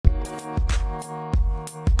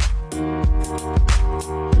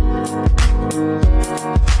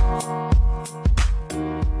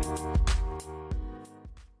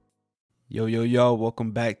Yo, yo, yo, welcome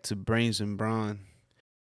back to Brains and Brawn.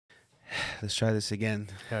 Let's try this again.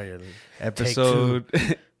 Hell yeah. Episode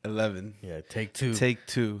 11. Yeah, take two. Take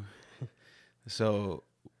two. So,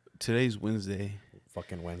 today's Wednesday.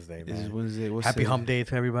 Fucking Wednesday, This is man. Wednesday. What's Happy the- hump day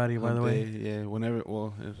to everybody, by hump the way. day? Yeah, whenever,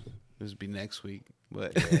 well, this will be next week.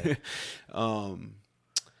 But, Yeah.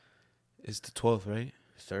 it's the 12th, right?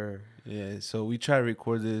 Sir. Yeah, so we try to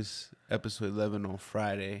record this episode 11 on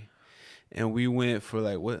Friday. And we went for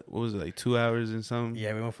like, what was it, like 2 hours and something?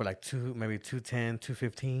 Yeah, we went for like maybe 2:10,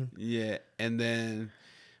 2:15. Yeah, and then,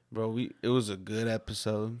 bro, it was a good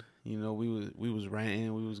episode. You know, we was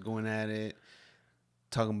ranting, we was going at it,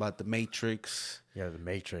 talking about the Matrix, Yeah, the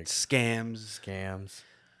Matrix. scams.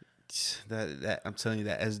 That I'm telling you,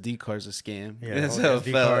 that SD card's a scam. Yeah, That's the how whole it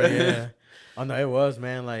SD felt. card, yeah. Oh, no, it was,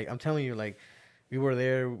 man. Like, I'm telling you, like, we were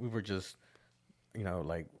there. We were just,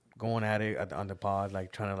 like, going at it on the pod,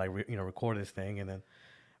 like, trying to, like, record this thing. And then,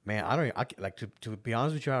 man, to be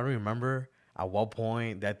honest with you, I don't remember at what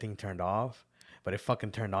point that thing turned off. But it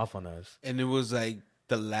fucking turned off on us. And it was like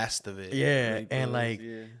the last of it. Yeah,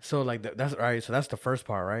 yeah. so like that's all right. So that's the first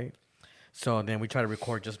part, right? So then we try to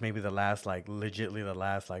record just maybe the last, like, legitly the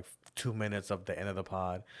last, like, 2 minutes of the end of the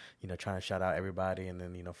pod. Trying to shout out everybody, and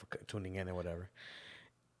then for tuning in and whatever.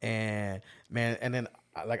 And man, and then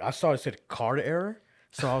like I saw it said card error,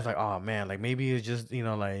 so I was like, oh man, like maybe it's just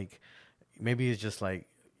maybe it's just like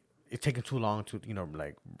it's taking too long to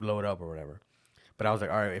like load up or whatever. But I was like,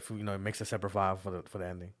 all right, if it makes a separate file for the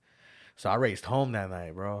ending. So I raced home that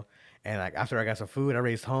night, bro. And like after I got some food, I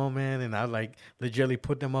raced home, man, and I like legitimately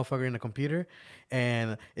put that motherfucker in the computer,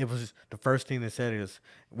 and it was the first thing that said is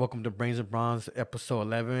 "Welcome to Brains and Bronze, episode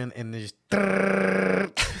 11," and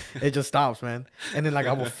it just stops, man. And then like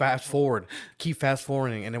I will keep fast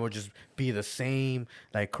forwarding, and it will just be the same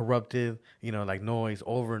like corrupted, like noise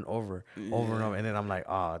over and over, over and over, and then I'm like,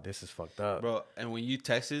 this is fucked up, Bro, and when you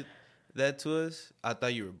texted that to us, I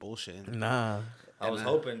thought you were bullshitting. Nah. I was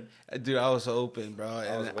hoping. Dude, I was open, bro.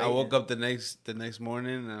 And I woke waiting. up the next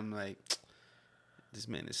morning, and I'm like, this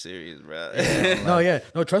man is serious, bro.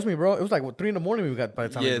 No, trust me, bro. It was like 3 a.m. we got by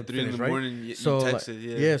the time. Yeah, we 3 in finished, the right? morning. You So texted,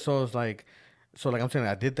 like, yeah. So it was like, I'm saying,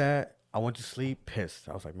 I did that. I went to sleep pissed.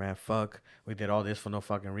 I was like, man, fuck. We did all this for no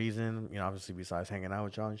fucking reason. Obviously besides hanging out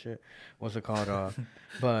with y'all and shit. What's it called?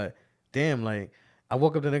 But damn, like I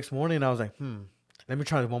woke up the next morning and I was like, let me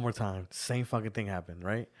try this one more time. Same fucking thing happened,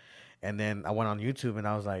 right? And then I went on YouTube and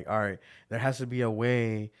I was like, all right, there has to be a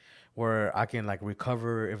way where I can like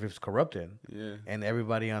recover if it's corrupted. Yeah. And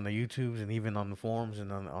everybody on the YouTubes and even on the forums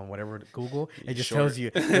and on whatever Google, it just Short. tells you,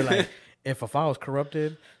 they're like, if a file is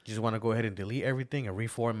corrupted, you just want to go ahead and delete everything and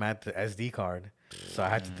reformat the SD card. So I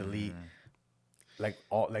had to delete like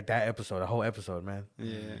all like that episode, the whole episode, man.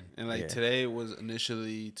 Yeah. And like today was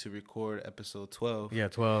initially to record episode 12. Yeah,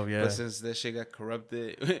 12, yeah. But since that shit got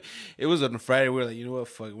corrupted, it was on a Friday. We were like, you know what,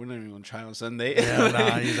 fuck, we're not even gonna try on Sunday. Yeah,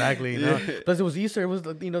 nah, exactly. Yeah. No. Plus it was Easter. It was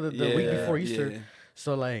the week before Easter. Yeah.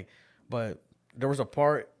 So like, but there was a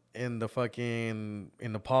part in the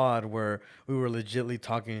pod where we were legitly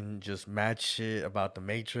talking just mad shit about the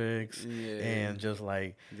Matrix and just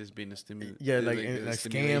like Just being a stimulus. like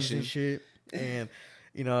scams and shit. And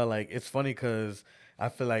like it's funny because I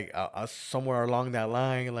feel like somewhere along that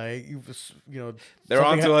line, like They're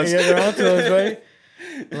onto us. Yeah, they're onto us, right?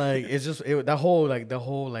 Like it's just the whole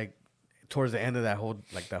towards the end of that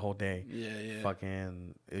whole day. Yeah.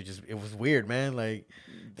 Fucking, it was weird, man. Like,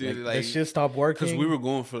 Dude, that shit stopped working. Because we were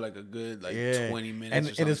going for like a good 20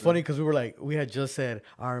 minutes. And it's funny because we had just said,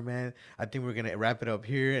 all right, man, I think we're gonna wrap it up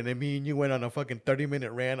here. And then me and you went on a fucking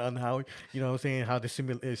 30-minute rant on how how the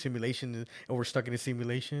simulation is, and we're stuck in a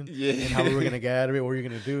simulation. Yeah. And how we were gonna get out of it, what we're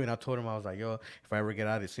gonna do. And I told him, I was like, yo, if I ever get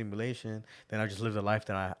out of the simulation, then I just live the life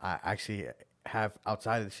that I actually have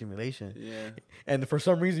outside of the simulation. Yeah. And for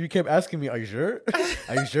some reason you kept asking me, are you sure?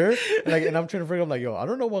 Are you sure? Like, and I'm trying to figure out, I'm like, yo, I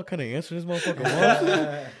don't know what kind of answer this motherfucker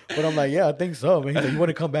wants. But I'm like, yeah, I think so. Man, he's like, you want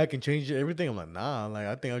to come back and change everything? I'm like, nah. Like,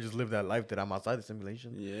 I think I'll just live that life that I'm outside the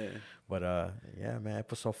simulation. Yeah. But yeah, man,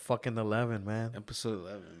 episode fucking 11, man. Episode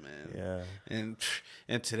 11, man. Yeah.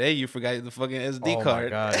 And today you forgot the fucking SD Oh card. my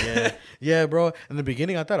God, yeah. Yeah, bro. In the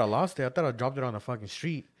beginning, I thought I lost it. I thought I dropped it on the fucking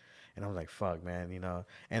street. And I was like, fuck, man,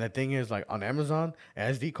 And the thing is, like, on Amazon,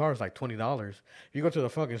 an SD card is like $20. If you go to the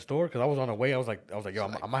fucking store, because I was on the way, I was like, yo,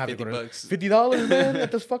 I might have to go to $50, man,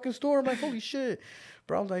 at this fucking store. I'm like, holy shit.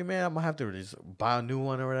 Bro, I was like, man, I might have to just buy a new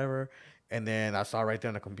one or whatever. And then I saw it right there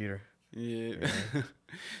on the computer. Yeah.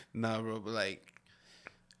 Nah, bro, but like,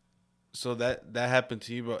 so that happened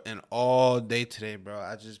to you, bro. And all day today, bro,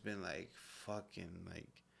 I just been like, fucking, like,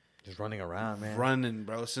 Just running around, man. Running,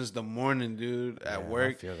 bro, since the morning, dude, at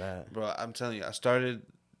work. I feel that. Bro, I'm telling you, I started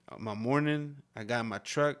my morning, I got in my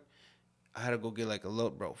truck. I had to go get like a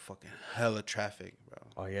load, bro. Fucking hella traffic, bro.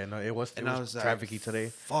 Oh yeah, no, it was trafficy like, today.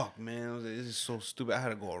 Fuck, man. I was like, this is so stupid. I had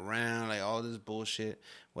to go around, like all this bullshit.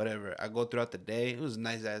 Whatever. I go throughout the day. It was a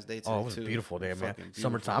nice ass day today. Oh, it was too. a beautiful day, man. Beautiful.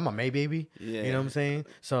 Summertime. I'm a May baby. Yeah. You know what I'm saying?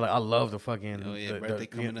 So like, I love the fucking. Oh yeah, the, birthday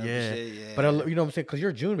coming up. Yeah. And shit. Yeah. But you know what I'm saying? Because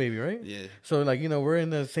you're a June baby, right? Yeah. So like, we're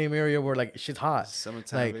in the same area where like shit's hot.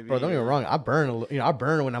 Summertime, like, baby. bro, don't get me wrong. I burn I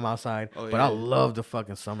burn when I'm outside. Oh, but yeah. I love the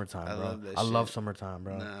fucking summertime, bro. Love that I shit. love summertime,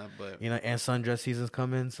 bro. Nah, but and sundress season's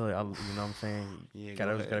coming, so you know what I'm saying. yeah,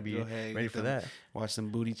 gotta be ready for that. Watch some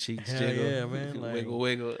booty cheeks Hell jiggle. yeah, man. Like,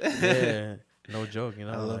 wiggle. Yeah, no joke.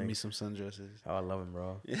 I love me some sundresses. Oh, I love them,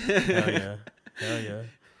 bro. Hell yeah.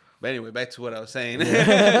 But anyway, back to what I was saying.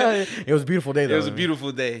 It was a beautiful day, though. It was a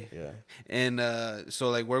beautiful day. Yeah. And so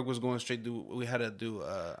like work was going straight through. We had to do.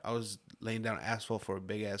 I was laying down asphalt for a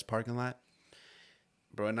big ass parking lot,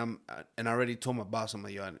 bro. And I already told my boss, I'm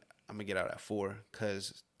like, yo, I'm gonna get out at 4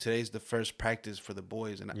 because today's the first practice for the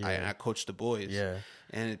boys, and I coach the boys. Yeah.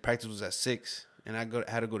 And practice was at 6. And I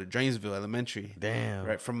had to go to Drainsville Elementary. Damn.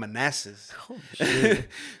 Right, from Manassas. Oh, shit.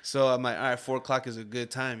 So I'm like, all right, 4 o'clock is a good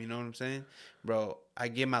time. You know what I'm saying? Bro, I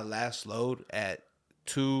get my last load at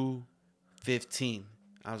 2:15.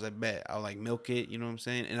 I was like, bet. I'll like milk it. You know what I'm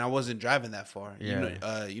saying? And I wasn't driving that far.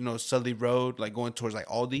 Yeah. You know Sully Road, like going towards like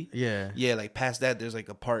Aldi. Yeah. Yeah, like past that, there's like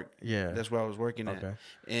a park. Yeah. That's where I was working at. Okay.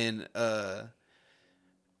 And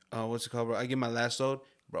what's it called, bro? I get my last load.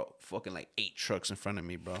 Bro, fucking like 8 trucks in front of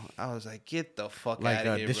me, bro. I was like, get the fuck out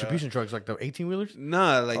of here, distribution trucks, like the 18-wheelers?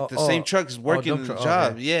 Nah, like the same trucks working the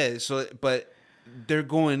job. Okay. Yeah, so, but they're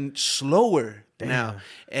going slower now.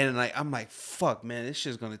 And like, I'm like, fuck, man, this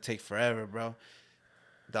shit's going to take forever, bro.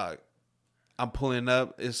 Dog, I'm pulling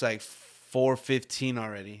up. It's like 4:15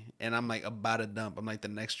 already. And I'm like about to dump. I'm like the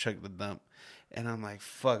next truck to dump. And I'm like,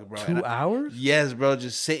 fuck, bro. 2 hours? Yes, bro,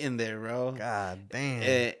 just sitting there, bro. God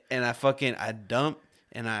damn. And I dump.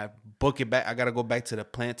 And I book it back. I gotta go back to the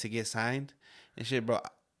plant to get signed and shit, bro.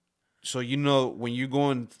 So when you're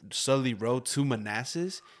going Sully Road to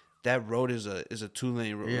Manassas, that road is a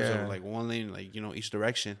 2-lane road. Yeah. So like 1 lane, like each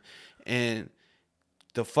direction, and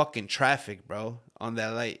the fucking traffic, bro, on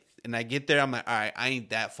that light. And I get there, I'm like, all right, I ain't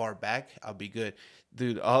that far back. I'll be good,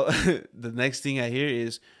 dude. The next thing I hear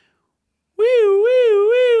is, woo woo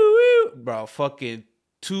woo woo, bro. Fucking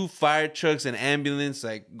 2 fire trucks and ambulance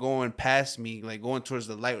like going past me, like going towards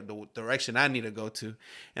the light, the direction I need to go to,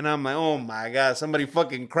 and I'm like, oh my god, somebody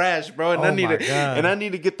fucking crashed, bro, and I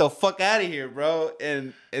need to get the fuck out of here, bro.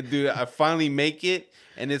 And dude, I finally make it,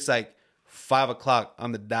 and it's like 5 o'clock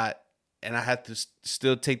on the dot, and I have to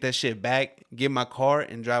still take that shit back, get my car,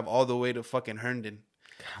 and drive all the way to fucking Herndon.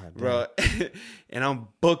 Bro, and I'm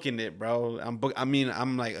booking it, bro.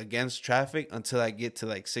 I'm like against traffic until I get to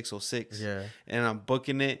like 6:06. Yeah. And I'm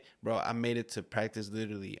booking it, bro. I made it to practice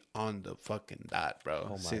literally on the fucking dot, bro.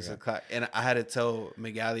 Oh my 6 God. o'clock. And I had to tell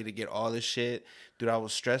McGalley to get all this shit. Dude, I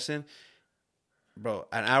was stressing. Bro,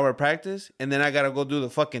 an hour of practice, and then I gotta go do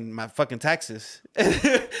my fucking taxes.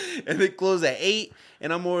 And they close at 8,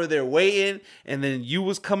 and I'm over there waiting, and then you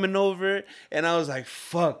was coming over, and I was like,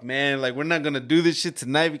 fuck, man, like, we're not gonna do this shit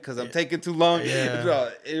tonight because I'm taking too long. Yeah.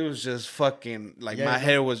 Bro, it was just fucking, like, my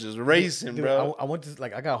head was just racing, dude, bro. I went to,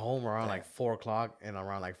 like, I got home around, like, 4 o'clock, and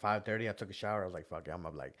around, like, 5:30, I took a shower. I was like, fuck it, I'm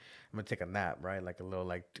gonna take a nap, right? Like, a little,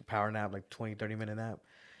 like, power nap, like, 20, 30-minute nap.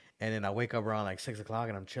 And then I wake up around, like, 6 o'clock,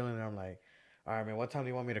 and I'm chilling, and I'm like, all right, man, what time do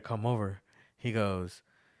you want me to come over? He goes,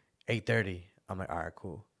 8:30. I'm like, all right,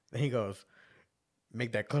 cool. Then he goes,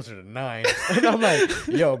 make that closer to 9. And I'm like,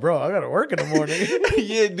 yo, bro, I gotta work in the morning.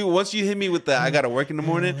 Yeah, dude, once you hit me with the I gotta work in the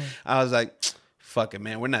morning, I was like, fuck it,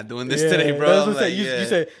 man, we're not doing this today, bro. That's what, you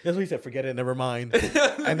said, that's what he said, forget it, never mind.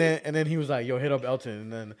 and then he was like, yo, hit up Elton.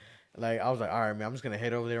 And then, like, I was like, all right, man, I'm just gonna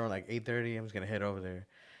head over there on, like, 8:30. I'm just gonna head over there.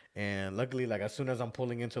 And luckily, like, as soon as I'm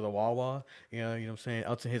pulling into the Wawa, you know what I'm saying?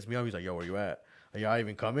 Elton hits me up. He's like, yo, where you at? Are y'all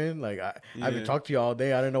even coming? Like, I haven't talked to you all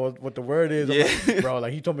day. I don't know what the word is. Yeah. Like, bro,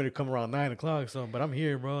 like, he told me to come around 9 o'clock. So, but I'm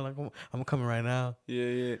here, bro. Like, I'm coming right now.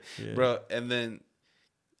 Yeah. Bro, and then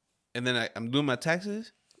I'm doing my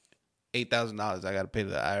taxes. $8,000 I gotta pay to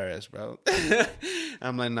the IRS, bro.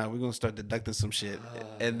 I'm like, nah, we're gonna start deducting some shit,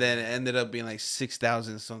 and then it ended up being like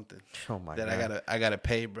 6,000 something. Oh my that God. I gotta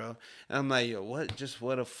pay, bro. And I'm like, yo,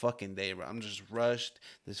 what a fucking day, bro. I'm just rushed.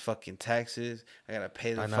 There's fucking taxes. I gotta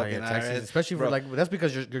pay the fucking taxes, IRS, especially bro. for, like, that's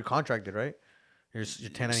because you're contracted, right? You're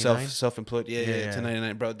 1099. Self-employed, yeah,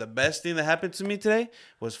 1099, bro. The best thing that happened to me today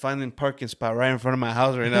was finding a parking spot right in front of my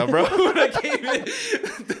house right now, bro. When I came in,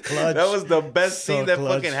 that was the best thing that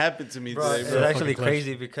fucking happened to me today, bro. It's actually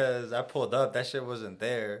crazy because I pulled up, that shit wasn't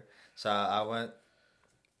there, so I went.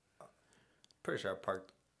 Pretty sure I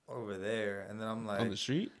parked over there, and then I'm like, On the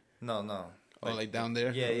street? no. Oh, like down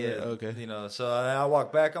there? Yeah. Okay. You know, so then I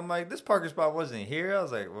walk back. I'm like, this parking spot wasn't here. I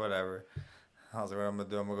was like, whatever. I was like, what I'm gonna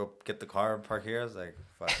do? I'm gonna go get the car and park here. I was like,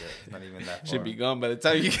 fuck it, it's not even that far. Should be gone by the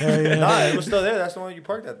time you Nah, it was still there. That's the one you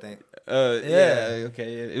parked that thing. Yeah.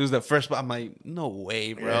 Okay. Yeah. It was the first spot. I'm like, no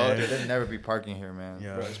way, bro. Yeah, there'd never be parking here, man.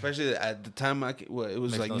 Yeah. Bro, especially at the time it was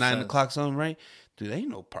Makes like no 9 sense. o'clock something, right? Dude, there ain't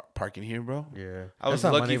no parking here, bro. Yeah. I was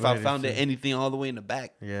That's not my lucky if I neighborhood found either. anything all the way in the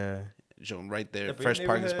back. Yeah. Shown right there, Yeah, but first your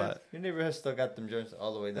parking neighborhood- spot. Your neighborhood still got them joints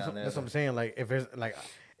all the way down there. That's what I'm saying. Like if there's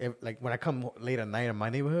if when I come late at night in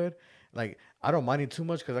my neighborhood, like I don't mind it too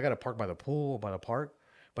much because I gotta park by the pool, by the park.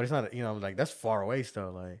 But it's not, like that's far away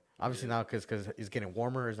still. Like obviously now because it's getting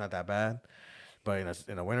warmer, it's not that bad. But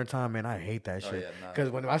in the wintertime, man, I hate that shit. yeah, nah. Because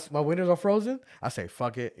when my windows are frozen, I say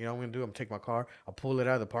fuck it. You know what I'm gonna do? I'm gonna take my car, I'll pull it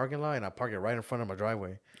out of the parking lot, and I park it right in front of my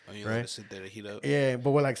driveway. Oh, you right? let it sit there to heat up. Yeah, but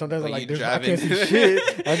when, like sometimes I'm Like like, you I can't see driving.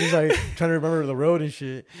 shit. I'm just like trying to remember the road and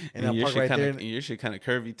shit, and I'll your park shit right kinda, there. your shit kind of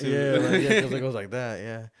curvy too. Yeah, it goes like that.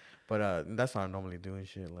 Yeah, but that's how I'm normally doing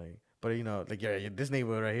shit. Like, but this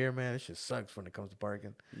neighborhood right here, man, this shit sucks when it comes to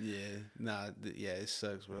parking. Yeah, it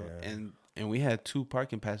sucks, bro. Yeah. And we had 2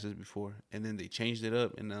 parking passes before, and then they changed it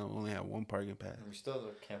up, and now we only have 1 parking pass. We still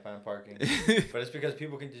can't find parking. But it's because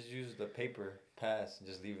people can just use the paper pass and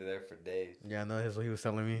just leave it there for days. Yeah, I know that's what he was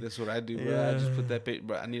telling me. That's what I do, bro. Yeah. I just put that paper,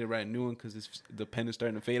 bro. I need to write a new one because the pen is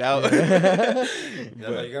starting to fade out. Yeah,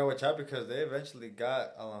 but you gotta watch out because they eventually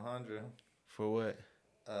got Alejandra. For what?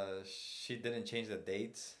 She didn't change the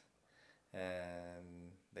dates, and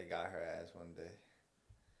they got her ass one day.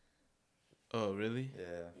 Oh, really? Yeah,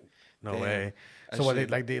 No Damn. way. I So what? should-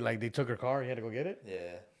 They took her car. You had to go get it.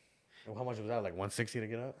 yeah. And how much was that? Like 160 to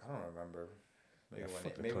get up. I don't remember. Maybe Yeah,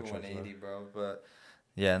 fuck the maybe tow trucks, 180, bro. But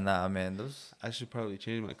yeah, nah, man. Those. I should probably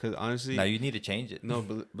change my, because honestly, Now you need to change it. no,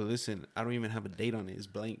 but listen, I don't even have a date on it. It's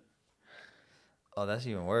blank. Oh, that's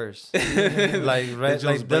even worse. It like shows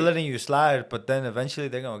they're blank. letting you slide, but then eventually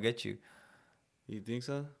they're gonna get you. You think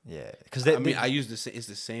so? Yeah, because I use it's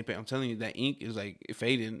the same pen. I'm telling you, that ink is like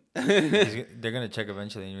fading. they're gonna check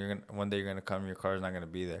eventually, and one day you're gonna come, your car's not gonna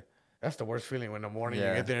be there. That's the worst feeling when in the morning Yeah.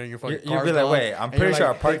 you get there and your fucking You'll car's be like, gone, wait, I'm and pretty you're sure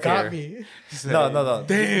I like, parked "They got here." me. No.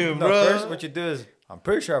 Damn, no, bro. First, what you do is, I'm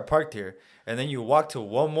pretty sure I parked here, and then you walk to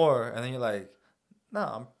one more, and then you're like, no,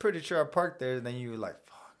 I'm pretty sure I parked there, and then you like,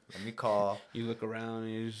 fuck, let me call, You look around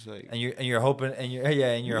and you're just like, and you're hoping, and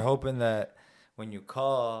you're hoping that when you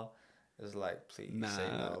call, it's like, please say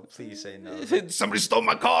no, please say no. somebody stole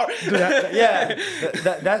my car. Yeah,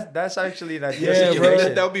 that's actually that Yeah, bro.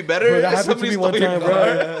 situation. That would be better. Bro, that if happened to somebody me one stole your time, car.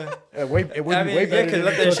 bro. It would I be mean, way yeah, better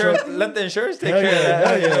because than let the insurance take Hell care of yeah, that.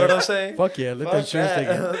 hell You know yeah. what I'm saying? Fuck yeah, let the Fuck insurance take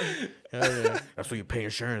that. it. Hell yeah. That's what you pay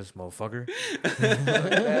insurance, motherfucker.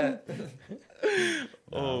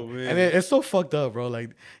 Oh man. And it's so fucked up, bro. Like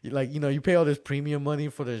you pay all this premium money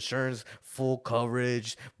for the insurance, full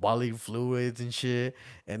coverage, bodily fluids and shit,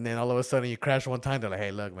 and then all of a sudden you crash one time. They're like,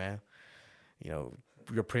 "Hey, look, man,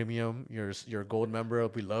 your premium, your gold member,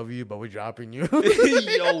 we love you, but we're dropping you."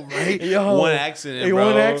 Yo, right? Yo, One accident, hey, bro.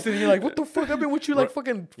 one accident. You're like, "What the fuck? I've been with you like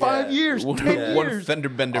fucking 5 years, 10 years." One fender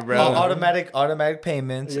bender, bro. Automatic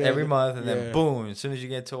payments Yeah, every month, and yeah. then boom, as soon as you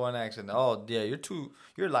get to one accident, oh yeah,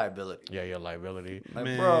 you're liability. Yeah, your liability. Like,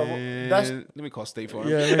 Man, bro, that's let me call State Farm.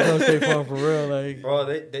 Yeah, they don't stay farm for real. Like, bro.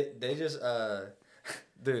 They just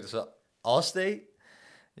dude. So Allstate,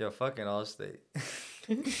 yo, fucking Allstate.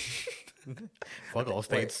 fuck all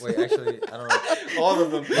states. Wait, actually, I don't know. All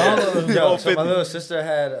of them. Yo, so my little sister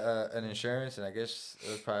had an insurance, and I guess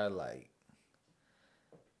it was probably like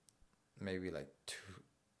maybe like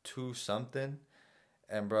two something,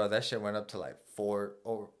 and bro, that shit went up to like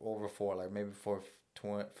over 4, like maybe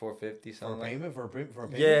 450 something. For a payment, for a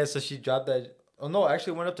payment? Yeah, so she dropped that. Oh no,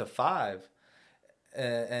 actually went up to 5,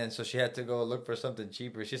 and so she had to go look for something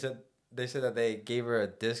cheaper. They said that they gave her a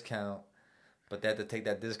discount, but they had to take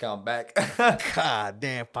that discount back. God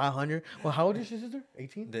damn, 500. Well, how old is your sister?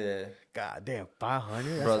 18. Yeah, God damn, 500.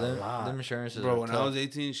 That's bro, a lot. them insurances. Bro, are when I tough. was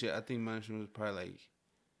 18, shit, I think my insurance was probably like,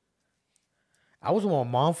 I was with my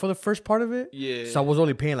mom for the first part of it. yeah. So I was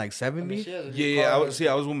only paying like I 70. mean, she has a new Yeah, car. I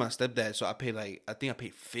was with my stepdad, so I paid I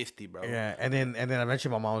paid 50, bro. Yeah, and then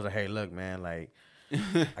eventually my mom was like, "Hey, look, man, like,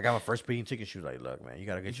 I got my first speeding ticket." She was like, "Look, man, you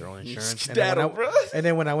gotta get your own insurance." Skedaddle, bro. And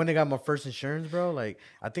then when I went and got my first insurance, bro, like,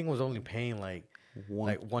 I think I was only paying like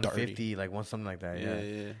 150, like something like that. Yeah.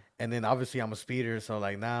 Yeah. And then obviously I'm a speeder, so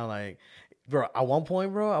like now, like, bro, at one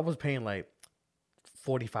point, bro, I was paying like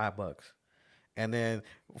 $45, and then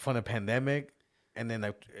from the pandemic, And then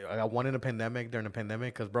like I got one in the pandemic during the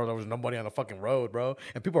pandemic because bro, there was nobody on the fucking road, bro,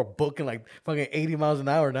 and people are booking like fucking 80 miles an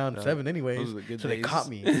hour down 7 anyways. Those are the good so days. They caught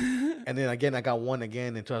me. And then again, I got one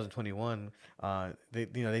again in 2021.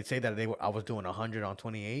 They say that I was doing 100 on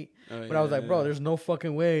 28, but I was like, bro, there's no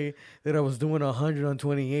fucking way that I was doing 100 on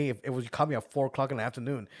 28. If it was caught me at 4:00 in the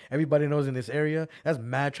afternoon, everybody knows in this area that's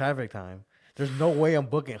mad traffic time. There's no way I'm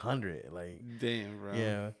booking 100. Like, damn, bro.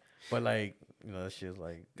 Yeah, but like. That shit's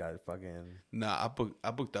like got fucking. Nah,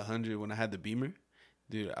 I booked 100 when I had the Beamer,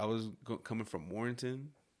 dude. I was coming from Warrenton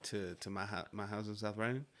to my house in South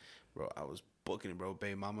Riding, bro. I was booking it, bro.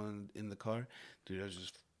 Baby mama in the car, dude. I was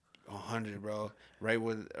just 100, bro. Right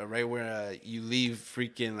where you leave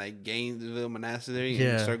freaking like Gainesville, Monastery,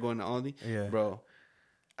 and you start going to Aldi, bro.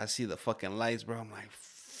 I see the fucking lights, bro. I'm like,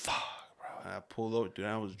 fuck, bro. I pull over, dude.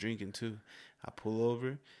 I was drinking too. I pull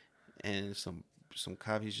over, and some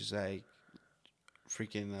cop. He's just like.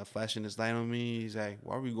 Freaking flashing his light on me. He's like,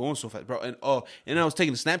 "Why are we going so fast, bro?" And I was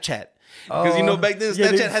taking Snapchat because back then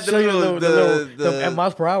Snapchat had the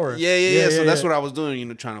miles per hour. Yeah. So that's what I was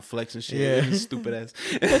doing, trying to flex and shit. Yeah. Stupid ass.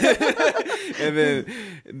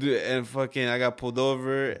 and fucking, I got pulled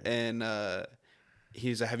over, and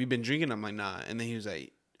he's like, "Have you been drinking?" I'm like, "Nah." And then he was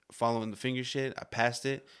like, following the finger shit. I passed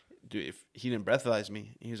it. Dude, if he didn't breathalyze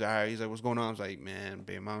me, he was like, all right. He's like, what's going on? I was like, man,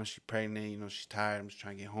 baby mama, she's pregnant. She's tired. I'm just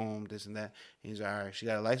trying to get home, this and that. And he's like, all right, she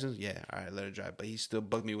got a license? Yeah, all right, let her drive. But he still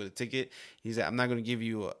bugged me with a ticket. He's like, I'm not going to give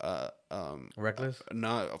you reckless?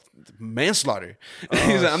 Manslaughter.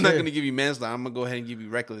 He's like, I'm not going to give you manslaughter. I'm going to go ahead and give you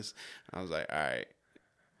reckless. I was like, all right.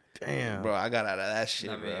 Damn. Bro, I got out of that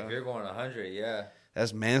shit, bro. If you're going 100, yeah.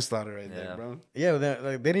 That's manslaughter right there, bro. Yeah,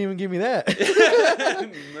 they didn't even give me that.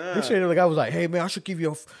 They straight up, I was like, hey, man, I should give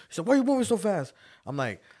you a... He said, why are you moving so fast? I'm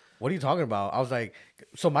like, what are you talking about? I was like...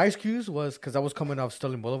 So my excuse was because I was coming off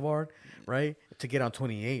Sterling Boulevard, right? To get on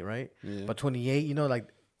 28, right? Yeah. But 28, like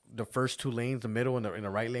the first 2 lanes, the middle and the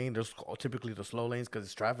right lane, there's typically the slow lanes because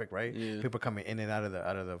it's traffic, right? Yeah. People coming in and out of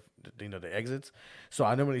the exits. So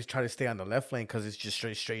I normally try to stay on the left lane because it's just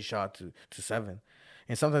straight shot to 7.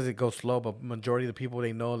 And sometimes it goes slow, but majority of the people,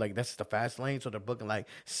 they know, like, that's the fast lane. So they're booking, like,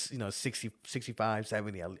 60, 65,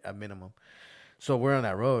 70 at minimum. So we're on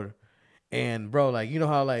that road. And, bro, like, you know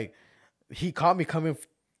how, like, he caught me coming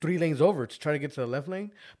 3 lanes over to try to get to the left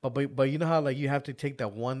lane. But you know how, like, you have to take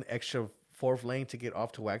that one extra 4th lane to get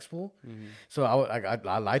off to Waxpool? Mm-hmm. So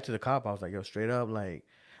I lied to the cop. I was like, yo, straight up, like,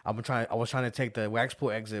 I was trying to take the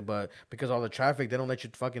Waxpool exit, but because all the traffic, they don't let you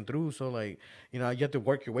fucking through. So, like, you have to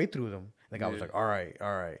work your way through them. Like, I was like, all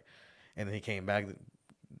right. And then he came back,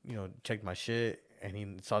 checked my shit, and he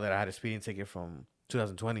saw that I had a speeding ticket from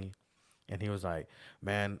 2020. And he was like,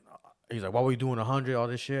 man, he's like, why were you doing 100, all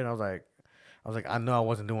this shit? And I was like, I know I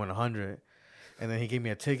wasn't doing 100. And then he gave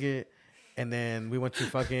me a ticket. And then we went to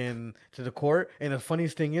to the court. And the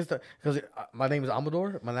funniest thing is that, because my name is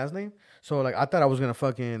Amador, my last name. So, like, I thought I was going to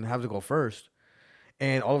fucking have to go first.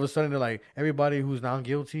 And all of a sudden, they're like, everybody who's not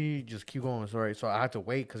guilty, just keep going. Sorry. So I had to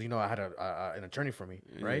wait because, I had an attorney for me,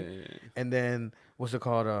 right? Yeah. And then, what's it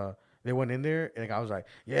called? They went in there, and I was like,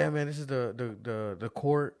 yeah, man, this is the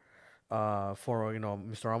court for,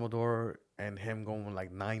 Mr. Amador and him going,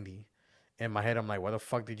 like, 90. In my head, I'm like, why the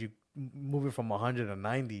fuck did you move it from 100 to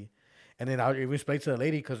 90? And then I explained to the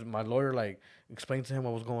lady because my lawyer, like, explained to him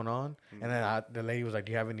what was going on. Mm-hmm. And then the lady was like,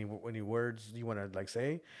 do you have any words you want to, like,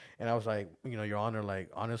 say? And I was like, Your Honor,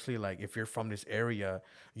 like, honestly, like, if you're from this area,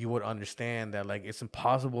 you would understand that, like, it's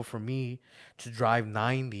impossible for me to drive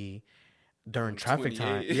 90 during traffic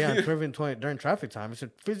time. Yeah, during traffic time. It's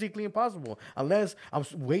physically impossible unless I'm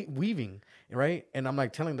weaving, right? And I'm,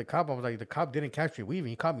 like, telling the cop, I was like, the cop didn't catch me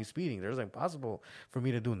weaving. He caught me speeding. There's impossible for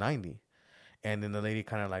me to do 90. And then the lady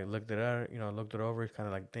kind of, like, looked it over, kind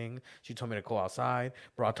of, like, thing. She told me to go outside.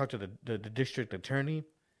 Bro, I talked to the district attorney.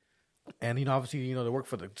 And, obviously, they work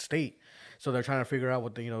for the state. So they're trying to figure out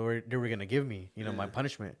what, they were going to give me, my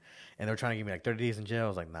punishment. And they're trying to give me, like, 30 days in jail. I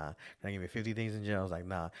was like, nah. They're going to give me 50 days in jail. I was like,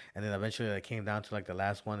 nah. And then eventually they came down to, like, the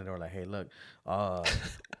last one. And they were like, hey, look, we're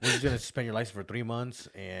just going to suspend your license for 3 months.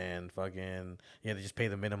 And fucking, they just pay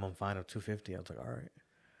the minimum fine of $250. I was like, all right.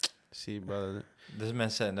 See, brother. This man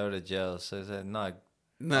said no to jail. So he said, no, I'm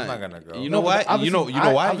not going to go. You know why? You know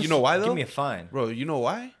why? You know why, though? Give me a fine. Bro, you know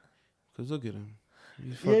why? Because look at him.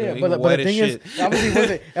 Yeah, but the thing is,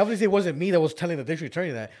 obviously it wasn't me that was telling the district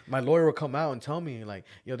attorney that. My lawyer would come out and tell me like,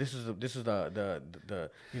 yo, this is the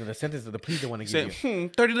the sentence of the plea they want to give you.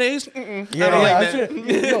 30 days. I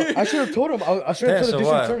should have told him. I should have told the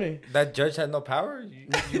district attorney. That judge had no power.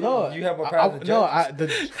 You have more power than the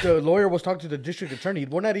judge. The lawyer was talking to the district attorney.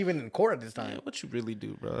 We're not even in court at this time. Yeah, what you really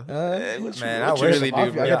do, bro? I wish really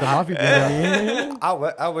do, bro? I got the mafia.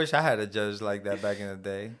 I wish I had a judge like that back in the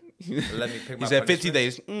day. Let me pick my. He said 50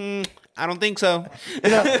 days. I don't think so.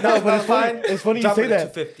 No, but it's funny. It's funny you say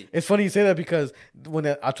that. 250. It's funny you say that because when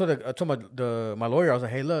I told my lawyer, I was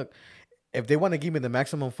like, hey, look, if they want to give me the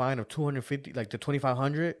maximum fine of 250, like the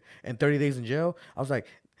 2,500 and 30 days in jail, I was like,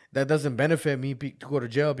 that doesn't benefit me to go to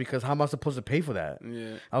jail because how am I supposed to pay for that?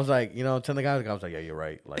 Yeah. I was like, telling the guy, I was like, yeah, you're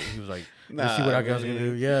right. Like he was like, let's see what I was gonna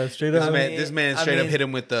do. Yeah, straight up. This man straight up hit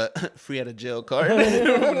him with the free out of jail card.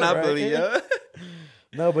 Monopoly, yeah.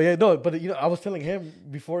 No, but I was telling him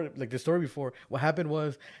before, like the story before. What happened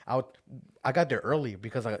was I got there early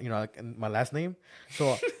because my last name,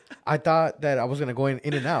 so I thought that I was gonna go in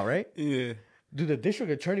and out, right? Yeah. Dude, the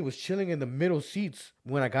district attorney was chilling in the middle seats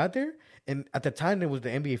when I got there, and at the time it was the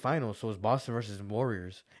NBA finals, so it was Boston versus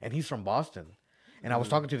Warriors, and he's from Boston. And I was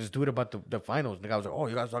talking to this dude about the finals. And the guy was like, "Oh,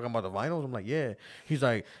 you guys talking about the finals?" I'm like, "Yeah." He's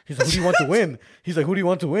like, "Who do you want to win?" He's like, "Who do you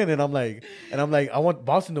want to win?" And I'm like, "I want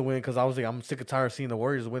Boston to win because I was like, I'm sick and tired of seeing the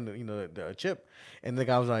Warriors win the chip." And the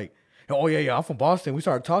guy was like, "Oh yeah, I'm from Boston." We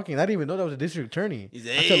started talking. I didn't even know that was a district attorney.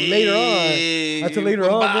 Until later on. Until later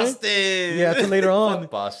on, Boston. Man. Yeah, until later on.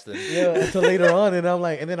 Boston. Yeah, until later on, and I'm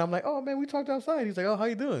like, "Oh man, we talked outside." He's like, "Oh, how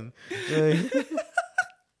you doing?"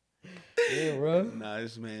 Yeah, bro. Nah,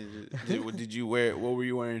 this man. Did you wear? What were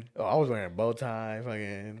you wearing? Oh, I was wearing a bow tie,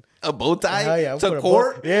 fucking. A bow tie? Yeah, to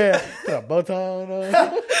court? Yeah, put a bow tie on.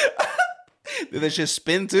 Did that shit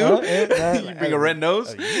spin too? You bring a red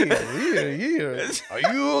nose? Yeah.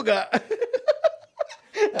 Are you got?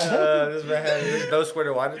 This man had no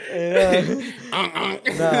squirted water. I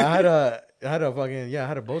had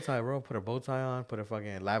a bow tie, bro. Put a bow tie on. Put a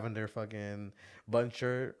fucking lavender fucking button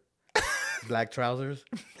shirt, black trousers.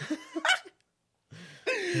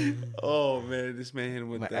 Oh man, this man hit him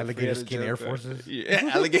with my that alligator skin Air Forces.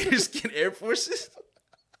 Yeah, alligator skin Air Forces.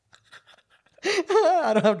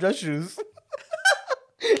 I don't have dress shoes.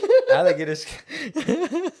 Alligator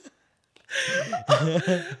skin.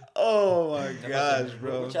 Oh my gosh,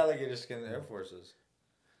 bro. Which alligator skin Air Forces?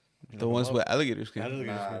 The ones with alligator skin.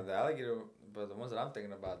 Nah, the alligator, but the ones that I'm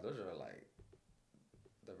thinking about, those are like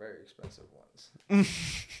the very expensive ones.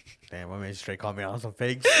 Damn, my man straight called me on some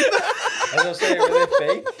fakes. I was gonna say, were they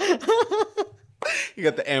fake? You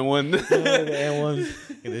got the N1. The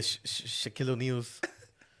N1s. Get this Shaquille O'Neal's.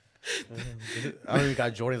 I don't even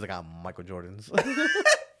got Jordans. I got Michael Jordans.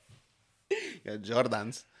 You got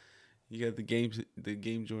Jordans. You got the game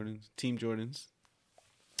Jordans, team Jordans.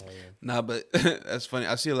 Oh, yeah. Nah, but that's funny.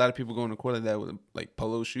 I see a lot of people going to court like that with like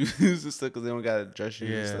polo shoes and stuff because they don't got dress shoes.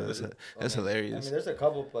 Yeah, and stuff. That's hilarious. I mean, there's a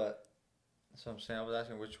couple, but that's what I'm saying. I was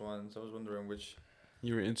asking which ones. I was wondering which.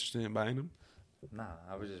 You were interested in buying them? Nah,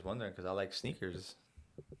 I was just wondering because I like sneakers.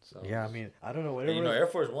 So yeah, I mean, I don't know. Air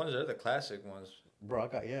Force Ones are the classic ones. Bro, I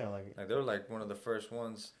got like they were like one of the first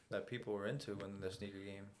ones that people were into in the sneaker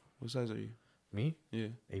game. What size are you? Me? Yeah,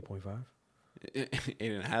 8.5.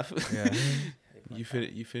 8.5. Yeah. You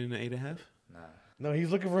fit in an 8.5? Nah. No, he's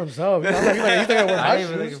looking for himself. He's I ain't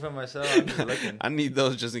even looking for myself. I'm just looking. I need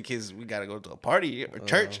those just in case we gotta go to a party or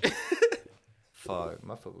church. Fuck,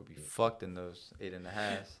 my foot would be fucked in those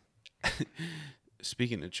 8.5s.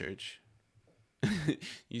 Speaking of church,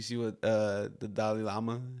 you see what the Dalai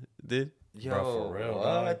Lama did? Yo, bro, for real,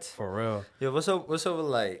 what? For real. Yo, what's up with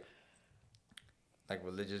like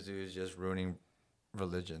religious dudes just ruining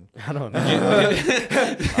religion? I don't know. I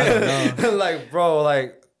don't know. like, bro,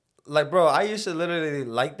 I used to literally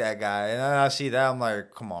like that guy, and then I see that, I'm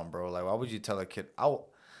like, come on, bro. Like, why would you tell a kid?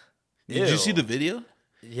 Did you see the video?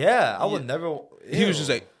 Yeah, I would never. He was just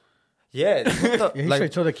like, yeah, he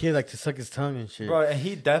straight told the kid like to suck his tongue and shit, bro. And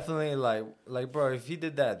he definitely like, bro. If he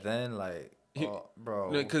did that, then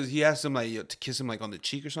bro, because he asked him like to kiss him like on the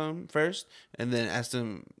cheek or something first, and then asked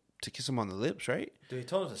him to kiss him on the lips, right? Dude, he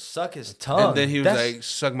told him to suck his tongue, and then he was like,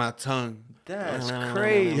 "Suck my tongue." That's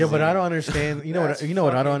crazy. Yeah, but I don't understand. You know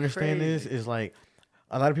what I don't understand crazy. is like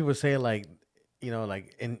a lot of people say like,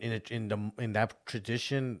 like in that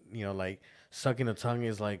tradition, like sucking the tongue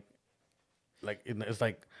is like it's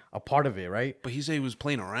like a part of it, right? But he said he was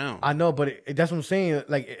playing around. I know, but that's what I'm saying.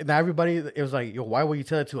 Like, not everybody, it was like, yo, why would you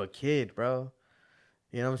tell it to a kid, bro?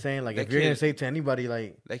 You know what I'm saying? Like, if you're going to say it to anybody,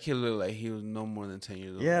 like... That kid looked like he was no more than 10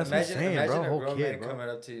 years old. Yeah, that's what I'm saying, bro. Imagine a whole grown kid, man bro. coming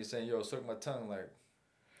up to you saying, yo, suck my tongue, like...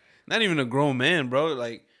 not even a grown man, bro.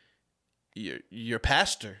 Like your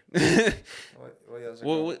pastor.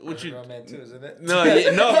 What you? Man too, isn't it? No,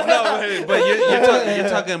 but you're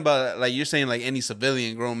talking about like you're saying like any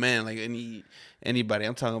civilian grown man, like anybody.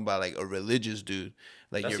 I'm talking about like a religious dude.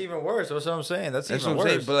 Like that's even worse. That's what I'm saying. That's even what I'm worse.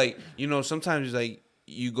 saying. But like sometimes like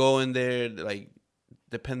you go in there like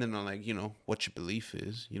depending on like what your belief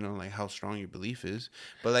is, like how strong your belief is.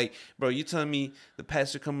 But like, bro, you telling me the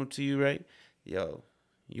pastor come up to you, right? Yo,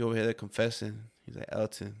 you over here confessing? He's like,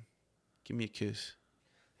 Elton, give me a kiss.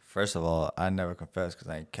 First of all, I never confess because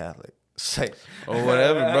I ain't Catholic. Say, or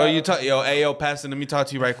whatever, bro. You talk, yo, pastor, let me talk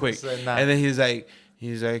to you right quick. Nah. And then he's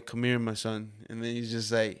like, come here, my son. And then he's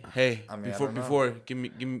just like, hey, before, give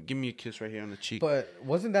me a kiss right here on the cheek. But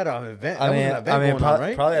wasn't that an event?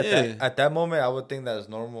 Probably at that moment, I would think that's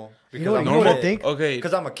normal. Because I'm normal. Think okay,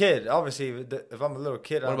 because I'm a kid. Obviously, if I'm a little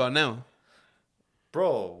kid, what about now?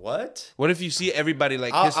 Bro, what? What if you see everybody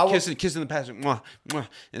like kissing the pastor, mwah, mwah,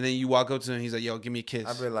 and then you walk up to him, he's like, "Yo, give me a kiss."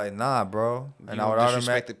 I'd be like, "Nah, bro," and I would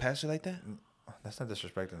disrespect the pastor like that. That's not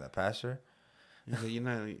disrespecting the pastor. He's like, you're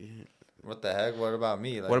not. What the heck? What about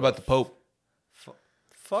me? Like, what about the Pope?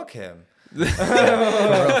 Fuck him.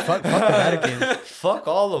 fuck the Vatican. Fuck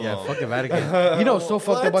all of them. Yeah, fuck the Vatican. You know what's so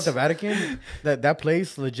fucked about the Vatican? That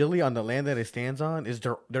place, legitimately on the land that it stands on, is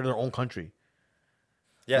they're their own country.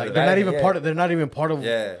 Yeah, like, they're not even part of. They're not even part of.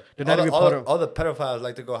 Yeah, they're not even part of. All the pedophiles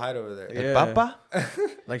like to go hide over there. Yeah. Papa?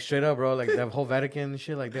 Like straight up, bro. Like that whole Vatican and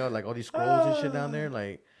shit. Like they have like all these scrolls and shit down there.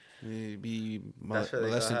 Like be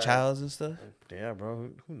molesting childs and stuff. Yeah,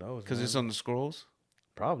 bro. Who knows? Because it's on the scrolls.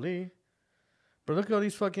 Probably. But look at all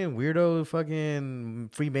these fucking weirdo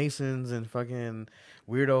fucking Freemasons and fucking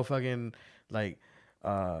weirdo fucking like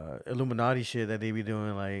Illuminati shit that they be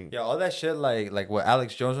doing, like all that shit, like what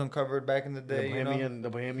Alex Jones uncovered back in the day, the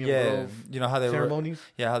Bohemian Grove, how they ceremonies,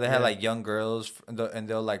 how they had like young girls and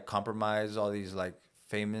they'll like compromise all these like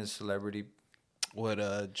famous celebrity.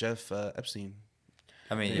 What Jeff Epstein?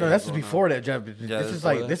 I mean, no, that's before that, Jeff.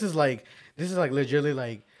 This is like legitimately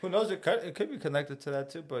like. Who knows? It could be connected to that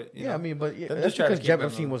too, but I mean, but that's because Jeff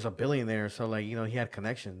Epstein was a billionaire, so like he had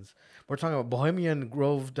connections. We're talking about Bohemian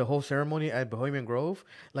Grove, the whole ceremony at Bohemian Grove,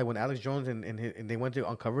 like when Alex Jones and they went to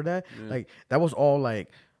uncover that, like that was all like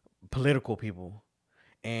political people,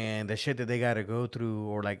 and the shit that they got to go through,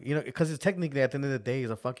 or like because it's technically at the end of the day is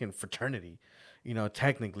a fucking fraternity,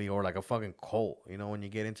 technically, or like a fucking cult, when you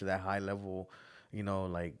get into that high level,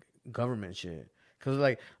 like government shit, because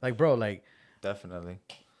like bro, like definitely.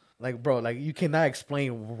 Like, bro, like you cannot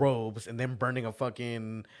explain robes and then burning a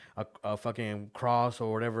fucking cross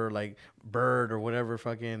or whatever, like bird or whatever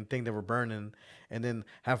fucking thing that we're burning, and then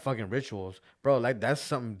have fucking rituals, bro. Like that's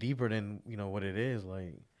something deeper than what it is.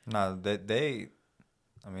 Like, nah, that dude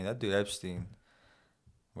Epstein,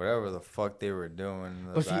 whatever the fuck they were doing.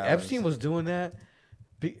 But see, Epstein was doing that.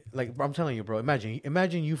 Like, I'm telling you, bro.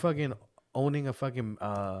 Imagine you fucking owning a fucking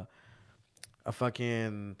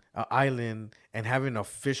island and having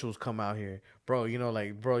officials come out here, bro. You know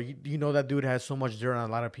that dude has so much dirt on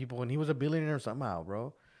a lot of people, and he was a billionaire somehow,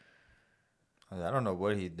 bro. I don't know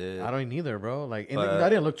what he did. I don't either, bro. Like, and I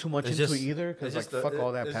didn't look too much into it either, because fuck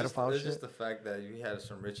all that pedophile shit. It's just the fact that you had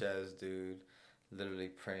some rich ass dude literally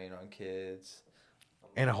preying on kids,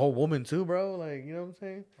 and a whole woman too, bro. Like, you know what I'm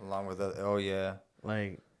saying? Along with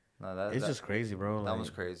like, no, it's just crazy, bro. That was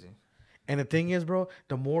crazy. And the thing is, bro,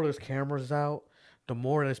 the more there's cameras out, the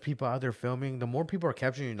more there's people out there filming, the more people are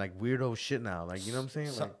capturing like weirdo shit now. Like, you know what I'm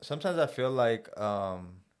saying? Like, sometimes I feel like how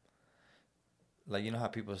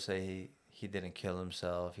people say he didn't kill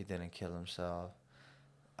himself. He didn't kill himself.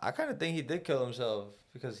 I kind of think he did kill himself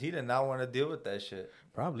because he did not want to deal with that shit.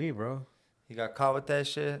 Probably, bro. He got caught with that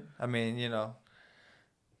shit. I mean,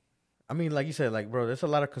 I mean, like you said, like, bro, there's a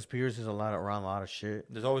lot of conspiracies around a lot of shit.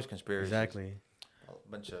 There's always conspiracies. Exactly. A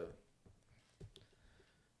bunch of.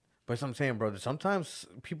 But I'm saying, bro, sometimes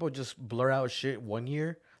people just blur out shit one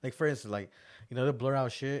year. Like, for instance, like, they blur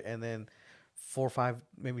out shit, and then 4 or 5,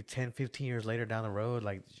 maybe 10, 15 years later down the road,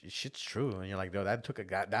 like, shit's true. And you're like, yo,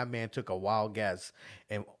 that man took a wild guess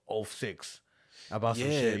in 2006 about some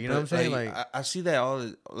shit. You know what I'm saying? Like I see that all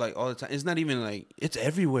the time. It's not even like, it's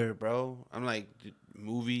everywhere, bro. I'm like,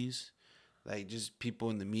 movies, like, just people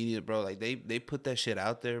in the media, bro. Like, they put that shit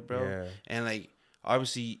out there, bro. Yeah. And, like,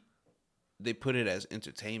 obviously, they put it as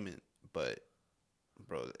entertainment, but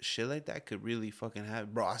bro, shit like that could really fucking happen.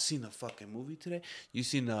 Bro, I seen a fucking movie today. You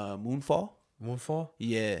seen Moonfall? Moonfall?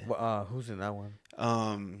 Yeah. Who's in that one?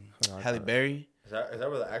 Halle Berry. Is that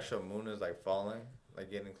where the actual moon is like falling?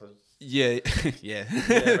 like getting close. Yeah, yeah.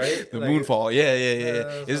 Right? The Like, moonfall. Yeah.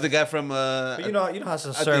 It's so- the guy from. But you know how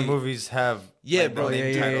some certain movies have Yeah, like, bro. the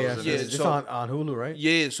name titles. yeah. and Yeah, It's so- on Hulu, right?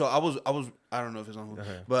 Yeah, so I was I don't know if it's on Hulu,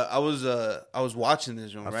 Okay. but I was watching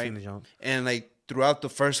this one, I've right? seen the jump. And like throughout the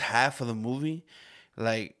first half of the movie,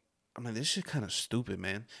 like I'm like, this shit kind of stupid,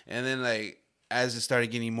 man. And then like as it started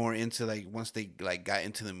getting more into like once they like got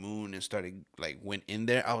into the moon and started like went in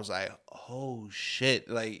there, I was like, oh shit,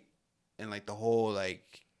 like, and like the whole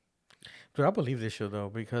like. Dude, I believe this shit though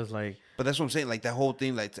because like. But that's what I'm saying. Like that whole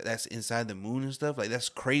thing, like that's inside the moon and stuff. Like that's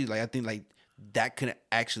crazy. Like I think like that could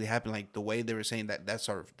actually happen. Like the way they were saying that that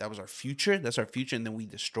was our future. That's our future, and then we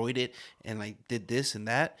destroyed it and like did this and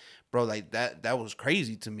that, bro. Like that was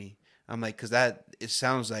crazy to me. I'm like, cause it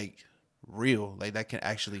sounds like real. Like that can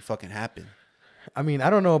actually fucking happen. I mean, I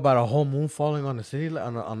don't know about a whole moon falling on the city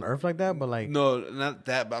on Earth like that, but like. No, not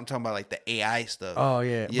that. But I'm talking about like the AI stuff. Oh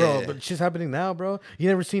yeah, bro. But shit's happening now, bro. You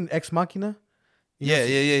never seen Ex Machina? Yeah.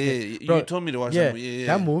 Bro, You told me to watch yeah, that movie. Yeah.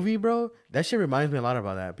 That movie, bro. That shit reminds me a lot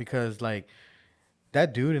about that because like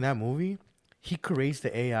that dude in that movie, he creates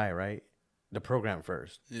the AI, right? The program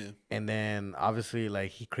first. Yeah. And then obviously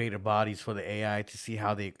like he created bodies for the AI to see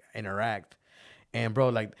how they interact. And bro,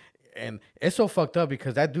 like, and it's so fucked up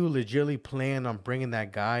because that dude legitimately planned on bringing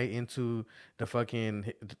that guy into the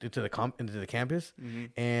fucking into the campus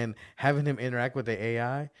and having him interact with the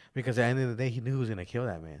AI because at the end of the day he knew he was gonna kill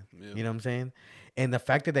that man. Yeah. You know what I'm saying? And the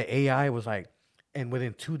fact that the AI was like, and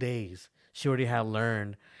within 2 days she already had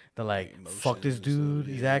learned to like fuck this Emotions and dude. stuff.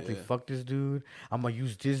 Yeah, Exactly, yeah. fuck this dude. I'm gonna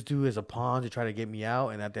use this dude as a pawn to try to get me out.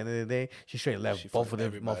 And at the end of the day, she straight left She both of fucked them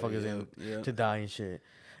everybody, motherfuckers in to die and shit.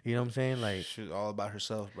 You know what I'm saying? Like, She's all about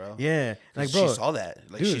herself, bro. yeah, like bro, She saw that.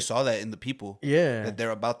 Like she dude. saw that in the people. Yeah. That they're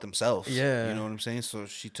about themselves. Yeah. You know what I'm saying? So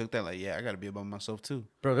she took that like, yeah, I gotta be about myself too.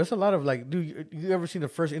 Bro, there's a lot of like, dude, you ever seen the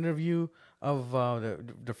first interview of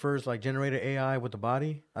the first like generated AI with the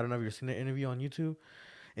body? I don't know if you've seen the interview on YouTube,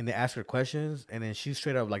 and they ask her questions, and then she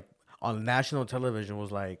straight up like on national television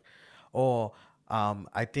was like, "Oh,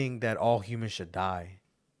 I think that all humans should die."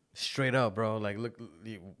 Straight up, bro. Like, look,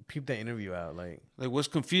 peep that interview out, like. Like what's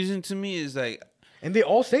confusing to me is like, And they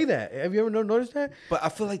all say that. Have you ever noticed that? but I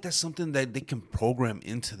feel like that's something that they can program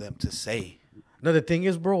into them to say. No, the thing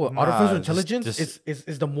is, bro, Nah, artificial just- intelligence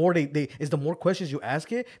is the more is the more questions you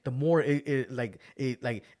ask it, the more it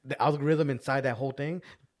the algorithm inside that whole thing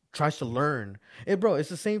tries to learn. Bro, it's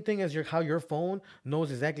the same thing as how your phone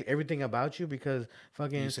knows exactly everything about you because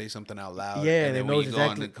fucking You say something out loud, Yeah, and they then know when you go on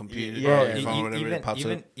exactly- the computer, Yeah. or Bro, your phone, whatever, it pops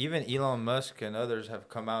up. even Elon Musk and others have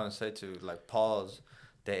come out and said to like pause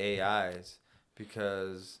the AIs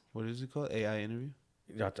because What is it called? AI interview.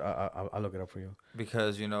 I'll look it up for you.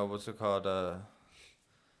 you know what's it called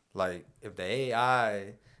like if the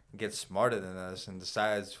AI gets smarter than us and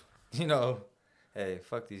decides hey,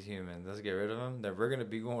 fuck these humans, let's get rid of them, then we're gonna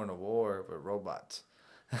be going to war with robots.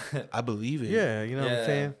 I believe it. Yeah, you know what I'm Yeah.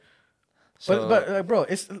 saying. So,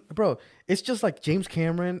 But it's just like James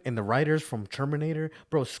Cameron and the writers from Terminator,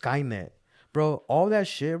 bro. Skynet, bro. All that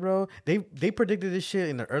shit, bro. They predicted this shit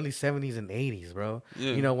in the early 70s and 80s, bro.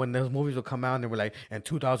 Yeah. You know when those movies would come out and they were like, and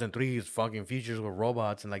 2003 is fucking features with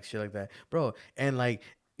robots and like shit like that, bro. And like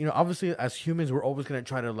obviously as humans, we're always gonna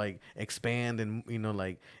try to like expand and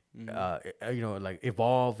like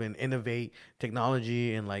evolve and innovate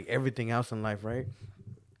technology and like everything else in life, right?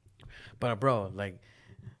 But bro, like.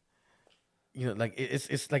 Like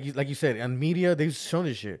it's like you said on media they've shown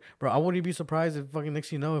this shit, bro. I wouldn't be surprised if fucking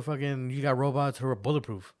next if fucking you got robots who are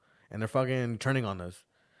bulletproof and they're fucking turning on us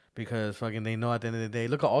because fucking they know at the end of the day.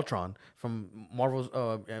 Look at Ultron from Marvel's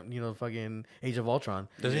fucking Age of Ultron.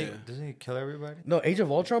 doesn't he kill everybody? No, Age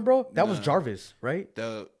of Ultron, bro. That was Jarvis, right?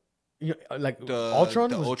 The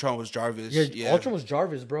Ultron was Jarvis. Yeah, Ultron was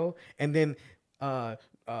Jarvis, bro. And then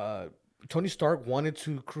Tony Stark wanted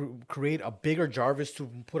to create a bigger Jarvis to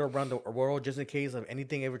put around the world just in case of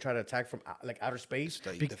anything ever try to attack from like outer space.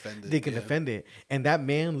 Like defend it, they can yeah. defend it. And that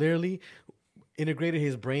man literally integrated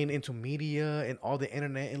his brain into media and all the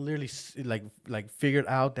internet and literally like figured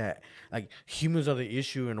out that like humans are the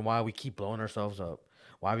issue and why we keep blowing ourselves up,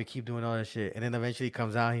 why we keep doing all that shit. And then eventually he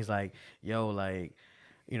comes out and he's like, yo, like,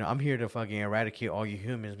 I'm here to fucking eradicate all you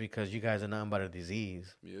humans because you guys are nothing but a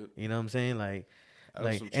disease. Yep. You know what I'm saying? Like, That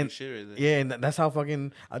was some and true shit right there. yeah, and that's how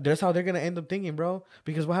fucking that's how they're gonna end up thinking, bro.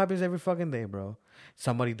 Because what happens every fucking day, bro?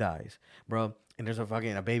 Somebody dies, bro, and there's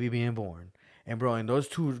a baby being born, and bro, and those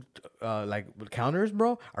two like counters,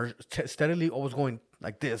 bro, are steadily always going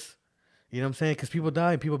like this. You know what I'm saying? Because people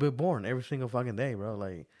die and people be born every single fucking day, bro.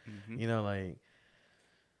 Like, like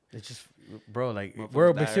it's just, bro, like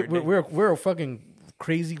we're a fucking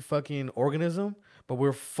crazy fucking organism, but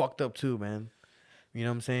we're fucked up too, man. You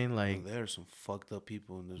know what I'm saying? Like, there are some fucked up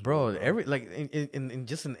people in this bro, world, every like in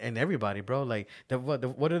just in everybody, bro. Like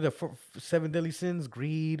what are the seven deadly sins?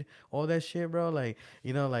 Greed, all that shit, bro. Like,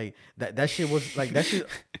 you know, like that shit was like that shit.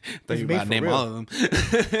 Thought you were made about to for name real. all of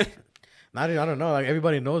them. I don't know. Like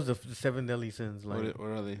everybody knows the seven deadly sins. Like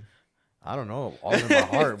What are they? I don't know all in my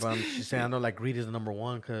heart, but I'm just saying I know like greed is the number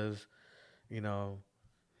one because, you know,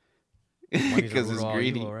 money's the Because root it's of all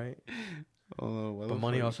greedy. evil, right? Oh, But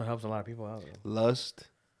money also helps a lot of people out. Though. Lust,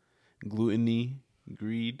 gluttony,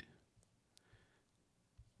 greed.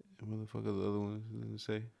 What the fuck are the other ones didn't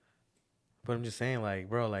say? But I'm just saying, like,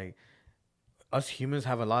 bro, like us humans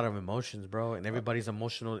have a lot of emotions, bro, and everybody's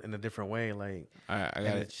emotional in a different way. Like, All right, I got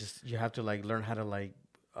and it. it's just you have to like learn how to like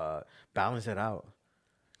balance it out.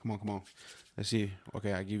 Come on. Let's see.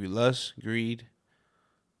 Okay, I give you lust, greed,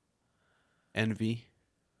 envy,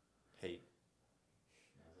 Hate.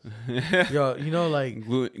 Yo, you know, like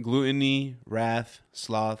gluttony, wrath,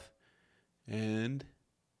 sloth, and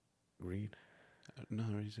greed. no,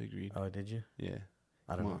 I already said greed. Oh, did you? Yeah,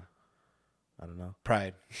 I don't Come know. on. I don't know.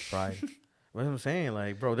 Pride. Pride. What I'm saying,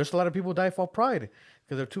 like, bro, there's a lot of people die for pride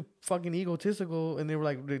because they're too fucking egotistical and they were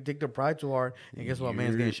like they take their pride too hard. And guess what?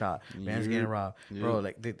 Man's getting shot. Man's getting robbed, bro.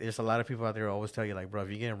 Like, there's a lot of people out there who always tell you, like, bro, if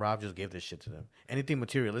you're getting robbed, just give this shit to them. Anything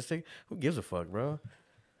materialistic, who gives a fuck, bro?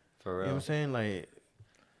 For real. You know what I'm saying, like.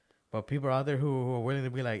 But people out there who are willing to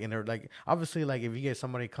be like, and they're like, obviously, like, if you get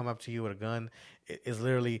somebody come up to you with a gun, it's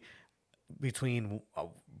literally between a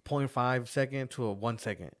 0.5 second to a 1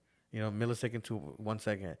 second. You know, millisecond to 1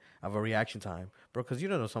 second of a reaction time, bro. Because you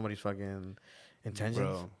don't know somebody's fucking intentions.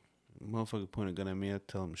 Bro, motherfucker point a gun at me, I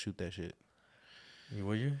tell him shoot that shit.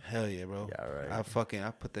 Will you? Hell yeah, bro. Yeah, right. I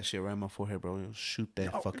put that shit right in my forehead, bro. Shoot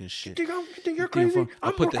that fucking shit. You think you're crazy?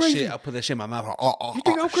 I put that shit. I put that shit in my mouth. You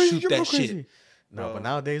think I'm crazy? Shoot that shit. No, Bro. But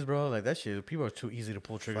nowadays, bro, like that shit, people are too easy to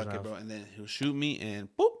pull triggers Fuck now. it, bro. And then he'll shoot me, and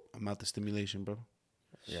boop, I'm out the stimulation, bro.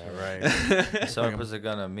 Yeah, right. Someone puts a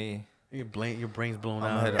gun at me, Your brain's blown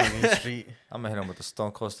I'm out gonna hit in the street. I'm gonna hit him with the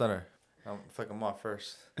Stone Cold Stunner. I'm flick him off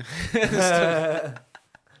first.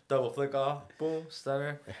 Double flick off, boom,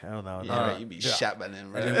 stunner. Hell no. Yeah, right, you be shot by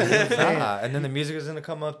them, right? And then the music is gonna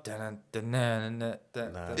come up. And I'm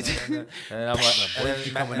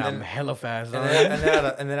like, Coming out hella fast.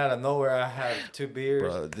 and then out of nowhere, I have 2 beers.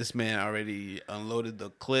 Bro, this man already unloaded the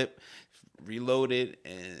clip, reloaded,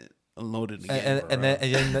 and unloaded again. And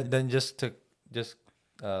then just to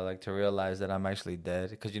realize that I'm actually dead,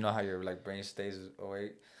 because you know how your like brain stays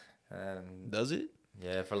awake. And Does it?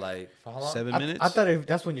 yeah, for how long? 7 minutes? I thought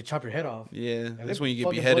that's when you chop your head off. Yeah, And that's they when you get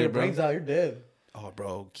fucking blow your beheaded, bro. brains out, you're dead. Oh,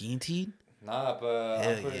 bro, guillotined? Nah, but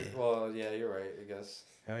Hell I'm pretty, well, yeah, you're right. I guess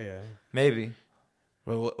Hell yeah. maybe.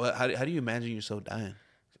 Bro, how do you imagine yourself dying?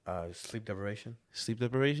 Sleep deprivation. Sleep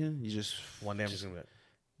deprivation? You just One day I'm just gonna be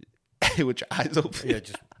like, with your eyes open? yeah,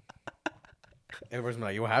 just. Everybody's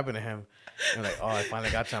gonna be like, what happened to him? And like, oh, I finally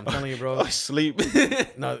got to. I'm telling you, bro. Oh, sleep.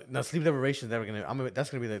 No, sleep deprivation is never gonna. That's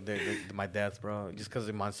gonna be my death, bro. Just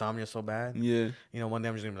because my insomnia is so bad. Yeah. You know, one day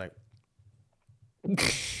I'm just gonna be like,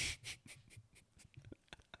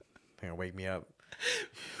 they're gonna wake me up.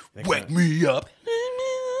 Wake me up.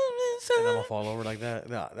 And I'm gonna fall over like that.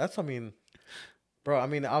 No, that's. I mean, bro. I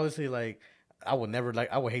mean, obviously, like, I would never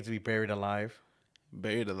like. I would hate to be buried alive.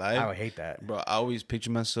 Buried alive? I would hate that, Bro, I always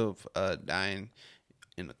picture myself dying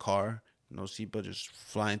in the car, no seatbelt, just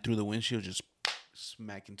flying through the windshield, just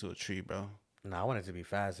smack into a tree, bro. No, I want it to be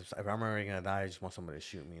fast. If I'm already gonna die, I just want somebody to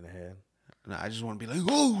shoot me in the head. No, I just want to be like,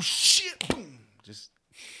 oh shit, boom, just.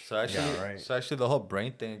 So actually, Yeah, right. the whole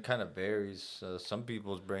brain thing kind of varies. Some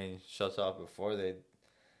people's brain shuts off before they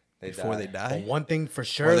die. But one thing for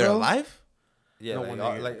sure, Or they're though, alive? Yeah, No,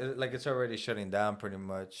 like, when like it's already shutting down pretty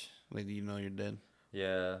much. Like, you know you're dead.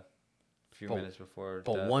 Yeah, a few minutes before.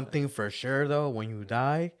 But death. one thing for sure, though, when you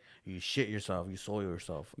die, you shit yourself, you soil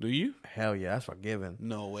yourself. Do you? Hell yeah, that's a given.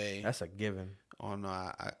 No way. That's a given. Oh no,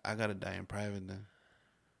 I gotta die in private then.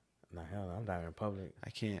 Nah, hell no, I'm dying in public.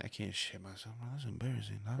 I can't shit myself, bro. That's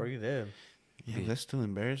embarrassing. Huh? Bro, you did. Yeah, that's still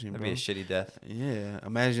embarrassing, That'd bro. be a shitty death. Yeah,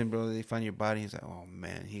 imagine, bro. They find your body. It's like, oh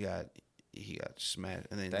man, he got smashed,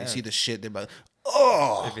 and then they Damn. see the shit. They're like,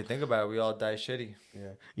 oh. If you think about it, we all die shitty.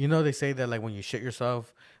 Yeah. You know, they say that, like, when you shit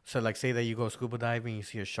yourself, so, like, say that you go scuba diving, you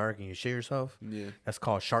see a shark, and you shit yourself. Yeah. That's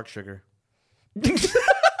called shark sugar.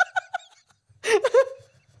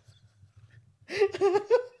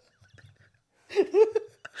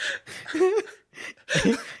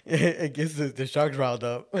 It gets the sharks riled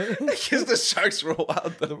up. Because the sharks were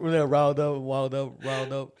wild. They're riled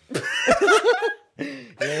up.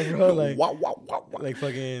 Yeah, bro, like, Wow, wow, wow, wow. like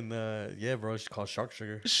fucking, yeah, bro, it's called shark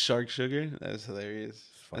sugar. Shark sugar. That's hilarious.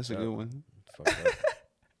 That's a up. good one. It's fucked up.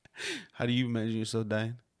 How do you imagine yourself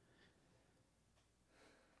dying?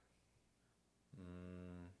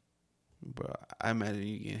 Bro, I imagine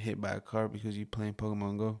you getting hit by a car because you playing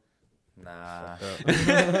Pokemon Go. Nah.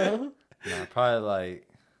 Nah, probably like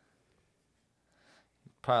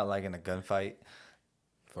in a gunfight.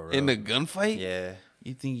 For real. In a gunfight? Yeah.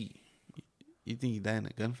 You think you die in a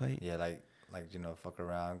gunfight? Yeah, like fuck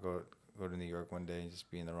around, go to New York one day and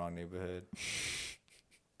just be in the wrong neighborhood.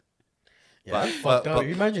 Yeah, that's fucked up.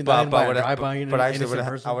 You imagine dying by a drive-by but I actually innocent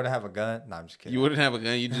person? I wouldn't have a gun. Nah, I'm just kidding. You wouldn't have a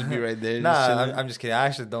gun. You'd just be right there. Nah, I'm just kidding. I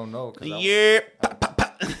actually don't know. Yeah.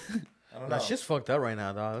 I don't know. Nah, shit's fucked up right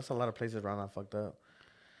now, dog. There's a lot of places around that fucked up.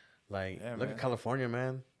 Like, Yeah, look man. at California,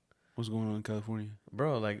 man. What's going on in California?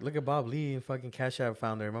 Bro, like, look at Bob Lee and fucking Cash App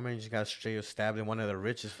founder. My man just got straight stabbed in one of the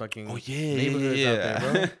richest fucking neighborhoods out there,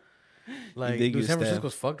 bro. Like, dude, San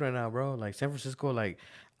Francisco's fucked right now, bro. Like, San Francisco, like,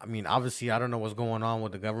 I mean, obviously, I don't know what's going on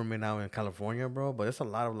with the government now in California, bro. But there's a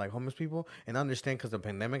lot of, like, homeless people. And I understand because the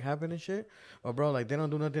pandemic happened and shit. But, bro, like, they don't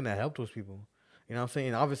do nothing to help those people. You know what I'm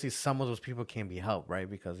saying? Obviously, some of those people can be helped, right?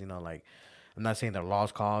 Because, you know, like, I'm not saying they're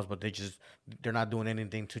lost cause, but they're not doing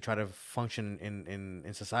anything to try to function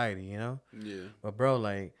in society, you know? Yeah. But bro,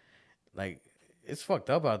 like it's fucked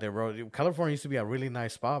up out there, bro. California used to be a really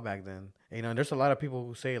nice spot back then. You know, and there's a lot of people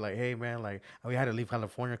who say like, hey man, like we had to leave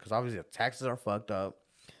California because obviously the taxes are fucked up.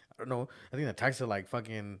 I don't know. I think the taxes are like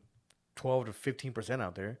fucking 12 to 15%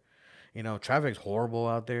 out there. You know, traffic's horrible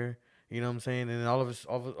out there. You know what I'm saying? And then all of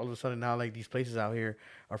a sudden now like these places out here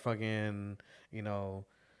are fucking, you know,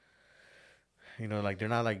 like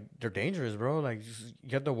they're dangerous, bro. Like you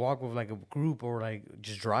have to walk with like a group or like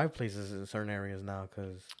just drive places in certain areas now.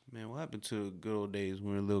 Cause Man, what happened to the good old days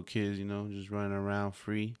when we were little kids? You know, just running around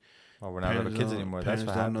free. Well, we're not little kids anymore. That's Parents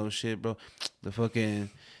what don't happened. know shit, bro.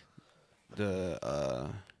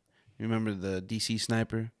 You remember the DC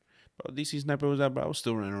sniper? Bro, DC sniper was out, bro. I was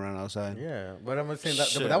still running around outside. yeah, but I'm saying that,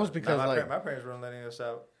 Shit. but that was because Nah, like my parents weren't letting us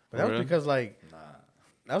out. but that was Really? because like Nah.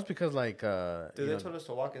 that was because like Dude, you they know, told us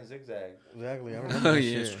to walk in zigzag. exactly. I remember Oh that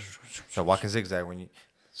yeah. shit. So walk in zigzag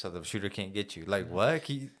so the shooter can't get you. Like what?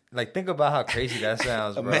 Like think about how crazy that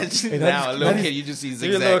sounds, bro. Imagine Hey, now a little that is- kid, you just see See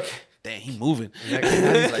a little zigzag. Damn, he moving. Exactly.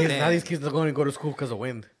 Now, these Like, kids, damn. now these kids are going to go to school because of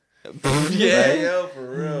wind. Yeah, yo, for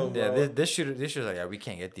real, Yeah, bro. this shooter's like, yeah, we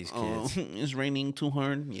can't get these kids. It's raining too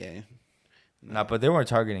hard. Yeah. Nah, but they weren't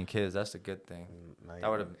targeting kids. That's the good thing. Like, That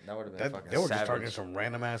would have been fucking they were just savage. targeting some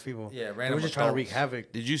random ass people. Yeah, They random were just trying to wreak adults.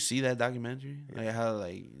 havoc. Did you see that documentary? Like how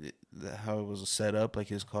it was set up, like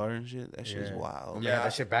his car and shit. That shit's Yeah. wild. Remember Yeah.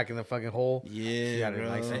 that shit back in the fucking hole. Yeah, Yeah, bro.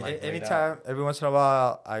 like some, like, laid Anytime, every once in a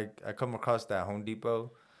while, I come across that Home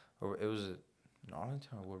Depot, or it was in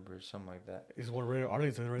Arlington or Woodbridge, something like that. It's one right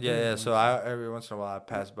Arlington right Yeah, there. yeah. So every once in a while I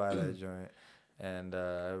pass by that joint, and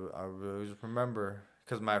I always remember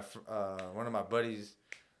because one of my buddies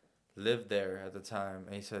lived there at the time,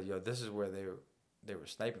 and he said, "Yo, this is where they were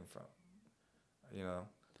sniping from." You know,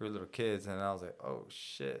 they were little kids, and I was like, "Oh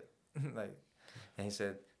shit!" Like, and he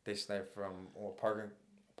said they sniped from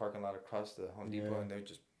parking lot across the Home Depot, Yeah. and they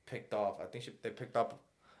just picked off. I think they picked up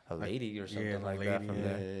a lady or something yeah, like a that lady, from Yeah,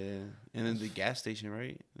 there. and then the gas station,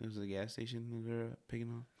 right? It was the gas station they were picking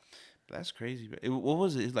on. That's crazy. Bro. What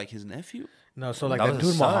was it? It's like his nephew No, so like That that was dude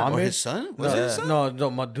his son. or Muhammad. his son? Was no, it his son? no,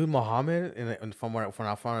 my dude Muhammad, and from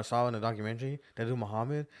I saw in the documentary, that dude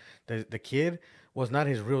Muhammad, the kid was not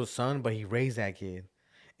his real son, but he raised that kid,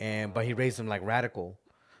 but he raised him like radical.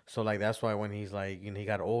 So like that's why when he's like, you know, he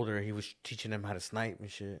got older, he was teaching him how to snipe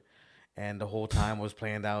and shit, and the whole time was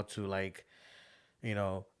planned out to like, you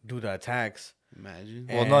know, do the attacks Imagine.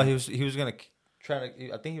 Well, no, he was gonna try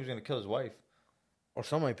to. I think he was gonna kill his wife. or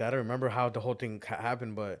something like that. I don't remember how the whole thing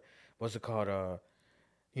happened, but what's it called?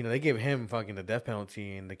 You know, they gave him fucking the death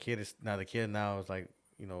penalty, and the kid is like,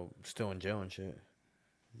 you know, still in jail and shit.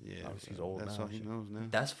 Yeah, Obviously he's bro. old That's now all he and shit. knows now.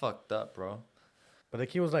 That's fucked up, bro. But the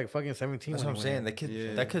kid was like fucking 17. That's when what I'm he saying. went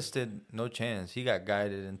Yeah. That kid stood no chance. He got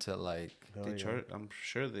guided into like in. They Hell yeah. I'm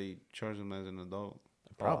sure they charged him as an adult.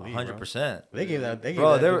 Probably 100%. They gave that. They gave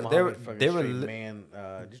Bro, that they dude were- Muhammad they fucking were straight li- man.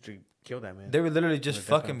 Just to kill that man. They were literally just With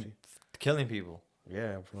the death fucking penalty. killing people.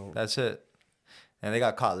 Yeah, bro. That's it. And they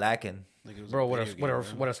got caught lacking. Like it was Bro, a with video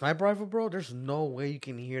game, bro. a sniper rifle, bro, there's no way you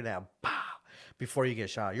can hear that pow before you get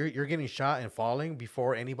shot. You're getting shot and falling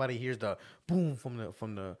before anybody hears the boom from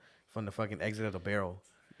the fucking exit of the barrel.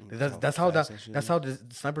 That's how the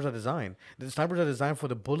snipers are designed. The snipers are designed for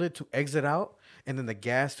the bullet to exit out and then the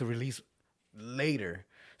gas to release later.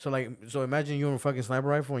 So imagine you're in a fucking sniper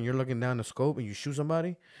rifle and you're looking down the scope and you shoot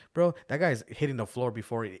somebody, bro. That guy's hitting the floor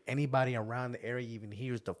before anybody around the area even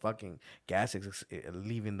hears the fucking gas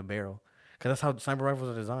leaving the barrel. Cause that's how sniper rifles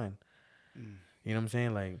are designed. You know what I'm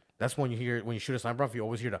saying? Like that's when you shoot a sniper off, you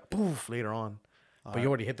always hear the poof later on, but you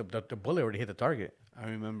already hit the bullet already hit the target. I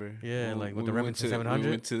remember. Yeah, like with the we went Remington 700. We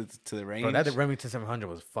went to the range. Bro, that Remington 700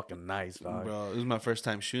 was fucking nice, dog. Bro, it was my first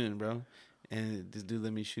time shooting, bro. And this dude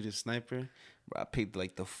let me shoot a sniper. Bro, I picked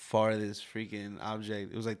like the farthest freaking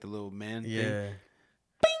object. It was like the little man thing. Yeah.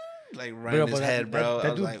 Like right in his head, bro.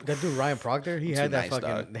 That dude Ryan Proctor, he had that nice,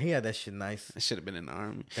 fucking, he had that shit nice. I should have been in the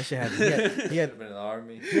army. That shit had, he had been in the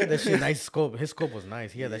army. He had that shit nice scope. His scope was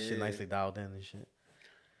nice. He had that shit nicely dialed in and shit.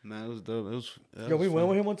 Nah, it was dope. We went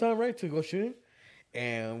with him one time, right, to go shooting.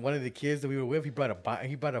 And one of the kids that we were with, he brought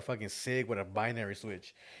a fucking SIG with a binary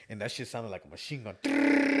switch, and that shit sounded like a machine gun.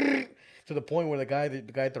 To the point where the guy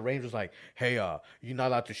at the range was like, "Hey, you're not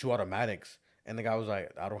allowed to shoot automatics." And the guy was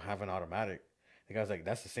like, "I don't have an automatic." The guy's like,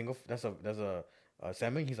 "That's a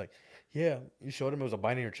Semi." He's like, "Yeah." You showed him it was a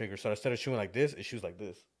binary trigger, so instead of shooting like this, it shoots like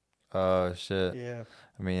this. Oh shit. Yeah.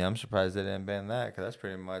 I mean, I'm surprised they didn't ban that because that's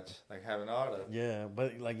pretty much like having auto. Yeah,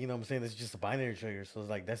 but like you know what I'm saying, it's just a binary trigger, so it's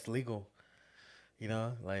like that's legal. You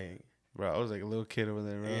know, like bro, I was like a little kid over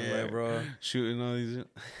there, bro. Yeah, like, bro. Shooting all these.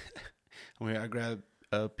 I grabbed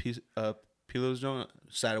a piece Pilo's joint,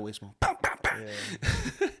 sideways smoke.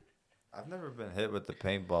 Yeah. I've never been hit with the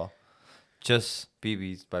paintball. Just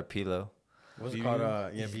BBs by Pilo. What's it called?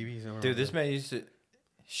 BBs. Dude, this man used to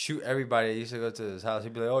shoot everybody. I used to go to his house.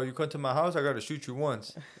 He'd be like, "Oh, you come to my house? I gotta shoot you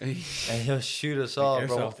once." And he'll shoot us all,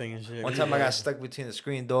 bro. Thing and shit. One time I got stuck between the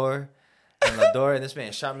screen door and the door, and this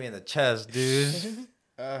man shot me in the chest, dude.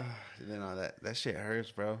 Then all that shit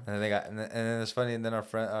hurts, bro. And then and then it's funny. And then our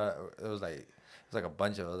friend, it was like a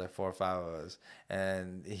bunch of us, like 4 or 5 of us,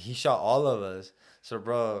 and he shot all of us. So,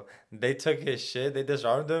 bro, they took his shit, they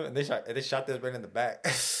disarmed him, and they shot this man in the back.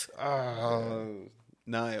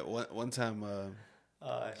 One time,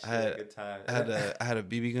 I had a good time. I had a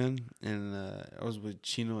BB gun, and I was with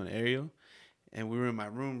Chino and Ariel, and we were in my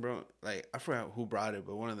room, bro. Like I forgot who brought it,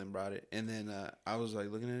 but one of them brought it, and then I was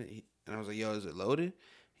like looking at it, and I was like, "Yo, is it loaded?"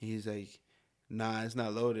 He's like, "Nah, it's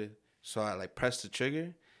not loaded." So I like pressed the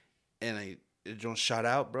trigger, and it just shot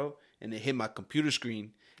out, bro, and it hit my computer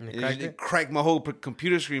screen. And it cracked my whole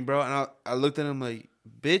computer screen, bro. And I looked at him like,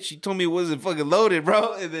 "Bitch, you told me it wasn't fucking loaded,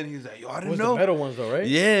 bro." And then he's like, "Yo, I didn't know." The metal ones though, right?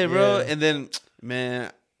 Yeah, bro. Yeah. And then,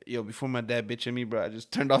 man, before my dad bitching me, bro, I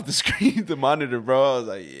just turned off the screen, the monitor, bro. I was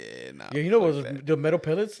like, "Yeah, nah." Yeah, you know what was the metal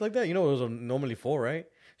pellets like that? You know what it was normally for, right?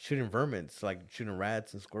 Shooting vermins, like shooting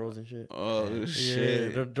rats and squirrels and shit. Oh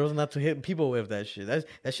shit! Yeah, those not to hit people with that shit.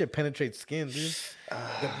 That shit penetrates skin, dude.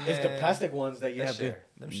 It's the plastic ones that you have to.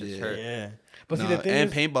 Them shits hurt. Yeah, but see the thing and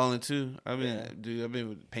is, paintballing too. I've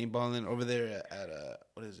been paintballing over there at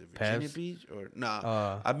what is it, Virginia Pabs? Beach or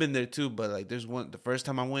I've been there too, but like there's one. The first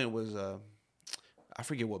time I went was I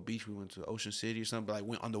forget what beach we went to, Ocean City or something. But like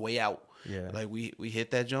went on the way out. Yeah, like we hit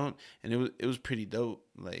that joint, and it was pretty dope.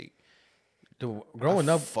 Like. Dude, growing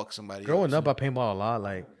up, I paintball a lot.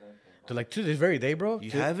 Like to this very day, bro.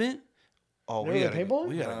 You haven't? Oh, we gotta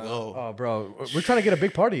go. Oh, bro, we're trying to get a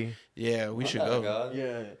big party. Yeah, we should go. God.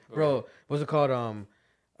 Yeah, bro. What's it called?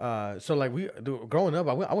 So like growing up,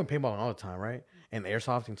 I went paintballing all the time, right? And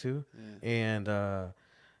airsofting too. Yeah. And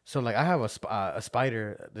so like I have a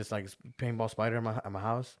spider, this like paintball spider in my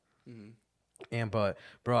house. Mm-hmm. And but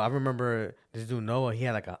bro, I remember this dude Noah. He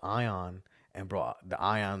had like an ion. And bro, the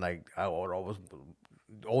ion, like I would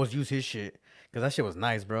always use his shit because that shit was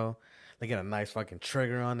nice, bro. They get a nice fucking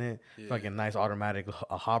trigger on it, fucking nice automatic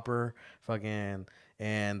hopper, fucking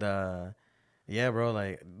and yeah, bro.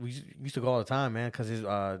 Like we used to go all the time, man, because his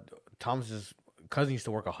Thomas's cousin used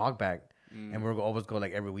to work a hogback, and we would always go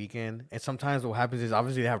like every weekend. And sometimes what happens is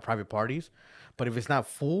obviously they have private parties, but if it's not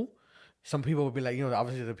full, some people would be like,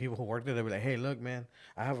 obviously the people who work there, they'll be like, "Hey, look, man,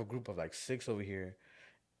 I have a group of like 6 over here.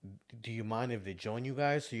 Do you mind if they join you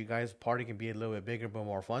guys so you guys' party can be a little bit bigger but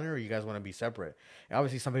more funner, or you guys want to be separate?" And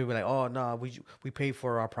obviously some people be like, "Oh no, we pay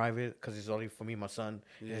for our private because it's only for me, my son,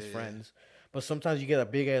 and his friends." But sometimes you get a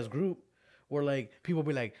big ass group where like people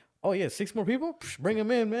be like, "Oh yeah, 6 more people, bring them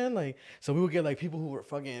in, man." Like so we would get like people who were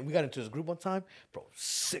fucking. We got into this group one time, bro,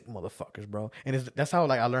 sick motherfuckers, bro. And that's how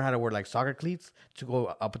like I learned how to wear like soccer cleats to go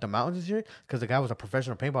up at the mountains this year because the guy was a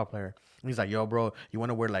professional paintball player. And he's like, "Yo, bro, you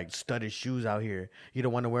want to wear like studded shoes out here? You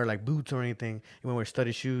don't want to wear like boots or anything. You want to wear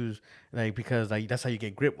studded shoes, like because like that's how you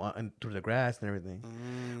get grip through the grass and everything,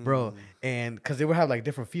 bro." And because they would have like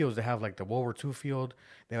different fields. They have like the World War II field.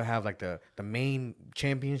 They would have like the main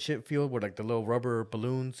championship field with like the little rubber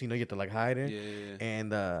balloons. You get to like hide it. Yeah.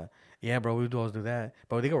 And yeah, bro, we would always do that.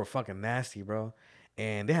 But they were fucking nasty, bro.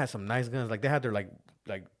 and they had some nice guns. Like they had their like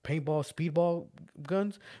paintball, speedball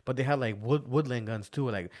guns, but they had like woodland guns too.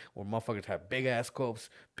 Like where motherfuckers had big ass scopes,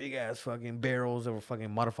 big ass fucking barrels that were fucking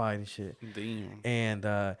modified and shit. Damn. And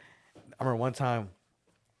I remember one time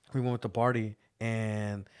we went with the party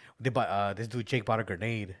and they bought this dude Jake bought a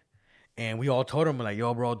grenade, and we all told him like,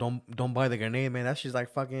 "Yo, bro, don't buy the grenade, man. That shit's like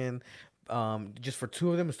fucking." Just for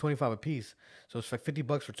two of them, it's 25 a piece, so it's like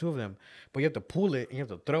 $50 for two of them. But you have to pull it and you have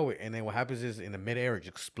to throw it, and then what happens is in the midair it just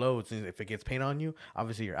explodes, and if it gets paint on you,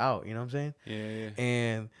 obviously you're out. You know what I'm saying? Yeah.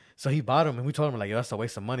 And so he bought them, and we told him like, "Yo, that's a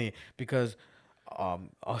waste of money because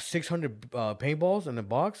 600 paintballs in the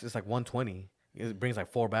box is like 120. It brings like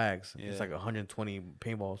 4 bags. Yeah. It's like 120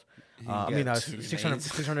 paintballs. You I got mean, two 600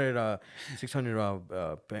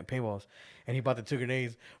 paintballs. And he bought the 2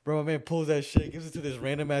 grenades. Bro, my man pulls that shit, gives it to this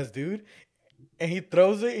random ass dude, and he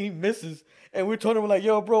throws it and he misses. And we told him like,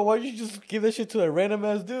 "Yo, bro, why you just give that shit to a random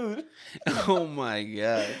ass dude?" Oh my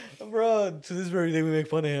god. Bro, to this very day we make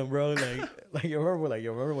fun of him, bro. Like you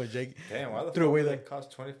remember when Jake Damn, why the threw fuck away would that? that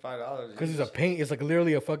cost $25? Because it's a paint. It's like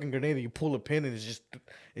literally a fucking grenade that you pull a pin and it's just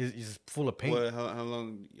full of paint. What? How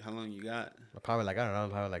long you got? Probably like, I don't know,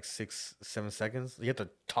 probably like 6-7 seconds. You have to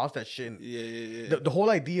toss that shit. Yeah. The whole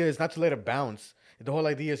idea is not to let it bounce. The whole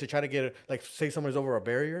idea is to try to get it, like, say someone's over a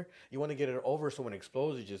barrier. You want to get it over so when it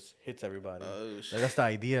explodes, it just hits everybody. Oh, shit. Like, that's the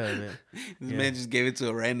idea of it. This man just gave it to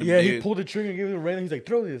a random Yeah, dude. he pulled the trigger and gave it to a random. He's like,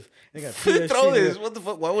 "Throw this." And they got throw this. What the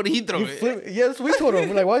fuck? Why would he throw it? Yeah, that's what we told him.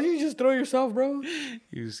 We're like, "Why didn't you just throw yourself, bro?"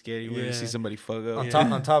 He was scared. He wanted Yeah. to see somebody fuck up.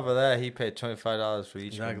 On top of that, he paid $25 for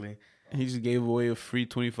each one. Exactly. He just gave away a free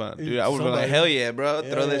 25. Dude, Yeah, I would be like, somebody- hell yeah, bro.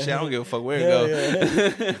 Throw that Yeah. shit. I don't give a fuck where it Hell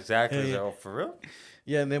go. yeah. Exactly. Yeah. Oh, for real?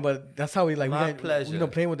 Yeah, and then but that's how we like My we got, pleasure. you know,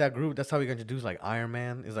 playing with that group. That's how we got introduced like Iron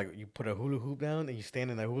Man. Is like you put a hula hoop down and you stand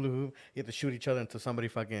in that hula hoop. You have to shoot each other until somebody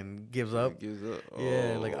fucking gives up. Gives up.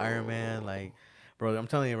 Yeah, like Iron Man. Like, bro, I'm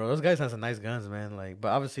telling you, bro, those guys have some nice guns, man. Like, but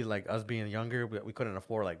obviously, like us being younger, we couldn't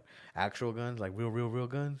afford like actual guns, like real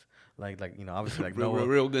guns. Like you know, obviously like Noah,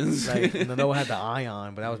 real guns. like Noah had the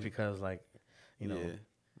Ion, but that was because like, you know, Yeah.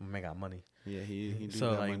 man got money. Yeah, he do So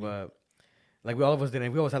got like, money. but like we all of us did.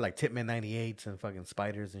 We always had like Tipman 98s and fucking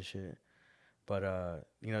spiders and shit. But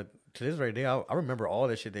you know, to this very day, I remember all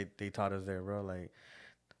that shit they taught us there, bro. Like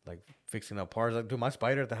fixing up parts. Like, dude, my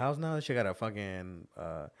spider at the house now, that shit got a fucking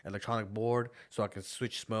electronic board so I can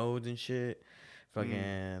switch modes and shit.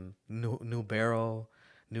 Fucking new barrel,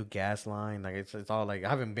 new gas line. Like it's all like I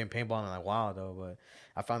haven't been paintballing in a while though, but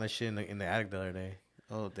I found that shit in the attic the other day.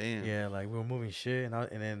 Oh damn. Yeah, like we were moving shit,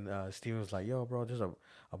 and then Steven was like, "Yo, bro, there's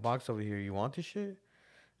a box over here. You want this shit?"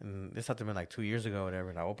 And this had to have been like 2 years ago or whatever.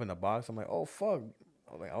 And I opened the box. I'm like, "Oh fuck!"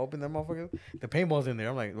 I opened that motherfucker. The paintball's in there.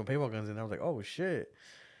 I'm like, the paintball gun's in there. I was like, "Oh shit!"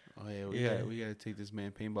 Oh yeah, we gotta take this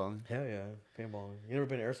man paintballing. Hell yeah, paintballing. You never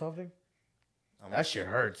been airsofting? I'm That shit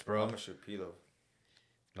hurts, bro. I'm gonna shoot Pilo.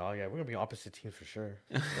 No, yeah, we're gonna be opposite teams for sure.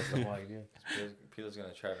 That's the whole idea. Pilo's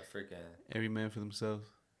gonna try to freaking. Every man for themselves.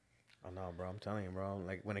 I know, bro. I'm telling you, bro.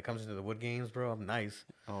 Like when it comes into the wood games, bro, I'm nice.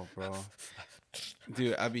 Oh, bro.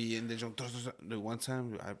 Dude, I be in the jump. Dude, one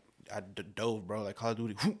time I dove, bro. Like Call of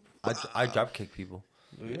Duty. I drop kick people.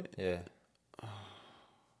 Do you? Yeah.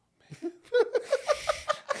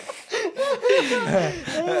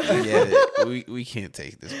 Yeah, we can't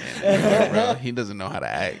take this man anymore, bro. He doesn't know how to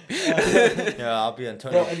act. Yeah, I'll be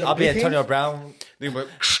Antonio. Bro, in the I'll be big Antonio games? Brown. Dude,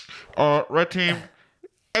 but red team,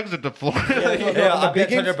 exit the floor. Yeah, I'll be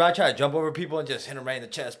big Antonio games? Brown. Try to jump over people and just hit him right in the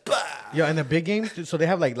chest. Bah! Yeah, in the big games, so they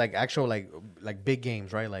have like actual like big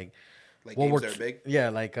games, right? Like Like World games War that are big. Yeah,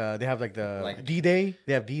 like they have like the Like- D-Day.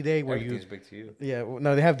 They have D-Day where Everything's big to you. yeah,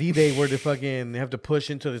 no, they have D-Day where they have to push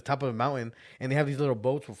into the top of the mountain, and they have these little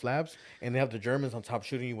boats with flaps, and they have the Germans on top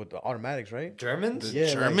shooting you with the automatics, right? Germans?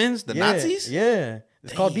 Yeah, Germans? The Nazis? Yeah,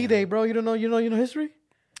 it's called D-Day, bro. You don't know? You know history?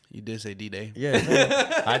 You did say D-Day.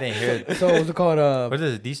 Yeah. I didn't hear it. So what's it called? What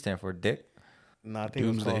does the D stand for? Dick? No, I think it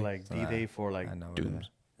was Doomsday. called like D-Day for like I know. What it Dooms.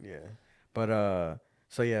 is. yeah. But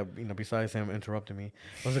so yeah, you know, besides him interrupting me,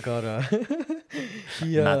 what's it called?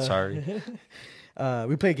 He, Not sorry.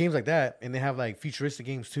 We play games like that, and they have like futuristic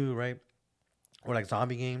games too, right? Or like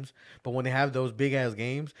zombie games. But when they have those big ass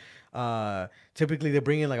games, typically they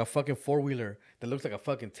bring in like a fucking 4-wheeler that looks like a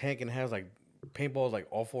fucking tank and has like paintballs like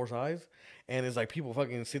all 4 sides, and it's like people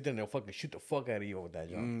fucking sit there and they'll fucking shoot the fuck out of you with that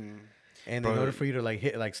job. And in Bro. order for you to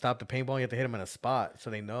like stop the paintball, you have to hit them in a spot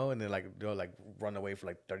so they know, and they'll like run away for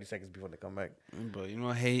like 30 seconds before they come back. But you know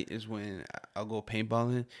what I hate is when I'll go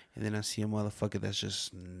paintballing and then I see a motherfucker that's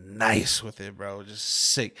just nice with it, bro. Just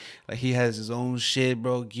sick. Like he has his own shit,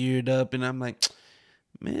 bro, geared up. And I'm like,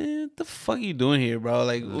 man, what the fuck you doing here, bro?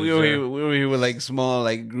 Like we were here with like small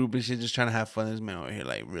like group and shit, just trying to have fun. This man over here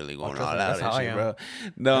like really going all out and shit, bro.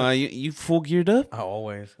 No, you full geared up? I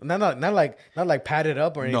always not like padded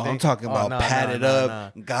up or anything. No, I'm talking about padded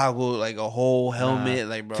up, goggle, like a whole helmet,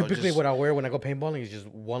 like bro. Typically, what I wear when I go paintballing is just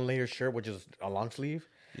one layer shirt, which is a long sleeve.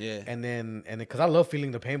 Yeah, and then because I love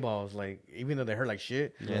feeling the paintballs, like even though they hurt like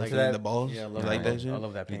shit. Yeah, like the balls. Yeah, I love like that shit. I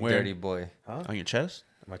love that paint. Dirty boy. Huh? On your chest?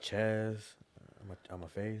 My chest. On my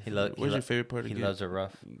face. Where's your favorite part? He loves it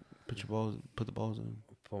rough. Put the balls in. Put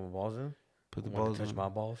my balls in. Put the balls in. Touch my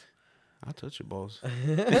balls. I'll touch your balls.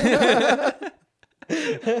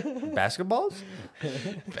 Basketballs?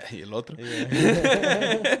 Y el otro.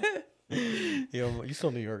 Yo, you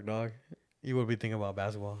still New York, dog. You would be thinking about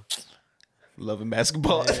basketball. Loving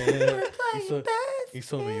basketball. You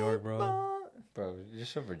still New York, bro. Bro, you're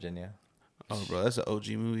from Virginia. Oh, bro, that's an OG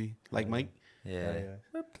movie. Like Mike? Yeah.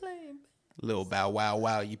 We're playing. Little bow wow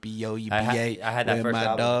wow yippee yo yippee yay. I had that Where first my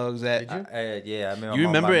album. dogs at? Yeah, I remember. You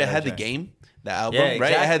remember it had the game? The album, yeah, right?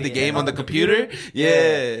 exactly. It had the game on the computer. Yeah.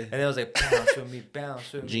 Yeah. And it was like bounce with me,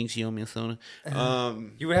 bounce with me. Jinx, you owe me a soda.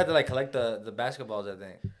 You would have to like collect the basketballs, I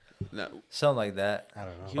think. No. Something like that. I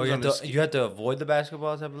don't know. Or you had to avoid the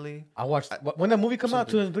basketballs, I believe. I watched when that movie came out,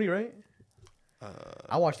 2003, right?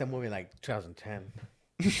 I watched that movie in like 2010.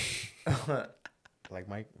 Like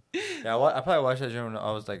Mike. Yeah, I probably watched that when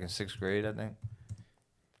I was like in 6th grade, I think.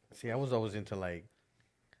 See, I was always into like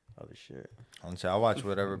other shit. Honestly, I watched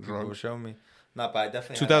whatever people would show me. Not, but I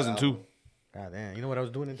definitely 2002. God damn, you know what I was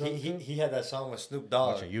doing in 2002? He had that song with Snoop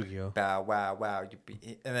Dogg. Watching Yu-Gi-Oh. Bow wow wow,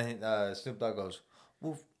 and then Snoop Dogg goes,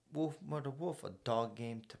 "Woof woof, mother wolf, a dog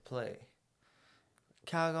game to play.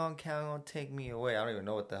 Cow gonna take me away." I don't even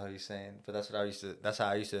know what the hell he's saying, but that's how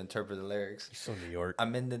I used to interpret the lyrics. He's from New York.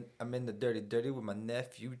 I'm in the dirty with my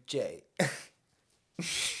nephew Jay.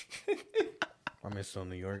 I'm in still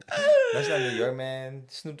New York. That's not New York, man.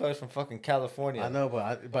 Snoop Dogg's from fucking California. I know,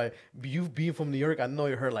 but you being from New York, I know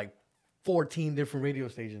you heard like 14 different radio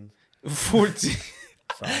stations. 14.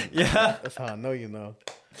 Yeah, that's how I know you know.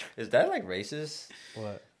 Is that like racist?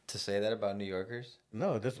 What? To say that about New Yorkers?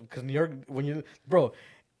 No, this because New York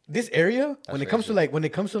this area when it comes to like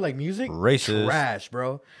music, Racist. trash,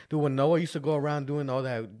 bro. Dude, when Noah used to go around doing all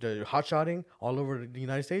that the hot shotting all over the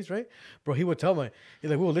United States, right, bro? He would tell me,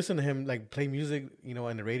 we would listen to him like play music,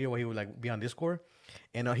 on the radio, where he would like be on Discord,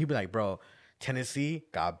 and he'd be like, bro, Tennessee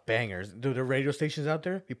got bangers. Dude, the radio stations out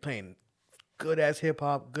there be playing good ass hip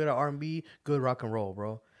hop, good R&B, good rock and roll,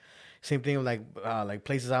 bro. Same thing with like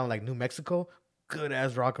places out in like New Mexico. Good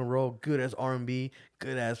ass rock and roll, good ass R&B,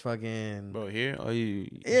 good ass fucking. Bro, here, you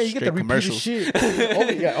get the repeated shit.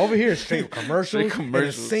 Over here, straight commercials. And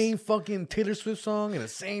the same fucking Taylor Swift song and the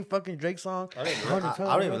same fucking Drake song. I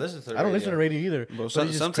don't even listen to the radio. I don't listen to radio either. Bro,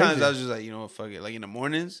 sometimes I was just like, fuck it. Like in the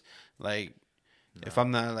mornings, like if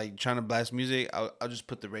I'm not like trying to blast music, I'll just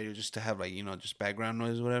put the radio just to have like, just background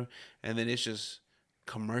noise or whatever. And then it's just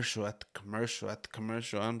commercial at the commercial at the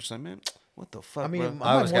commercial. I'm just like, man, what the fuck? I mean,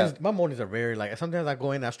 bro? my mornings are very like. Sometimes I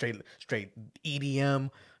go in, I straight EDM,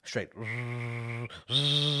 straight. You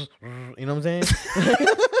know what I'm saying?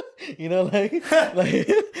 like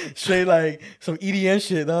straight like some EDM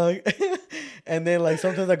shit, dog. And then like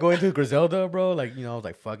sometimes I go into Griselda, bro. Like I was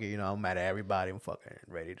like, fuck it, I'm mad at everybody. I'm fucking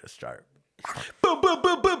ready to start. Boom, boom,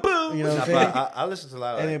 boom, boom, boom. You know what I'm saying? I listen to a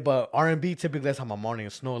lot of. And then, but R&B typically that's how my morning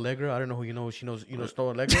is. Snow Allegra. I don't know who she knows. Snow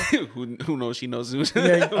Allegra. who knows? She knows.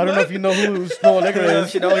 Yeah, I don't know if you know who Snow Allegra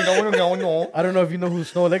is. I don't know if you know who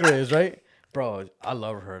Snow Allegra is, right, bro? I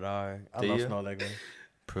love her, dog. I love Snow Allegra.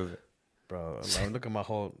 Prove it, bro. Look at my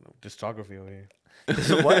whole discography over here.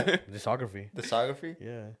 What? Discography. Discography?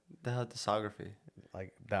 Yeah. The hell discography?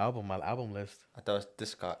 Like the album, my album list. I thought it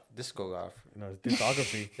was discography. No, it's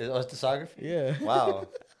discography. It's discography? Yeah. Wow.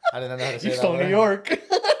 I did not know how to say that. You stole New York.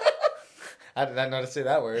 I did not know how to say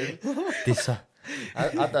that word. I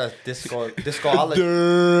thought discology.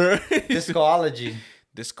 Discology.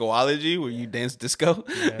 Discology, where you dance disco?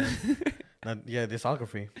 Yeah.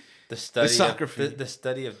 Discography. The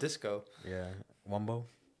study of disco. Yeah. Wombo.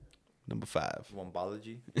 Number 5.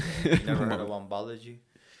 Wombology. You never heard of wombology?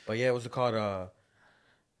 But yeah, what's it called?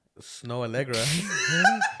 Snow Allegra.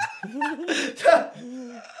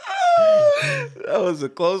 That was a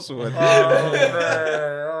close one. Oh,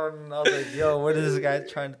 man. I was like, yo, what is this guy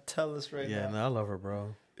trying to tell us right now? Yeah, no, I love her,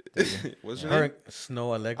 bro. What's her name?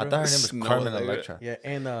 Snow Allegra. I thought her name was Snow Carmen Allegra. Electra. Yeah,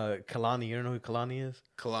 and Kalani. You don't know who Kalani is?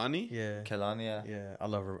 Kalani? Yeah. Kalani, yeah. Yeah, I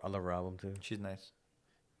love her. I love her album too. She's nice.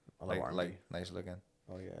 I love R&B. Like nice looking.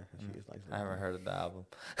 Oh yeah, she is nice. I haven't heard of the album.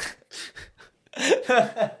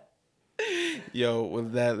 Yo,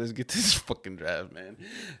 with that, let's get to this fucking draft, man.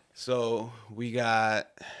 So we got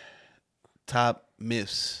top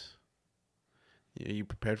myths. Are you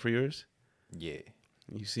prepared for yours? Yeah.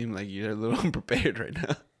 You seem like you're a little unprepared right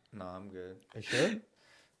now. No, I'm good. You sure?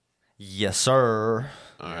 Yes, sir.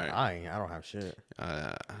 All right. I don't have shit.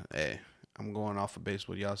 Hey, I'm going off of base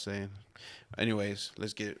what y'all saying. Anyways,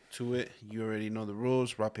 let's get to it. You already know the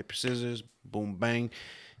rules. Rock, paper, scissors. Boom, bang.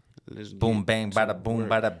 Let's Boom, get bang, to bada, boom, work.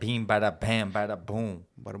 bada, beam, bada, bam, bada, boom.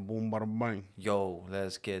 Bada boom, bada bang. Yo,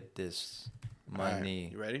 let's get this money.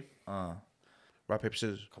 Right, you ready? Uh, Rock, paper,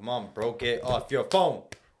 scissors. Come on, bro. Get off your phone.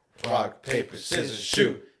 Rock, paper, scissors,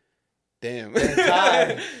 shoot. Damn.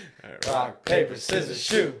 Tie. All right, Rock, paper, scissors,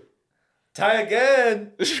 shoot. Tie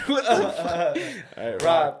again. What the fuck? All right,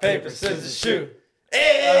 Rock, paper, scissors, shoot.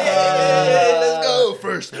 Hey, let's go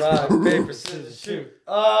first. Rock, paper, scissors, shoot.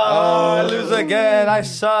 Oh, I lose again. I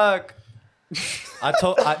suck. I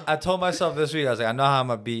told myself this week, I was like, I know how I'm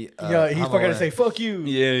gonna beat. Yeah, he's fucking gonna say fuck you.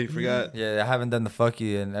 Yeah, you forgot. Yeah, I haven't done the fuck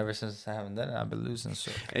you, and ever since I haven't done it, I've been losing.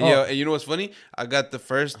 So And yo, and you know what's funny? I got the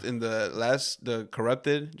first in the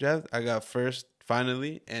corrupted draft. I got first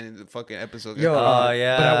finally, and the fucking episode. got Yo, corrupted.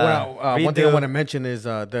 yeah. But one thing I Redo. want to mention is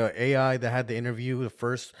the AI that had the interview, the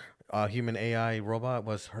first human AI robot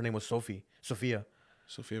her name was Sophia. Sophia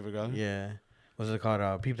Vergara. Yeah. What's it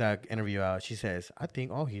called? People that interview she says, I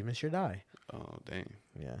think all humans should die. Oh dang.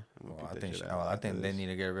 Yeah. I'm gonna well, beat I that think shit out I after think they this. need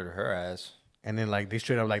to get rid of her ass. And then like they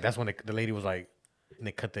straight up like that's when the lady was like, and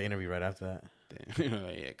they cut the interview right after that. Damn.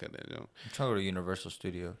 yeah, cut that down. I'm trying to go to Universal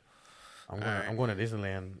Studio. I'm going to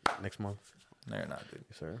Disneyland next month. No, you're not, dude.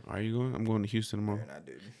 Yes, sir. Are you going? I'm going to Houston No, tomorrow. you're not,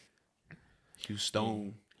 dude.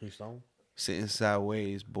 Houston. Houston? Sitting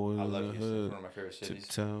sideways, boys I in love the Houston. It's hood. one of my favorite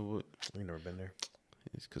cities. You never been there.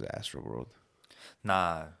 It's because of Astro World.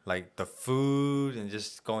 Nah, like the food and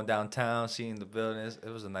just going downtown, seeing the buildings. It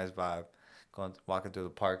was a nice vibe. Walking through the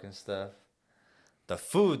park and stuff. The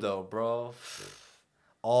food though, bro.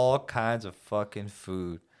 All kinds of fucking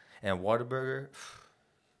food. And Whataburger.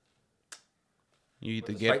 You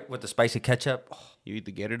eat With the spicy ketchup. Oh, you eat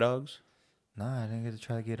the Gator dogs? nah, I didn't get to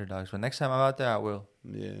try the Gator dogs. But next time I'm out there, I will.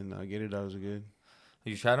 Yeah, no, Gator dogs are good.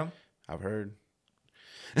 You tried them? I've heard.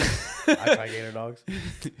 I try Gator dogs. No,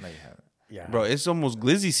 you haven't. Yeah. Bro, it's almost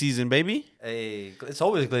glizzy season, baby. Hey, it's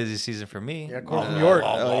always glazy season for me. Yeah, cool. New York.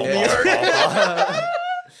 Oh, yeah.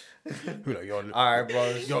 We're like, yo, All right, bro.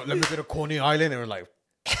 yo, let me go to Coney Island. And we're like,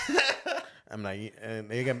 I'm like, and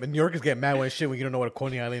New Yorkers get mad when shit when you don't know what a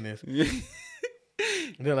Coney Island is.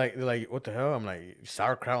 They're like, what the hell? I'm like,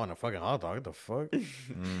 sauerkraut on a fucking hot dog. What the fuck?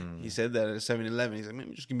 He said that at 7-Eleven. He's like,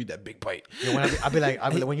 man, just give me that big bite. Yeah, when I'll be like,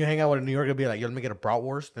 when you hang out with a New Yorker, I'll be like, yo, let me get a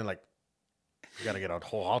bratwurst. They're like, you gotta get a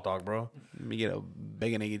whole hot dog, bro. Let me get a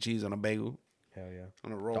bacon, egg, and cheese on a bagel. Hell yeah.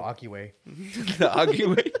 On a roll. The Aki way. The Aki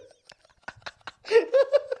way.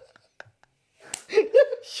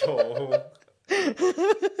 Yo.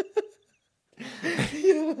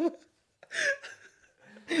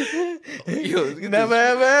 Yo, let's get Never,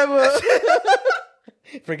 this- ever, ever.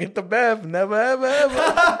 Forget the Bev. Never, ever,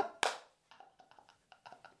 ever.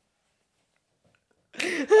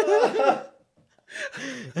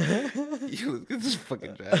 Yo, let's get this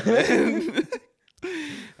fucking draft, man.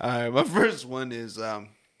 All right, my first one is La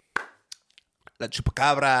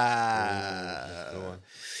Chupacabra.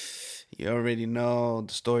 You already know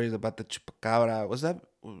the stories about the Chupacabra. Was that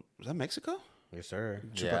Mexico? Yes, sir.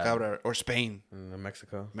 Chupacabra or Spain? In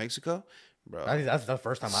Mexico. Mexico, bro. That's the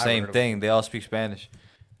first time I Same heard of thing. They all speak Spanish.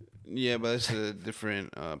 Yeah, but it's a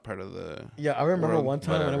different part of the. Yeah, I remember world. one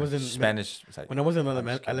time when I was in Spanish. It's like, when I was in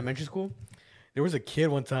elementary school. There was a kid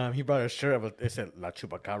one time. He brought a shirt of it said La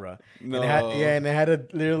Chupacabra. No. And it had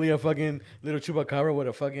literally a fucking little chupacabra with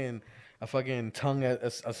a fucking tongue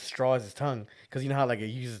as straw as his tongue. Because you know how like it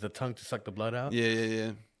uses the tongue to suck the blood out.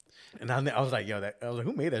 Yeah. And I was like,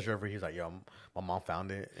 who made that shirt for you? He's like, yo, my mom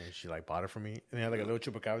found it and she like bought it for me. And they had like a little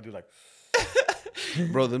chupacabra dude like.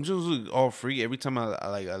 Bro, them shows look all free. Every time I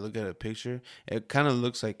look at a picture, it kind of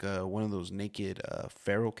looks like one of those naked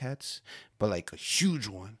feral cats, but like a huge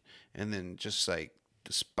one. And then just like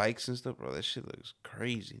the spikes and stuff, bro. That shit looks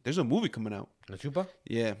crazy. There's a movie coming out. La Chupa?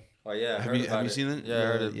 Yeah. oh yeah, Have you seen it? Yeah, I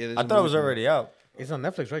heard it. Yeah, there's I a thought it was movie already out. It's on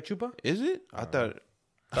Netflix, right? Chupa? Is it? I thought it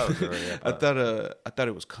was already out. I thought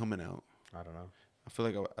it was coming out. I don't know. I feel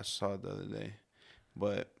like I saw it the other day,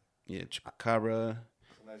 but yeah, Chupacabra.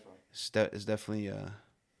 It's definitely a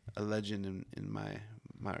legend in my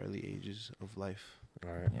early ages of life.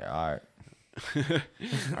 All right. Yeah, all right.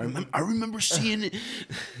 I remember seeing it.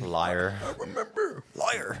 Liar. I remember.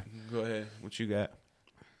 Liar. Go ahead. What you got?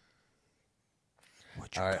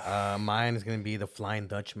 All right. Mine is gonna be the Flying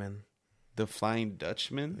Dutchman. The Flying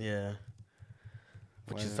Dutchman. Yeah.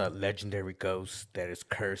 which is a legendary ghost that is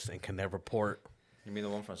cursed and can never port. You mean the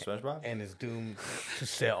one from SpongeBob? And is doomed to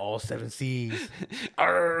sail all 7 seas.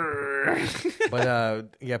 Arr. But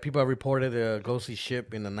yeah, people have reported a ghostly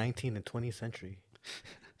ship in the 19th and 20th century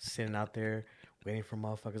sitting out there waiting for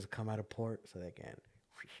motherfuckers to come out of port so they can.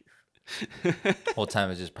 Whole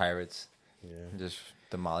time it's just pirates. Yeah. Just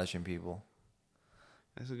demolishing people.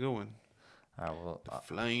 That's a good one. All right, well, The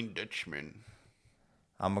Flying Dutchman.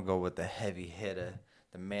 I'm going to go with the heavy hitter.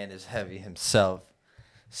 The man is heavy himself.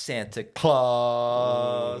 Santa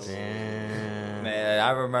Claus. Damn.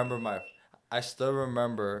 Man, I still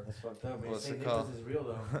remember. That's fucked up, man. What's Saint it called? Nicholas is real,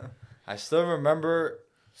 though. I still remember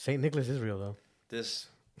Saint Nicholas is real, though. this.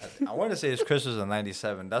 I want to say it's Christmas of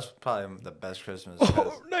 '97. That's probably the best Christmas.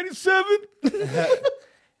 Oh, 97.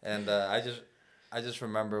 And I just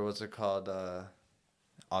remember what's it called?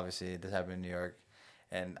 Obviously, this happened in New York,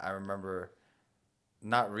 and I remember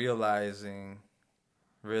not realizing,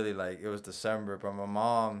 really, like it was December, but my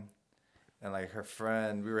mom and like her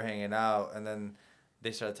friend, we were hanging out, and then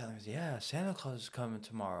they started telling me, "Yeah, Santa Claus is coming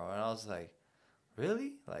tomorrow," and I was like,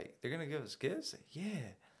 "Really? Like they're gonna give us gifts?" Like, yeah.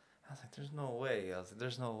 I was like, "There's no way."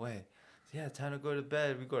 "There's no way." Yeah, time to go to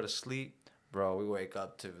bed. We go to sleep, bro. We wake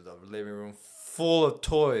up to the living room full of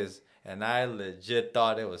toys. And I legit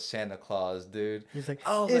thought it was Santa Claus, dude. He's like,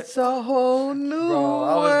 it's a whole new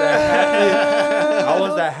bro, I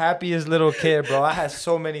was the happiest little kid, bro. I had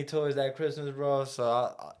so many toys that Christmas, bro.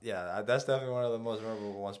 So, that's definitely one of the most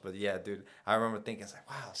memorable ones. But, yeah, dude, I remember thinking, it's like,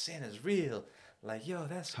 wow, Santa's real. Like, yo,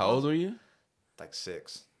 that's How old were you? Like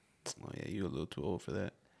 6. Oh, yeah, you a little too old for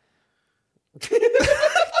that.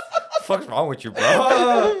 Fuck's wrong with you,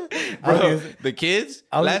 bro? Bro, the kids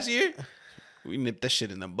last year, we nipped that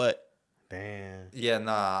shit in the butt. Damn. Yeah,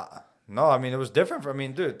 nah. No, I mean, it was different.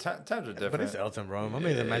 Dude, times were different. But it's Elton, bro. My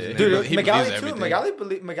man's imagination. Dude, He Magali believes too.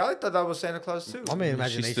 everything. Magali thought that was Santa Claus too. My man's She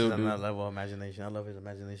imagination still on do. that level of imagination. I love his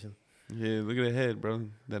imagination. Yeah, look at the head, bro.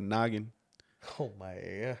 The noggin. Oh, my,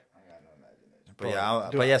 yeah.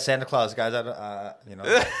 But yeah, Santa Claus, guys.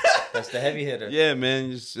 That's the heavy hitter. Yeah,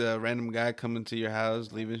 man. Just a random guy coming to your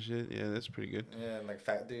house, leaving shit. Yeah, that's pretty good. Yeah, like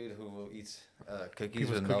fat dude who eats cookies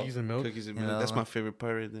People's with cookies and milk. Cookies and You milk. know? That's my favorite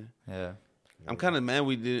part right there. Yeah. I'm kind of mad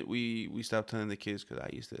we stopped telling the kids because I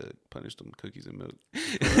used to punish them with cookies and milk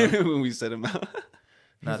when we set them out.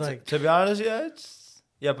 Not like- to be honest,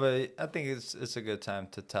 but I think it's a good time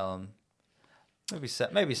to tell them.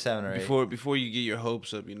 Maybe 7 or 8. Before you get your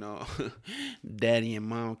hopes up, daddy and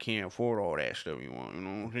mom can't afford all that stuff you want. You know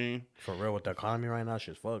what I'm saying? For real, with the economy right now,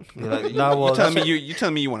 shit's fucked. Like, no, well, You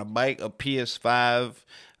telling me you want a bike, a PS5?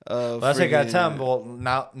 That's what I got to tell him. Well,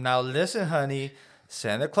 now listen, honey.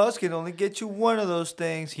 Santa Claus can only get you one of those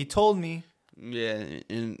things. He told me. Yeah,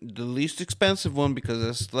 and the least expensive one because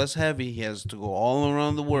it's less heavy. He has to go all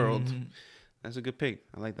around the world. Mm-hmm. That's a good pick.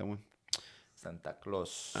 I like that one. Santa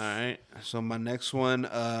Claus. All right. So my next one,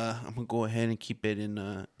 I'm gonna go ahead and keep it in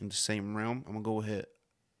the same realm. I'm gonna go ahead.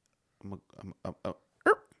 I'm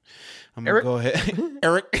gonna go ahead,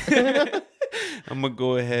 Eric. I'm gonna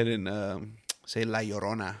go ahead and say La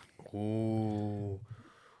Llorona. Ooh.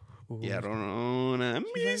 Llorona,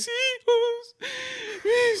 mis hijos,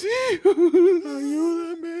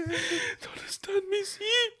 ayúdame. ¿Dónde están mis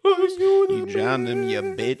hijos? You drowned them, you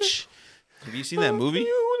bitch. Have you seen that movie?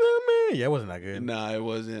 Yeah, it wasn't that good. Nah, it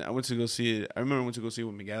wasn't. I went to go see it. I remember I went to go see it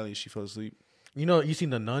with Magali. She fell asleep. You seen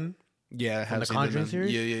The Nun? Yeah, I From have the seen Conjuring Nun.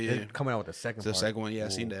 series? Yeah. They're coming out with the second The part. second one, yeah, I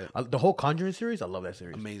seen that. The whole Conjuring series, I love that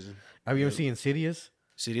series. Amazing. Have you ever seen Insidious?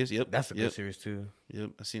 Serious? Yep. That's a good Yep. series too.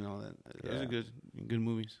 Yep, I seen all that. Those Yeah. are good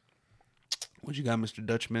movies. What you got, Mr.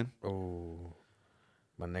 Dutchman? Oh,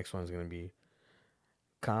 my next one's gonna be,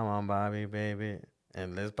 "Come on, Bobby, baby,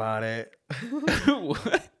 and let's party."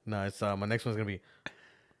 What? No, it's my next one's gonna be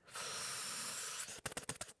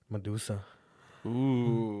Medusa.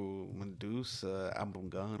 Ooh, Medusa. I'm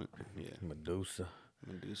gonna. Yeah, Medusa.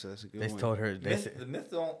 Medusa. That's a good They one. told her. They Myth, said, the myth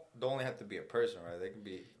don't only have to be a person, right? They can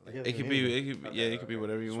be like It could be. It could be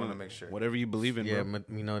whatever you Just want. wanna make sure. Whatever you believe in. yeah,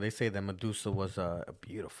 bro. they say that Medusa was a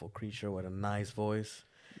beautiful creature with a nice voice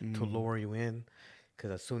to lure you in, because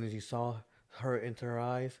as soon as you saw her into her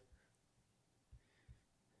eyes,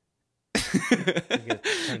 you get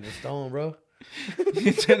turned to stone, bro.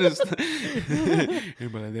 Everybody,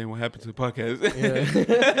 like, damn, what happened to the podcast?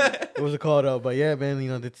 Yeah. What was it called? But yeah,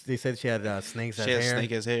 man, they said she had snakes as She has hair.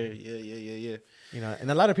 snake as hair. Yeah.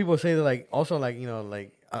 And a lot of people say that, like, also, like,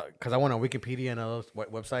 because I went on Wikipedia and other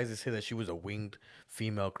websites, they say that she was a winged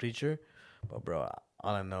female creature. But, bro,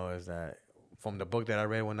 all I know is that from the book that I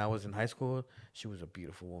read when I was in high school, she was a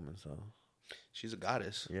beautiful woman. So She's a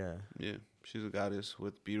goddess. Yeah. Yeah, she's a goddess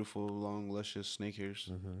with beautiful, long, luscious snake hairs.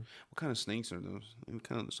 What kind of snakes are those?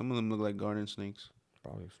 Some of them look like garden snakes.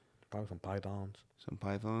 Probably some pythons. Some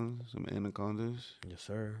pythons, some anacondas. Yes,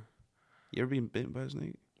 sir. You ever been bitten by a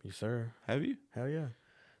snake? Yes, sir. Have you? Hell yeah.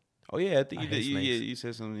 Oh yeah, I think I you did. hate snakes. You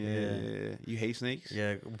said something. Yeah. You hate snakes?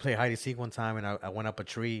 Yeah, we played hide and seek one time, and I went up a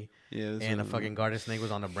tree, Yeah. and a fucking garden snake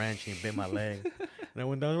was on the branch, and he bit my leg. And I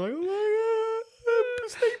went down like, oh my god, the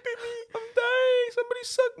snake bit me. I'm dying. Somebody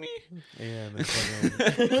suck me. Yeah, and then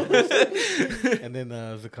fucking, and then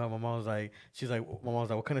my mom was like,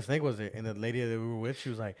 what kind of snake was it? And the lady that we were with, I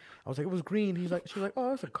was like, it was green. She was like, oh,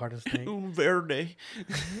 that's a garden snake. Verde.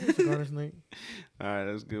 It's a garden snake. All right,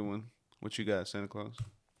 that's a good one. What you got, Santa Claus?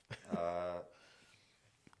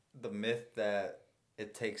 The myth that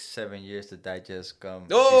it takes 7 years to digest gum.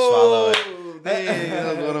 Oh, if you swallow it. Dang,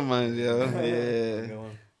 that's one of mine, yo. Yeah.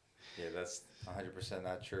 Yeah, that's 100%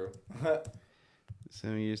 not true.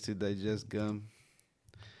 7 years to digest gum.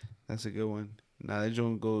 That's a good one. Nah, that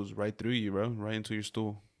joint goes right through you, bro. Right into your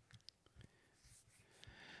stool.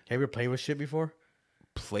 Have you ever played with shit before?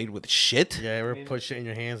 Played with shit? Yeah, ever put shit in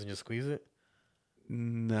your hands and just squeeze it?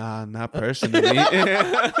 Nah, not personally.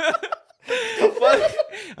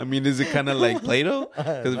 I mean, is it kind of like Play-Doh?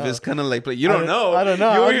 Because if it's kind of like Play, you don't know. I don't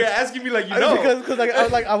know. You were here asking me like you know. Because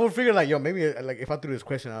I would figure like, yo, maybe like if I threw this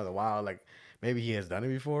question out of the wild, like maybe he has done it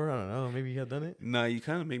before. I don't know. Maybe he had done it. Nah, you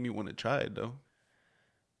kind of make me want to try it though.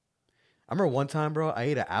 I remember one time, bro, I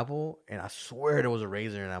ate an apple and I swear there was a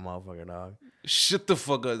razor in that motherfucker, dog. Shut the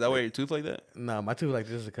fuck up. Is that why your tooth like that? No, my tooth like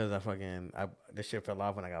this is because this shit fell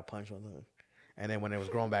off when I got punched one time. And then when it was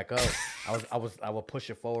growing back up, I would push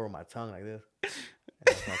it forward with my tongue like this.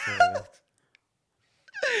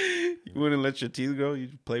 You wouldn't let your teeth grow? You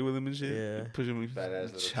play with them and shit? Yeah. Push them.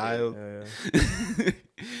 Badass little Child. Yeah.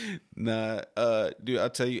 Nah, dude, I'll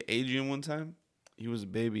tell you, Adrian one time, he was a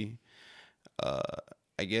baby.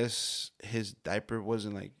 I guess his diaper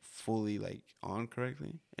wasn't like fully like on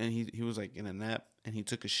correctly. And he was like in a nap and he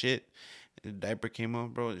took a shit. And the diaper came off,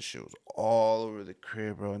 bro. The shit was all over the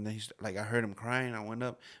crib, bro. And then I heard him crying. I went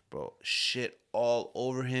up, bro. Shit all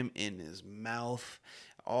over him, in his mouth,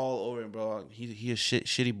 all over him, bro. He a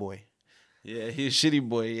shitty boy. Yeah, he's a shitty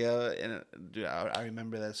boy, yeah. And dude, I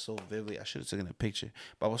remember that so vividly. I should have taken a picture,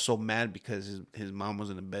 but I was so mad because his mom was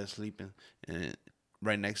in the bed sleeping, and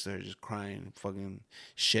right next to her, just crying, fucking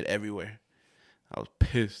shit everywhere. I was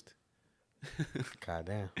pissed. God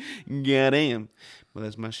damn. Goddamn. But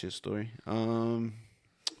that's my shit story.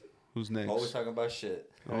 Who's next? Always talking about shit.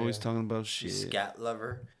 Always talking about You shit. scat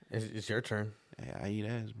lover. It's your turn. Yeah, I eat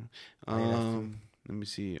ass, bro. I eat ass too. Let me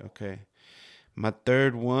see. Okay, my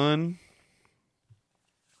third one.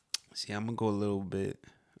 See, I'm gonna go a little bit.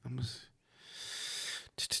 Damn,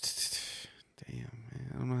 man,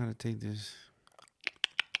 I don't know how to take this.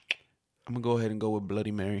 I'm gonna go ahead and go with Bloody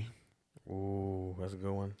Mary. Ooh, that's a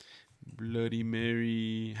good one. Bloody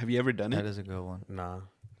Mary. Have you ever done That it? is a good one. Nah.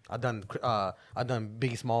 I've done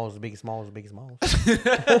Biggie Smalls. I've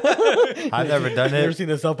never done You ever it. seen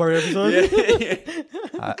the South Park episode?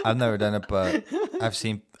 I've never done it, but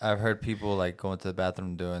I've heard people like going to the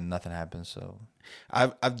bathroom doing nothing happens. So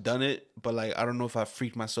I've done it, but like I don't know if I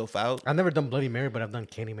freaked myself out. I've never done Bloody Mary, but I've done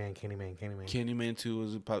Candyman. Candyman 2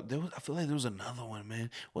 was I feel like there was another one, man.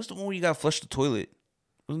 What's the one where you got to flush the toilet?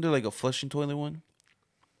 Wasn't there like a flushing toilet one?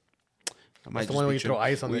 That's the one where you throw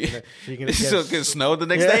ice on it so you can so it can snow the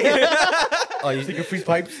next day. Oh, you think you freeze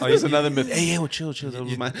pipes? Oh, there's another myth. Hey, well, chill. That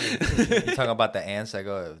was mine. you talking about the ants that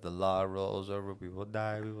go, if the law rolls over, we will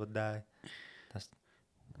die. That's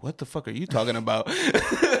What the fuck are you talking about?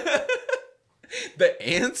 The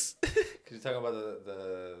ants? because you're talking about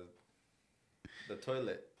the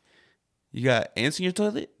toilet. You got ants in your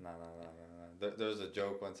toilet? No. There was a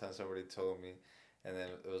joke one time somebody told me, and then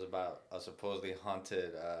it was about a supposedly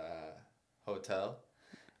haunted hotel,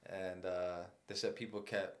 and they said people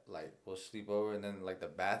will sleep over, and then like the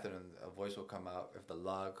bathroom, a voice will come out, if the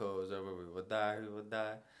log goes over, we will die.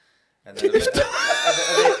 And then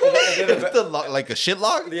Like a shit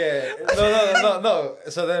log? yeah, no.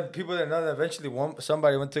 So then people didn't know that eventually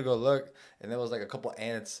somebody went to go look, and there was like a couple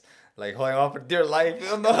ants like holding on for dear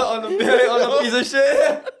life on the piece of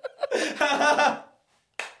shit.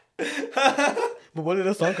 But where did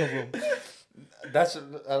that song come from? That's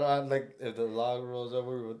like if the log rolls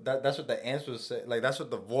over. That's what the ants was saying. Like that's what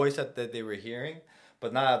the voice that they were hearing.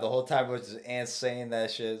 But nah, the whole time it was just ants saying that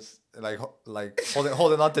shit, like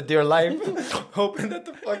holding on to dear life, hoping that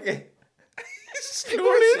the fucking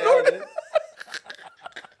snorted.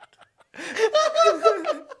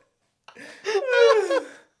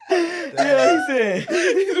 Yeah, he said.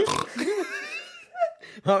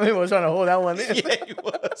 My man was trying to hold that one in. Yeah, he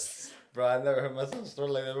was. Bro, I never heard myself snore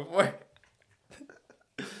like that before.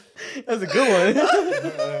 That's a good one.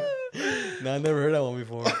 No, I never heard that one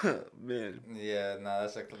before. Man. Yeah, nah,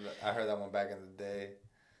 that's like I heard that one back in the day,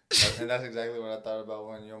 and that's exactly what I thought about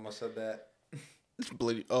when you almost said that.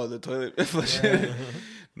 Bloody. Oh, the toilet. Yeah.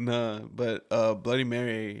 Nah, but Bloody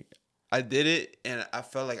Mary. I did it, and I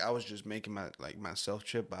felt like I was just making my self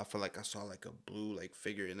trip, but I felt like I saw like a blue like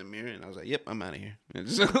figure in the mirror, and I was like, "Yep, I'm out of here." And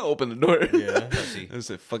just open the door. Yeah. I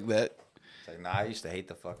said, "Fuck that." It's like, nah, I used to hate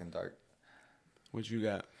the fucking dark. What you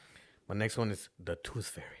got? My next one is the Tooth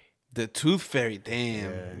Fairy. The Tooth Fairy.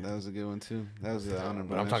 Damn, Yeah. that was a good one too. That was an honorable.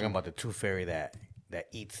 But I'm talking mention. about the Tooth Fairy that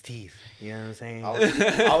eats teeth. You know what I'm saying?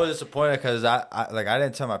 I was disappointed because I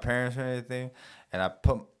didn't tell my parents or anything, and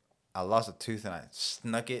I lost a tooth and I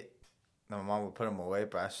snuck it. And my mom would put them away,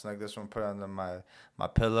 but I snuck this one, put it under my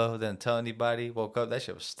pillow, didn't tell anybody. Woke up, that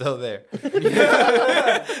shit was still there.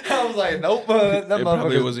 I was like, nope. That It probably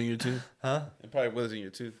motherfucker wasn't your tooth. Huh? It probably wasn't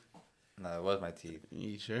your tooth. No, it was my teeth.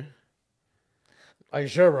 You sure? Are you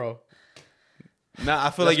sure, bro? Nah, I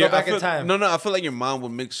feel Let's like go back in time. No, I feel like your mom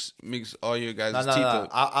would mix all your guys' No, teeth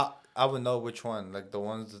up. I would know which one. Like the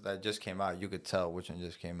ones that just came out, you could tell which one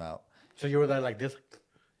just came out. So you were there like this?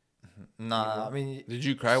 Nah, I mean, Did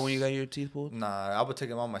you cry when you got your teeth pulled? nah, I would take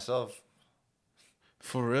them out myself.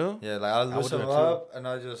 For real? Yeah, like I'll would loosen do them it too. up, and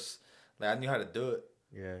I just I knew how to do it,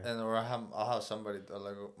 Yeah. and or I'll have somebody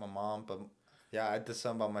like my mom, but yeah, I did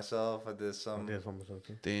some by myself. I did some. I did for myself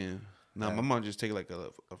too. Damn. Nah, Yeah. my mom just take like a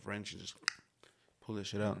wrench and just pull this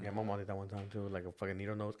shit out. Yeah, my mom did that one time too, like a fucking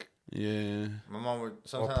needle nose. Yeah. My mom would put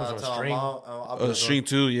sometimes some I'll tell my string. mom. I'll Oh, string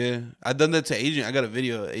too, yeah. I done that to Adrian. I got a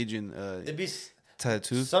video of Adrian It'd be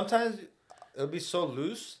tattoos. sometimes it'll be so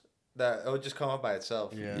loose that it would just come up by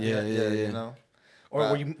itself. Yeah. Yeah. You know. Or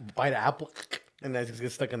But- when you bite an apple and then it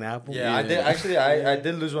gets stuck in the apple. Yeah, I Yeah. did actually. I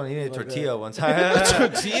did lose one eating a Like tortilla that. one time.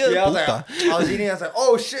 Tortilla? Yeah, I was Puta. like, I was eating. I was like,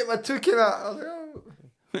 oh shit, my tooth came out. I was like, oh.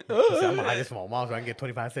 So I'm gonna hide this from my mom so I can get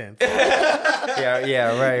 25 cents.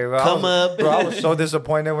 Yeah, right. Bro. Come up. Bro. I was so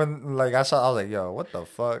disappointed when like I was like, yo, what the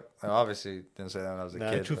fuck? I obviously didn't say that when I was a Nah,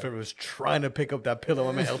 kid. Tooth but- Fairy was trying to pick up that pillow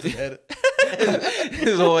on my else's head.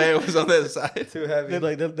 His whole head was on that side. Too heavy. They're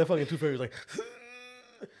like that fucking Tooth Fairy was like,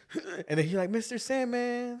 and then he's like, Mr.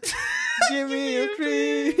 Sandman, give me a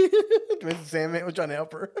treat. Mr. Sandman was trying to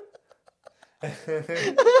help her.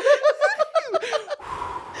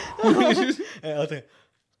 And I was like,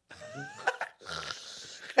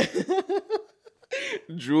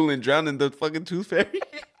 Drooling, drowning the fucking Tooth Fairy.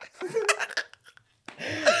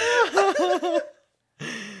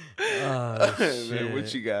 oh, Man,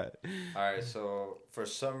 what you got? All right, so for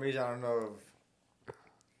some reason I don't know if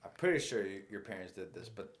I'm pretty sure your parents did this,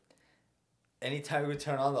 but anytime we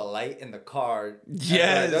turn on the light in the car,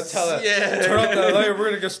 they'll tell us, yes. turn on the light, we're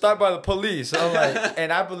gonna get stopped by the police. I'm like,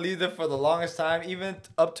 and I believed it for the longest time, even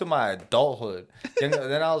up to my adulthood.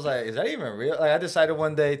 Then I was like, is that even real? Like I decided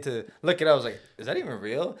one day to look it up. I was like, is that even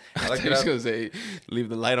real? I I looked was it up. gonna say, leave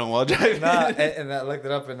the light on while driving. Nah, and I looked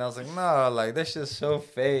it up and I was like, no, like that's just so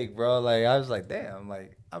fake, bro. Like I was like, damn,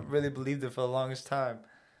 like I really believed it for the longest time.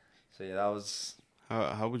 So yeah, that was.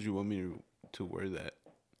 How would you want me to wear that?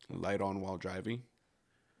 Light on while driving?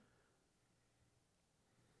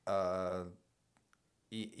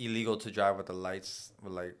 Illegal to drive with the lights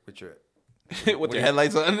with your With your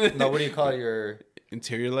headlights on? no, what do you call your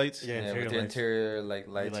Interior lights? Yeah, with interior your lights. interior like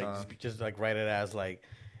You, lights like, on? just like write it as like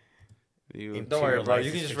You- Don't worry, interior bro. lights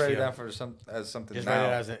You can just asphyxia. write it down for as something Just now, write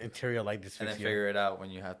it as an interior light and then dysphyxia. figure it out when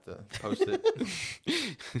you have to post it.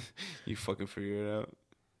 You fucking figure it out.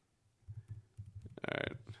 All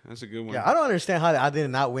right. That's a good one. Yeah, I don't understand how I did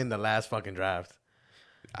not win the last fucking draft.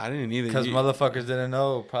 I didn't either. Because motherfuckers didn't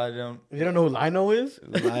know. Probably don't. You don't know who Lino is?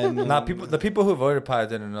 Nah, the people who voted probably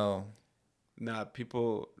didn't know. Nah,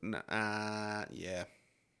 people. Yeah.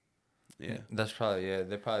 Yeah. That's probably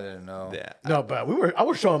They probably didn't know. Yeah. No, but I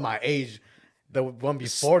was showing my age. The one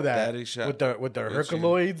before that Static Shock. with the What you-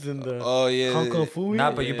 Herculoids and the Oh yeah. Hong Kong Fu.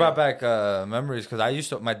 Nah, but you Yeah. brought back memories because I used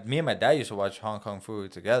to. Me and my dad used to watch Hong Kong Fu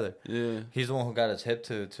together. Yeah. He's the one who got us hip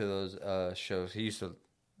to those shows. He used to.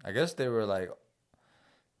 I guess they were like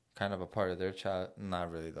kind of a part of their child. Not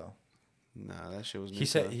really though. Nah, that shit was. He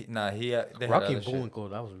said they had Rocky other and shit. Bullwinkle,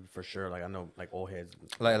 that was for sure. Like I know, like old heads.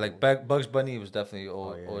 Like Bugs Bunny was definitely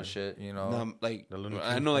old Oh, yeah. old shit. You know. No, like The Looney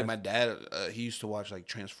I Tunes know, like guys. my dad, he used to watch like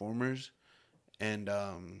Transformers, and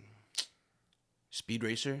Speed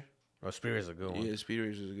Racer. Oh, Spirit is a good one. Yeah, Speed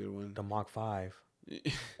Racer is a good one. The Mach 5.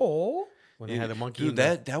 Oh, when they had the monkey. Dude, in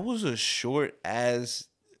the- that was a short as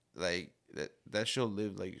like that show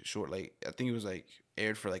lived like short, like I think it was like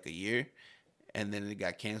aired for like a year, and then it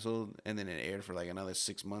got canceled, and then it aired for like another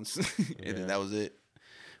 6 months, and then that was it.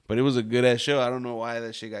 But it was a good ass show. I don't know why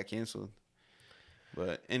that shit got canceled.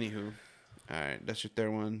 But anywho, all right, that's your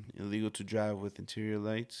third one. Illegal to drive with interior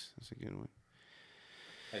lights. That's a good one.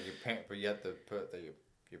 Like your parent, but you have to put that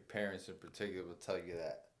your parents in particular will tell you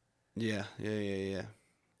that. Yeah.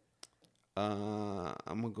 I'm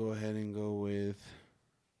gonna go ahead and go with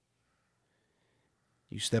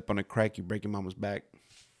you step on a crack, you break your mama's back.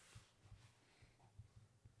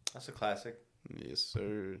 That's a classic. Yes,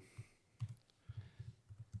 sir.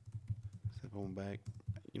 Step on back.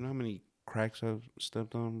 You know how many cracks I've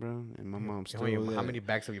stepped on, bro? And my mom's still How many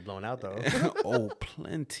backs have you blown out, though? Oh,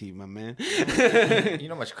 plenty, my man. You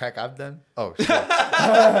know how much crack I've done? Oh, shit.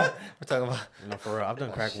 We're talking about... No, for real. I've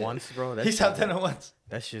done crack once, bro. He's out done it once.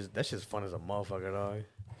 That's just fun as a motherfucker, dog.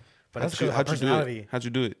 But How'd you do it? How'd you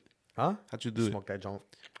do it? Huh? How'd you do it? Smoke that joint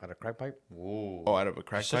out of crack pipe. Whoa. Oh, out of a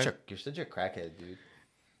crack pipe? You're such a crackhead, dude.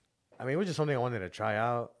 I mean, it was just something I wanted to try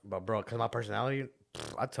out. But, bro, because my personality,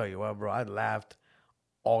 I tell you what, bro, I laughed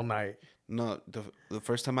all night. No, the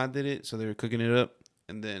first time I did it, so they were cooking it up,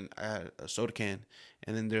 and then I had a soda can,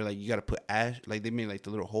 and then they're like, you got to put ash, like they made like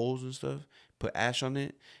the little holes and stuff, put ash on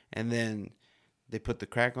it, and then they put the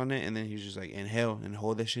crack on it, and then he was just like, inhale and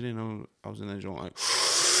hold that shit in. I was in that joint like...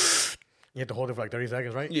 You have to hold it for like 30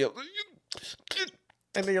 seconds, right? Yeah.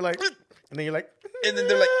 And then you're like... And then they're like...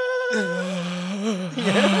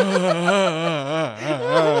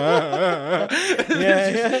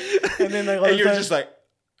 yeah. And then like, and you're just like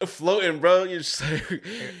floating, bro. You're just like,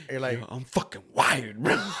 you're like, yo, I'm fucking wired,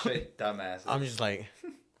 bro. Straight dumbass. I'm just like,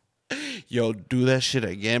 yo, do that shit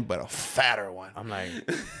again, but a fatter one. I'm like,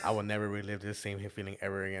 I will never relive this same feeling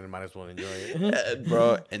ever again. Might as well enjoy it,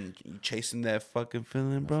 bro. And you chasing that fucking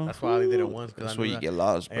feeling, bro. That's why I only did it once. That's where you get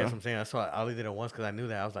lost, bro. Yeah, that's what I'm saying. That's why I only did it once because I knew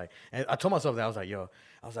that. I was like, and I told myself that I was like, yo,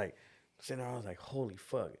 I was like, sitting there, I was like, holy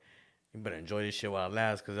fuck. You better enjoy this shit while it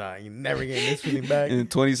lasts because you never get this feeling back. And then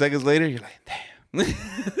 20 seconds later, you're like, damn.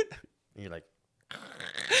 You're like,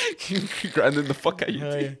 you're grinding the fuck out of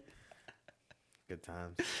your teeth. Good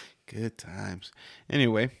times. Good times.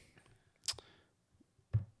 Anyway,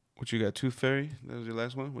 what you got? Tooth Fairy? That was your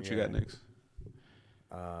last one? What you got next?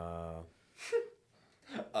 I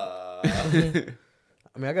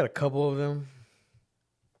mean, I got a couple of them.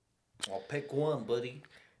 I'll pick one, buddy.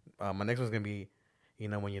 My next one's going to be, you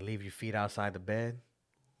know, when you leave your feet outside the bed.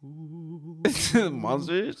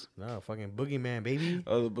 Monsters? No, fucking boogeyman, baby.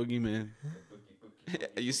 Oh, the boogeyman.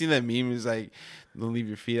 You see that meme? It's like, don't leave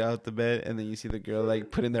your feet out the bed, and then you see the girl like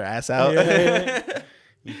putting their ass out. Yeah.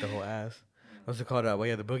 Eat the whole ass. What's it called? Well,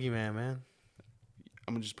 yeah, the boogeyman, man.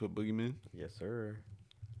 I'm gonna just put boogeyman. Yes, sir.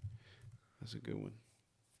 That's a good one.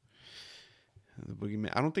 The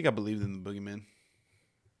boogeyman. I don't think I believed in the boogeyman.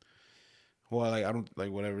 Well, like I don't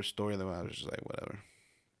like whatever story that I was just like whatever.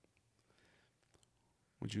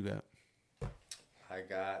 What you got? I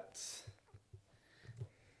got.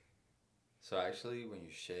 So actually, when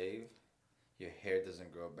you shave, your hair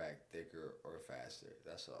doesn't grow back thicker or faster.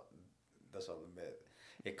 That's all. That's all the myth.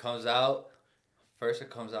 It comes out. First, it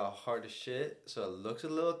comes out hard as shit, so it looks a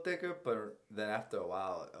little thicker. But then after a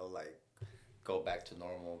while, it'll like go back to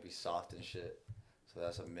normal, be soft and shit. So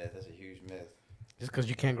that's a myth. That's a huge myth. Just because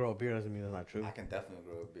you can't grow a beard doesn't mean that's not true. I can definitely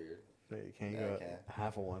grow a beard. No, you can't Yeah, grow I can.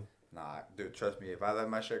 half of one. Nah, dude, trust me. If I let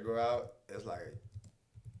my shit grow out, it's like.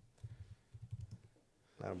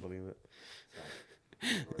 I don't believe it.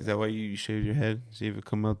 Is that why you shave your head? See if it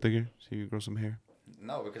come out thicker? See if you grow some hair?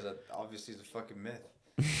 No, because obviously it's a fucking myth.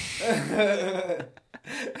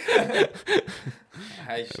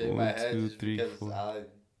 I shave my head just because I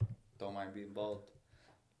don't mind being bald.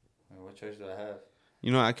 I mean, what choice do I have?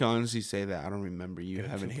 You know, I can honestly say that I don't remember you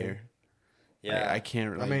having hair. Yeah, I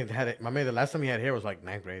can't. Like, my man, the last time he had hair was like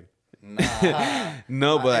 9th grade. Nah.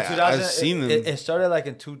 No, but I've seen them. It started like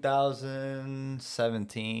in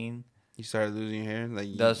 2017. You started losing your hair? Like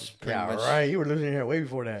That's pretty much. Right. You were losing your hair way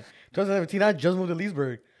before that. 2017, I just moved to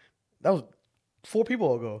Leesburg. That was 4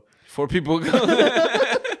 people ago. 4 people ago?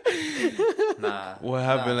 Nah. What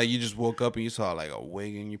happened? Like you just woke up and you saw like a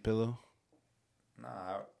wig in your pillow?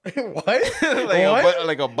 Nah. What?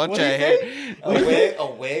 like a bunch of hair. A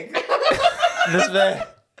wig? This man.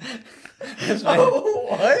 Oh,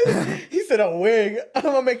 what? He said a wig.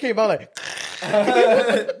 My man came out like.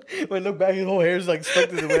 When I look back, his whole hair is like stuck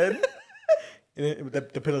to the bed. And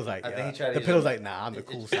the pillow's like, I think he tried to the pillow's like, nah, I'm the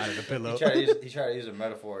cool side of the pillow. He tried to use a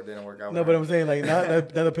metaphor. It didn't work out. No, but I'm saying like,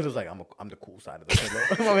 then the pillow's like, I'm the cool side of the pillow.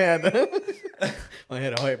 my man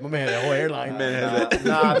had a whole hairline. Man has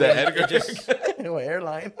Nah, the man, Edgar. it just, A whole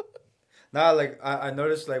hairline. Nah, like I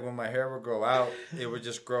noticed like when my hair would grow out, it would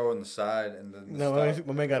just grow on the side and then No, stop.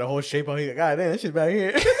 my man got a whole shape on. He's like, God damn, that shit back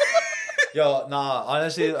here. Yo, nah,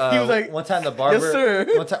 honestly, He was like, one time the barber, "Yes, sir."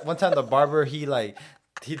 one time the barber, he did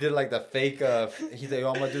like the fake, he's like,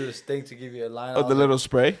 oh, I'm gonna do this thing to give you a line. Oh, the little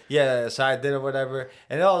spray. Yeah, so I did it, whatever.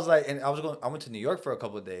 And I was like, and I went to New York for a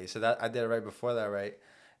couple of days. So that I did it right before that, right?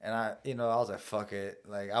 And I was like, fuck it.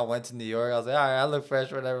 Like, I went to New York. I was like, all right, I look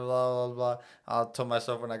fresh, whatever, blah, blah, blah. I told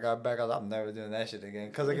myself when I got back, I was like, I'm never doing that shit again.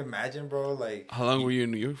 Because, like, imagine, bro, like. How long were you in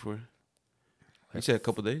New York for? You said a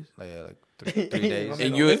couple days? Like, yeah, like 3 days.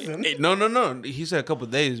 And you, no. He said a couple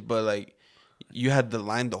days, but, like, you had the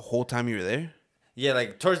line the whole time you were there? Yeah,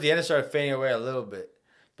 like, towards the end, it started fading away a little bit.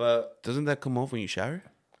 But. Doesn't that come off when you shower?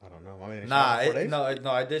 I don't know. I mean,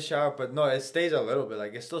 No, I did shower, but no, it stays a little bit.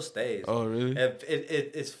 Like, it still stays. Oh, really?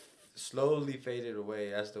 It's slowly faded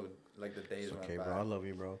away as the days went by. Okay, bro. I love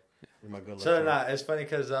you, bro. You're my good luck. So it's funny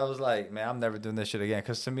because I was like, man, I'm never doing this shit again.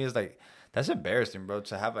 Because to me, it's like, that's embarrassing, bro.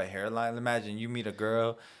 To have a hairline. Imagine you meet a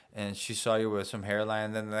girl and she saw you with some hairline,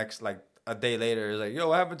 and then the next like a day later, it's like, yo,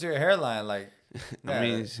 what happened to your hairline? Like, I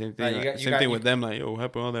mean, same thing. Same thing with them. Like, yo, what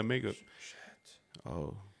happened to all that makeup? Shit.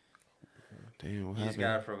 Oh, damn, what happened? You just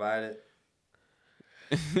gotta provide it.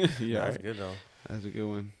 Yeah, that's good though. That's a good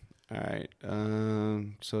one. All right.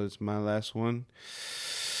 So it's my last one.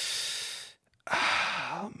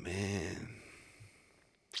 Oh man,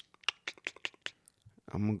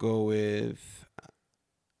 I'm gonna go with.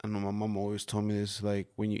 I know my mom always told me this. Like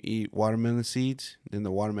when you eat watermelon seeds, then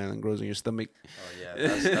the watermelon grows in your stomach. Oh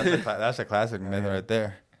yeah, that's a classic myth right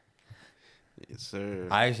there. Yes, sir.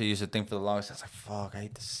 I actually used to think for the longest. I was like, fuck, I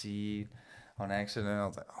ate the seed on accident. I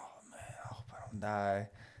was like, oh man, I hope I don't die.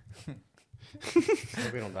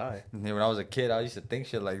 Hope we don't die. And then when I was a kid, I used to think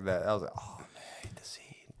shit like that. I was like, oh man, I ate the seed.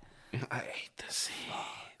 I ate the seed.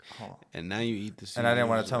 Oh. And now you eat the seed. And I didn't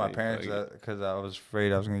want to tell my Like, parents that because I was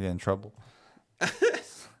afraid I was gonna get in trouble.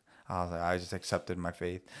 I was like, I just accepted my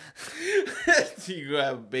fate. You gonna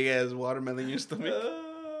have a big ass watermelon in your stomach.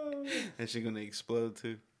 And she's gonna explode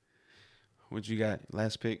too. What you got?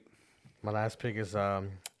 Last pick. My last pick is the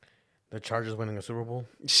Chargers winning a Super Bowl.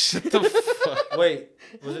 Shut the fuck. Wait,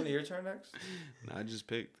 wasn't it your turn next? No, I just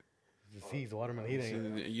picked. The seeds, the watermelon. He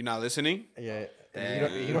didn't. You not listening? Yeah.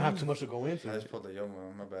 Damn. You don't have too much to go into. I just pulled the yo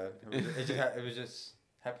my bad. It was just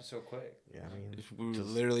happened so quick. Yeah, I mean, If we were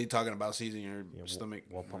literally talking about seasoning your stomach.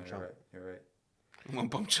 One pump You're chop. right. You're right. One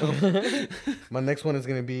pump chop. My next one is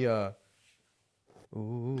gonna be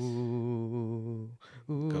ooh,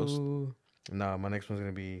 Ghost? Nah, my next one's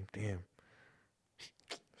gonna be damn.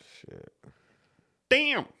 Shit.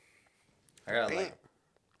 Damn. I got like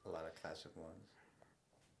a lot of classic ones.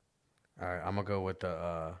 All right, I'm gonna go with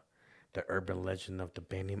the urban legend of the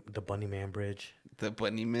Bunny Man Bridge. The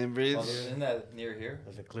Bunny Man Bridge. Oh, isn't that near here?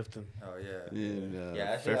 That's in Clifton. Oh yeah. Yeah, Actually,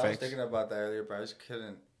 I was Fairfax. thinking about that earlier, but I just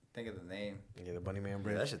couldn't think of the name. Yeah, the Bunny Man Yeah,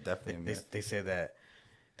 Bridge. that should definitely be. They said that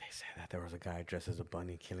there was a guy dressed as a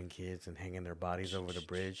bunny killing kids and hanging their bodies over the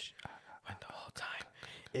bridge. When the whole time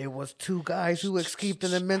it was two guys who escaped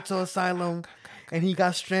in a mental asylum, and he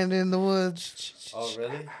got stranded in the woods. Oh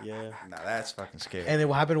really? Yeah. Nah, that's fucking scary. And then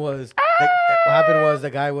what happened was the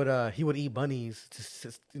guy would he would eat bunnies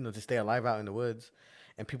to stay alive out in the woods,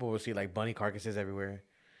 and people would see like bunny carcasses everywhere,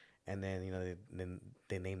 and then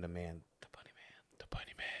they named the man the Bunny Man. The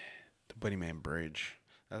Bunny Man. The Bunny Man Bridge.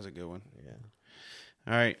 That was a good one. Yeah.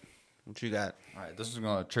 All right. What you got? All right, this is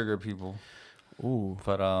gonna trigger people, Ooh.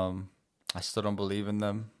 but I still don't believe in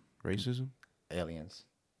them. Racism? Aliens.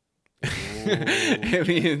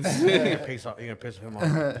 Aliens. You're gonna piss him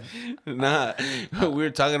off. Nah. We were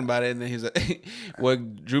talking about it, and then he's like,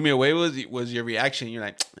 what drew me away was your reaction. You're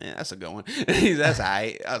like, that's a good one. That's all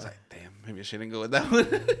right. I was like, damn, maybe I shouldn't go with that one.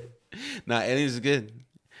 Nah, Aliens is good.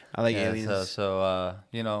 I like Aliens. So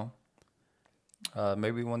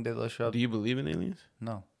maybe one day they'll show up. Do you believe in aliens?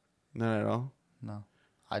 No, Not at all? no,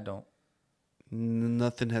 I don't.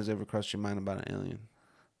 Nothing has ever crossed your mind about an alien.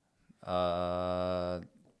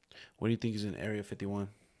 What do you think is in Area 51?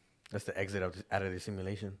 That's the exit out of the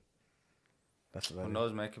simulation. That's what Who that is.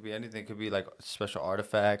 knows, man? It could be anything. It could be like special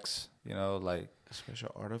artifacts. Like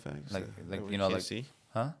Special artifacts? Like- that like, we you know, can't like- see?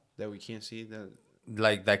 huh? That we can't see? That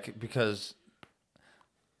because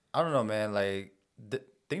I don't know, man. Like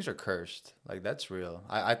things are cursed. Like that's real.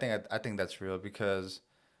 I think that's real because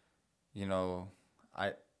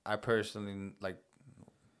I personally like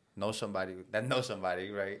know somebody that knows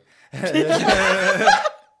somebody, right?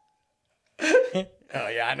 Oh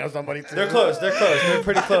yeah, I know somebody too. They're close. They're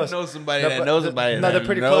pretty close. know somebody No, that but- knows somebody no, that they're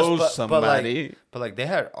pretty knows close, somebody. but like they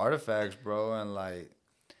had artifacts, bro, and like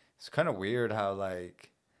it's kind of weird how like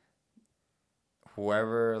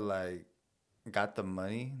whoever like got the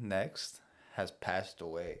money next has passed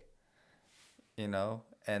away. You know,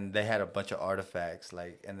 and they had a bunch of artifacts,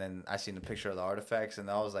 like, and then I seen the picture of the artifacts, and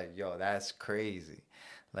I was like, yo, that's crazy.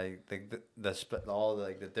 Like all the,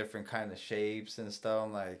 like the different kind of shapes and stuff.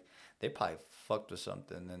 I'm like, they probably fucked with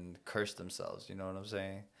something and cursed themselves. You know what I'm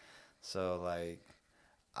saying? So like,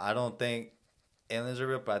 I don't think aliens are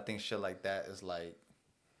real, but I think shit like that is like,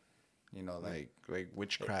 you know, like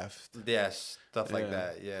witchcraft. Yeah, stuff like Yeah.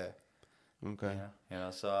 that. Yeah. Okay. You know,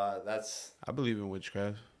 so that's. I believe in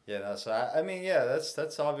witchcraft. Yeah, that's. I mean, yeah,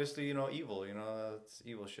 that's obviously, you know, evil. You know, that's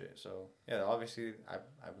evil shit. So yeah, obviously,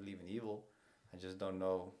 I believe in evil. I just don't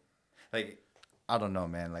know, like, I don't know,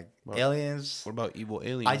 man. Like aliens. What about evil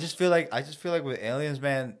aliens? I just feel like with aliens,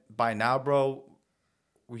 man. By now, bro,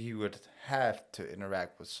 we would have to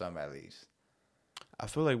interact with some at least. I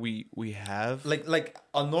feel like we have Like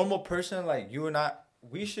a normal person, like you and I.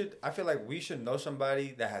 I feel like we should know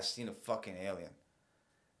somebody that has seen a fucking alien.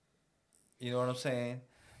 You know what I'm saying?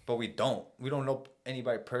 But we don't. We don't know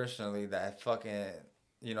anybody personally that fucking,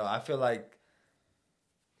 you know, I feel like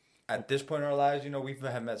at this point in our lives, you know, we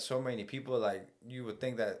have met so many people, like, you would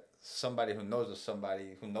think that somebody who knows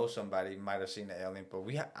somebody might have seen the alien, but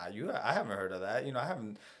I haven't heard of that. You know, I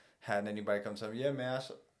haven't had anybody come tell me, yeah, man,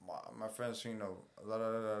 my friends, you know,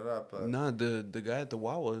 but... Nah, the guy at the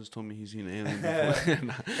Wawas told me he's seen an alien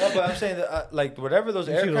before. No, but I'm saying that, like, whatever those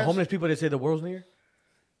You see the aircrafts... homeless people that say the world's near?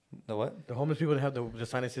 The what? The homeless people that have the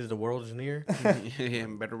sign that says the world is near? Yeah,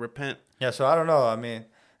 better repent. Yeah, so I don't know. I mean,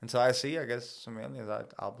 until I see, I guess, some aliens,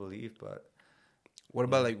 I'll believe, but... What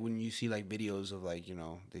about like when you see like videos of like, you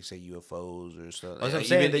know, they say UFOs or stuff? That's what I'm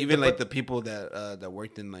saying. Even like the people that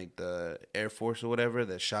worked in like the Air Force or whatever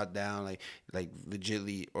that shot down like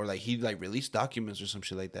legitly, or like he like released documents or some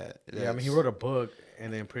shit like that. Yeah, I mean, he wrote a book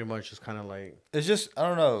and then pretty much just kind of like... It's just, I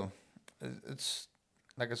don't know. It's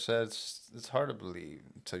like I said, it's hard to believe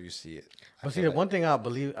until you see it. But see, the one thing I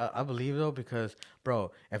believe though, because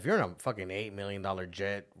bro, if you're in a fucking $8 million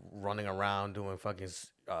jet running around doing fucking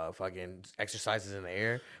exercises in the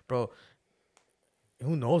air, bro,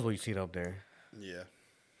 who knows what you see up there? Yeah.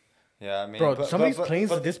 Yeah, I mean, bro, some of these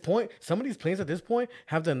planes at this point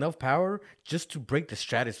have enough power just to break the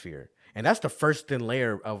stratosphere. And that's the first thin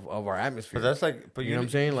layer of our atmosphere. But that's like, you know what I'm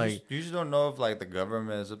saying? Like, you just don't know if like the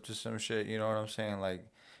government is up to some shit. You know what I'm saying? Like,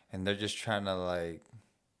 and they're just trying to like,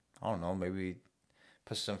 I don't know, maybe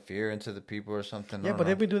put some fear into the people or something. Yeah, but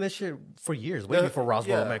they've been doing that shit for years, way before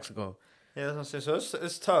Roswell, Mexico. Yeah, that's what I'm saying. So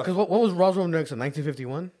it's tough. Because what was Roswell, New Mexico?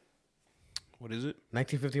 1951. What is it?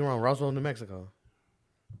 1951, Roswell, New Mexico.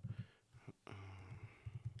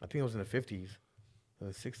 I think it was in the 50s, or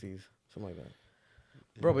the 60s, something like that.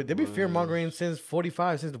 Bro, but they've been fear mongering since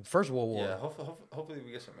 '45, since the First World War. Yeah, hopefully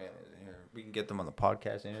we get some aliens in here. We can get them on the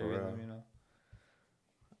podcast and interview them. You know.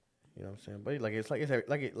 You know what I'm saying? But like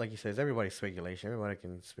like you said, it's everybody's speculation. Everybody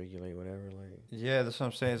can speculate whatever. Like, yeah, that's what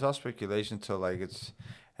I'm saying. It's all speculation till like it's,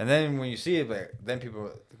 and then when you see it, like then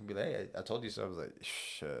people can be like, "Hey, I told you so." I was like,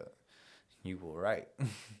 "Shit, you were right,"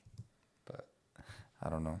 but I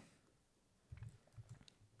don't know.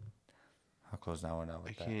 I'll close that one out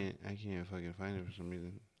with that. I can't fucking find it for some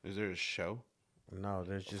reason. Is there a show? no,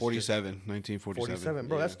 there's just 1947. 47.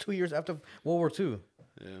 Bro, Yeah. that's 2 years after World War II.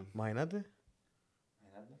 Yeah. Imagínate.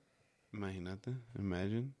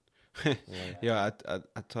 Imagine. Yeah,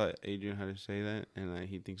 I taught Adrian how to say that, and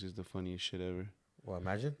he thinks it's the funniest shit ever. Well,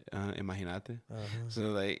 imagine. Imagínate. Uh-huh. So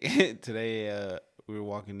like today we were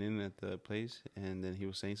walking in at the place, and then he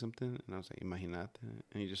was saying something, and I was like, "Imagínate,"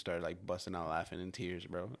 and he just started like busting out laughing in tears,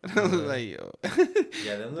 bro. I was like, "Yo."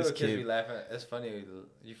 Yeah, them little kids be laughing. It's funny.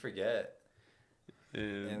 You forget, Yeah.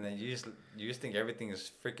 and then you just think everything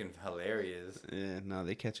is freaking hilarious. Yeah, no,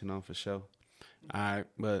 they catching on for sure. All right,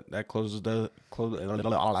 but that closes Hold on.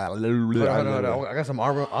 I got some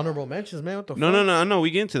honorable mentions, man. What the fuck? No. I know we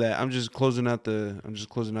get into that. I'm just closing out the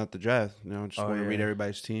draft. You know, I just want to read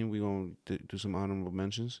everybody's team. We gonna do some honorable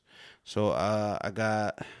mentions. So I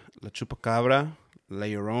got La Chupacabra, La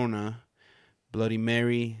Llorona, Bloody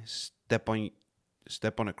Mary, Step on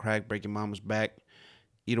a Crack, Break Your Mama's Back,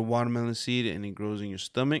 Eat a Watermelon Seed and it grows in your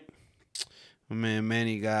stomach. My man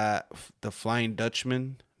Manny got The Flying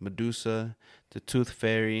Dutchman, Medusa, The Tooth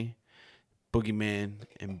Fairy, Boogeyman,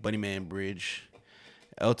 and Bunnyman Bridge.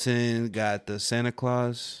 Elton got The Santa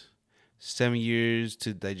Claus, 7 years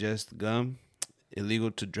to digest gum, illegal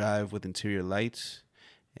to drive with interior lights,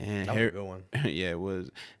 and that was a good one. Yeah, it was.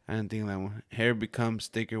 I didn't think of that one. Hair becomes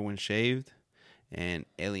thicker when shaved, and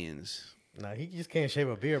aliens. Nah, he just can't shave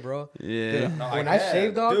a beard, bro. Yeah. Dude, No, when I I can.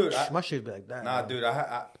 shave, dog, Dude, my shit be like that. Nah, bro.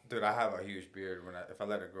 dude, I have a huge beard if I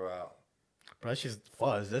let it grow out. Bro, that's just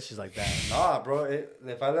fuzz. That's just like that. Nah, bro.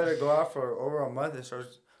 If I let it go out for over a month, it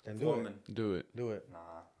starts Then do forming. Do it. Do it. Nah,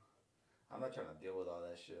 I'm not trying to deal with all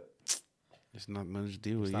that shit. It's not much to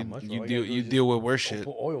deal with. It's not much, bro. You All deal. gotta do You is deal with just worse shit.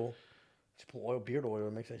 Put oil. Just put oil, beard oil.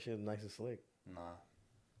 It makes that shit nice and slick. Nah.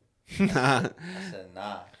 Nah. I said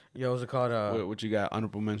nah. Yo, what's it called? What you got?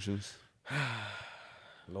 Honorable mentions.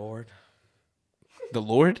 Lord. The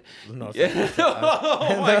Lord. No, it's Yeah. like-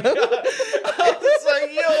 Oh my god. I was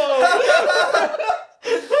like,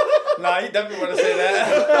 yo. Nah, you definitely want to say that.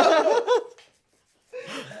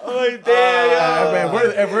 Oh damn. man,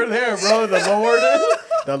 we're there, bro.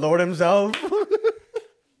 The Lord himself.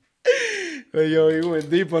 Hey, yo, you went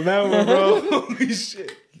deep on that one, bro. Holy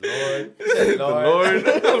shit. Lord. The Lord.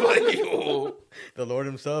 I'm like, yo. The Lord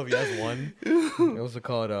himself. Yeah, that's one. What's it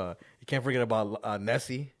called? You can't forget about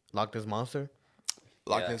Nessie, Loch Ness Monster.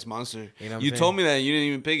 Loch Ness Monster. You know what I'm You saying? told me that. You didn't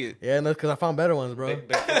even pick it. Yeah, and that's because I found better ones, bro.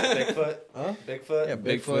 Bigfoot. Huh? Bigfoot. Yeah,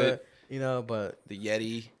 Bigfoot. You know, but The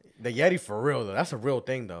Yeti. the Yeti for real though. That's a real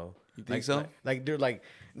thing though. You think so? Like they're like,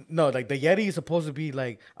 no, like the Yeti is supposed to be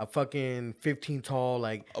like a fucking 15 tall,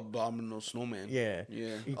 like Abominable snowman. yeah,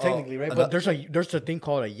 Yeah. technically right. Oh, But there's a thing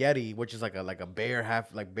called a Yeti, which is like a bear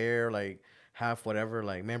half half whatever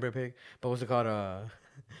like man bear pig. But what's it called?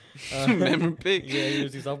 Remember pig? Yeah, you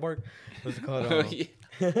see South Park. What's it called? Oh, yeah.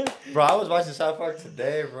 Bro, I was watching South Park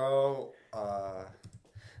today, bro.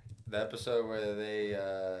 The episode where they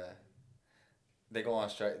go on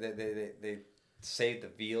strike. They save the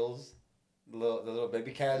veals, the little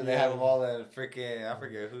baby cats. And they have them all in freaking, I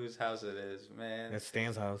forget whose house it is, man. That's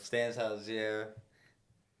Stan's house. Stan's house, yeah.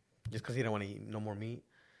 Just because he don't want to eat no more meat.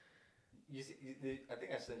 I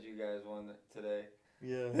think I sent you guys one today.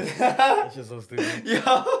 Yeah, that's just so stupid.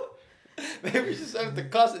 Yo, maybe we should start the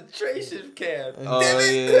concentration camp. Oh,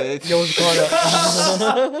 yeah. Yo, what's it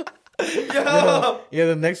called? Yo, Yeah,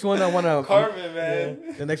 the next one I want to Carmen,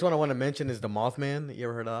 man. The next one I want to mention is the Mothman. You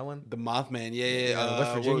ever heard of that one? The Mothman. Yeah.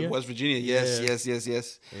 West Virginia? West Virginia. Yes, Yeah.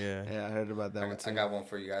 yes. Yeah. Yeah, I heard about that one too. I got one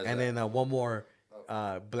for you guys. And then one more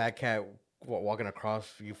black cat walking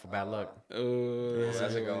across you for bad luck. that's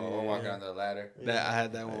a go. We're walking on the ladder. That I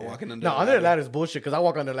had that one walking under. No, under the ladder is bullshit because I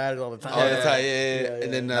walk under ladders all the time. All the Yeah. time, yeah. Yeah,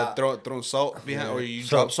 And then Nah. throwing salt behind, or you So-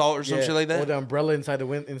 drop salt or some shit like Or that the umbrella inside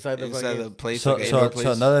the inside the inside fucking- the place. So, like an indoor place.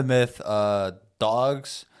 another myth,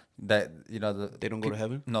 dogs that They don't go to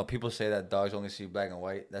heaven. No, people say that dogs only see black and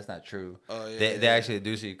white. That's not true. Oh yeah, They actually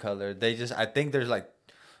do see color. I think there's like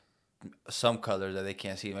some colors that they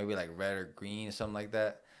can't see, maybe like red or green or something like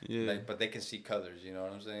that. Yeah. But they can see colors. You know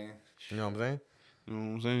what I'm saying? You know what I'm saying? You know what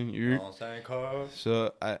I'm saying? You know what I'm saying, Carl?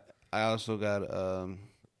 So I also got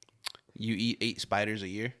you eat 8 spiders a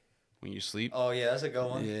year when you sleep. Oh yeah, that's a good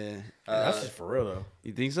one. Yeah. That's just for real though.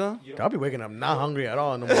 You think so? I'll be waking up not hungry at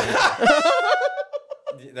all in the morning.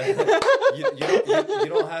 You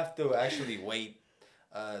don't have to actually wait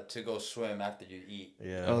to go swim after you eat.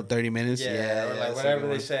 Yeah. Oh, 30 minutes. Yeah, or like that's a whatever good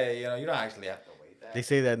they one. say. You know, you don't actually have to wait that. They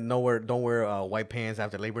say that don't wear white pants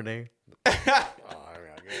after Labor Day. Oh, I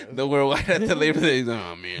guess. Don't wear white at the Labor Day.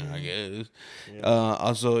 Oh man, I guess.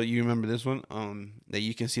 Also, you remember this one? That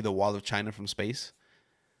you can see the wall of China from space.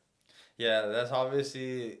 Yeah, that's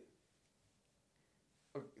obviously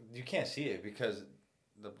you can't see it because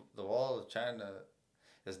the wall of China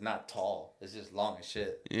is not tall. It's just long as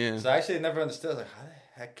shit. Yeah. So I actually never understood like how the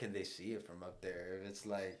heck can they see it from up there? If it's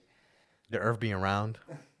like The Earth being round.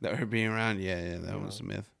 The Earth being round. Yeah, that was a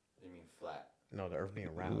myth. you mean flat. No, the Earth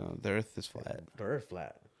being round. No, the Earth is flat. The Earth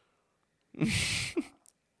flat.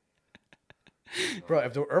 Bro,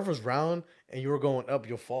 if the Earth was round and you were going up,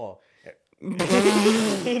 you'll fall.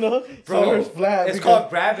 You know, Bro, so the Earth's flat. it's because- called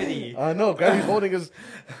gravity. I know gravity's holding us.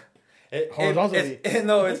 Horizontally.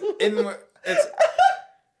 It's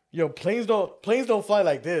Yo, planes don't fly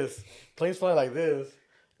like this. Planes fly like this.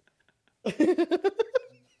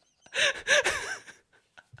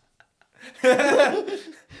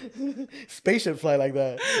 Spaceship fly like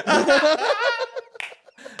that.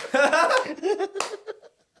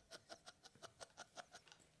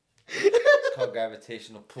 it's called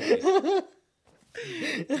gravitational pull.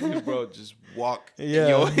 Bro, just walk. Yeah.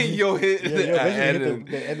 Yo, hit Yeah, the yo, end eventually and-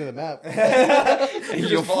 hit the end of the map. and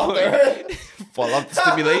you'll fall, fall off the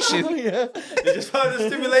stimulation. Yeah. You just found the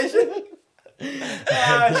stimulation.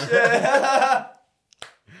 Ah shit.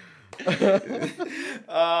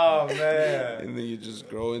 Oh man. And then you just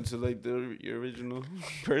grow into like your original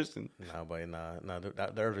person. Nah, but nah.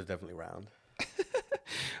 The Earth is definitely round.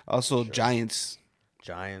 Also, giants.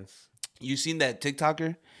 Giants. You seen that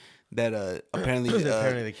TikToker that apparently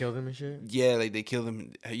Apparently they killed him and shit. yeah, like they killed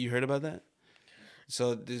him. You heard about that?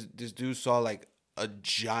 So this dude saw like a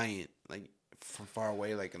giant, like from far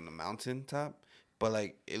away, like in the mountain top, but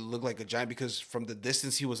like it looked like a giant because from the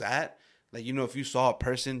distance he was at, like if you saw a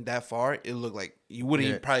person that far, it looked like you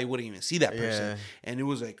probably wouldn't even see that person, and it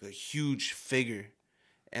was like a huge figure,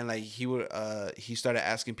 and like he started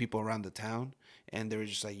asking people around the town, and they were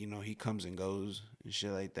just like he comes and goes and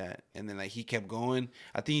shit like that, and then like he kept going.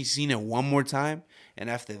 I think he's seen it one more time, and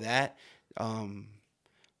after that,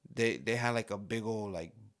 they had like a big old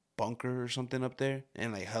like bunker or something up there,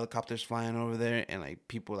 and like helicopters flying over there, and like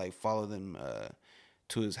people like follow them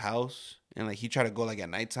to his house, and like he tried to go like at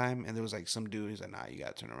nighttime, and there was like some dude. He's like, nah, you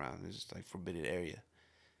gotta turn around. This is like forbidden area.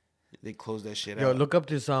 They closed that shit out. Yo, look up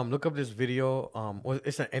this video. Well,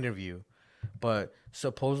 it's an interview, but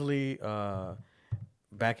supposedly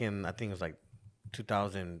back in I think it was like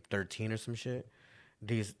 2013 or some shit.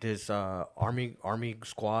 This army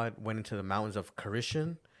squad went into the mountains of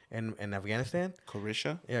Kirishan in Afghanistan.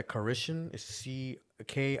 Kirisha? Yeah, Kirishan is Kirshin,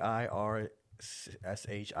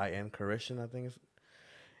 Kirishan, I think it's.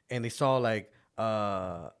 And they saw like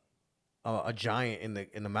a giant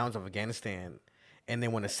in the mountains of Afghanistan. And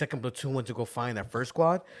then when the second platoon went to go find that first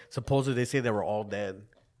squad, supposedly they say they were all dead.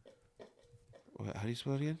 How do you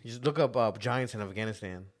spell it again? You just look up giants in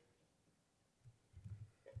Afghanistan.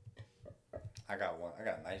 I got one. I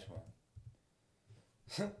got a nice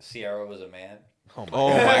one. Sierra was a man. Oh my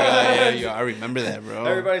god! Yeah, I remember that, bro.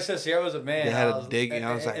 Everybody said Sierra was a man. They had a dig, and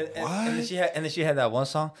I was like, what? And then she had that one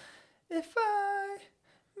song. If I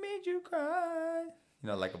made you cry,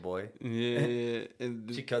 like a boy. Yeah.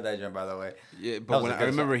 And she killed that drum, by the way. Yeah, but when I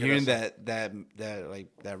remember hearing that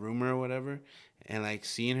rumor or whatever, and like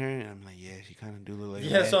seeing her, and I'm like, yeah, she kind of do look like.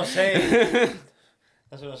 Yeah, that's what I'm saying.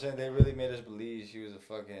 That's what I'm saying. They really made us believe she was a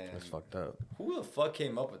fucking. That's fucked up. Who the fuck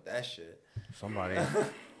came up with that shit? Somebody.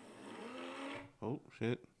 Oh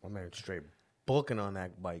shit! My man straight booking on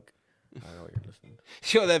that bike. I know what you're listening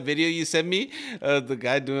to. Yo, that video you sent me, the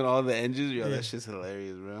guy doing all the engines. Yo, that shit's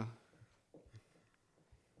hilarious, bro.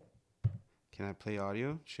 Can I play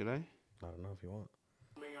audio? Should I? I don't know if you want.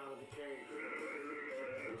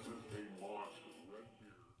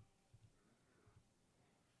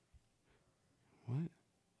 What?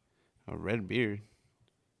 A red beard.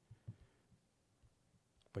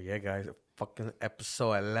 But yeah, guys, fucking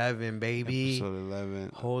episode 11, baby. Episode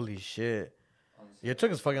 11. Holy shit. Yeah, it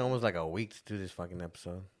took us fucking almost like a week to do this fucking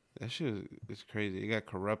episode. That shit is crazy. It got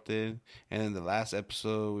corrupted. And then the last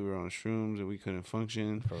episode, we were on shrooms and we couldn't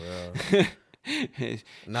function. For real.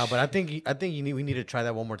 No, but I think we need to try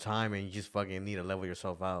that one more time, and you just fucking need to level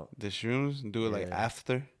yourself out. The shrooms? Do it like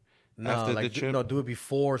after? No, after like the trip? do it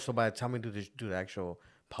before. So by the time we do the actual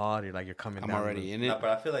pod, you're coming. I'm already in it. No, but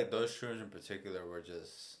I feel like those shrooms in particular were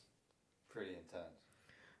just pretty intense.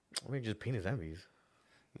 I mean, just penis envies.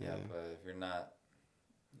 Yeah, but if you're not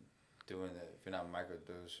doing it, if you're not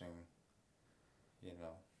microdosing, it's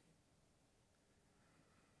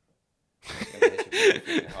gonna hit you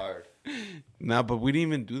pretty hard. Nah, but we didn't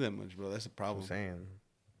even do that much, bro. That's the problem. I'm saying.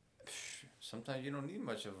 Sometimes you don't need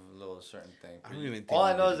much of a little certain thing. I don't even think all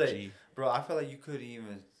I know is that, bro, I feel like you couldn't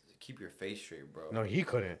even keep your face straight, bro. No, he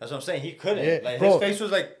couldn't. That's what I'm saying. He couldn't. Yeah, like bro. his face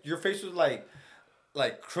was like your face was like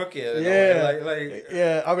crooked. Yeah. Like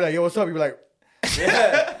yeah. I'll be like, yo, what's up? You be like,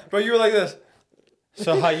 yeah, bro. You were like this.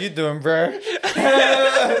 So how you doing, bro?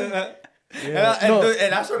 Yeah.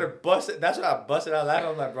 And I sort of busted. That's when I busted out laughing.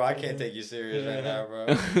 I'm like, bro, I can't take you serious right now, bro.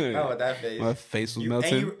 Not with that face. My face was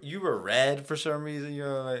melting. And you were red for some reason. You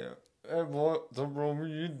were like, hey, boy, so bro, what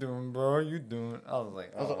you doing, bro? What you doing? I was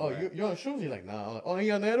like, you're on shrooms? He's like, nah. I'm like, oh,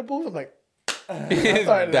 you on the edibles? I'm like, I'm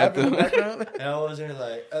sorry, laughing in the background. and I was there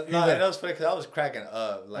like, and that was funny because I was cracking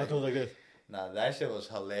up. I was like this. Nah, that shit was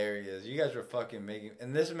hilarious. You guys were fucking making,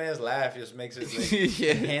 and this man's laugh just makes it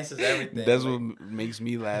enhances everything. That's what makes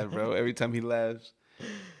me laugh, bro. Every time he laughs,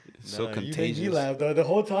 it's so contagious. You made me laugh, though. The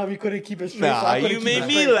whole time you couldn't keep it straight. Nah, so you made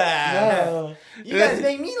me laugh. No. You guys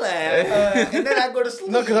make me laugh, and then I go to sleep.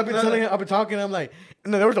 No, because I've been telling him, I've been talking. I'm like,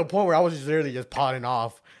 no, there was a point where I was just literally just potting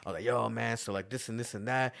off. I was like, yo, man, so like this and this and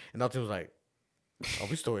that, and nothing was like, oh,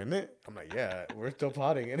 we still in it? I'm like, yeah, we're still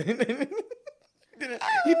potting, and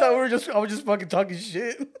he thought I was just fucking talking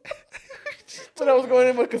shit. But I was going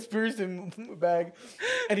in my conspiracy bag,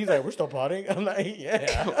 and he's like, "We're still potting." I'm like,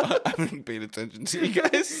 "Yeah." I haven't paid attention to you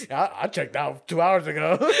guys. I checked out 2 hours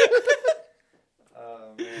ago.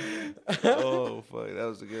 Man. Oh fuck, that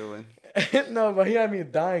was a good one. No, but he had me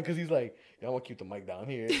dying because he's like, "Yo, I want to keep the mic down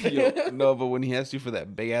here." Yo, no, but when he asked you for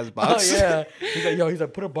that big ass box, oh yeah, he's like, "Yo," he's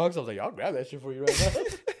like, "Put a box." I was like, "Yo, I'll grab that shit for you right now."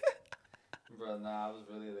 Bro, Bro, nah, I was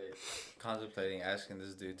really like contemplating asking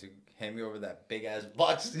this dude to hand me over that big ass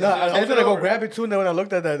box. No, I was gonna go grab it too. And then when I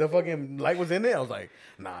looked at that, the fucking light was in it. I was like,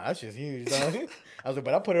 nah, that's just huge, dog. I was like,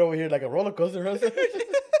 but I put it over here like a roller coaster.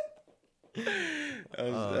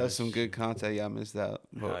 That's some good content. Y'all missed out.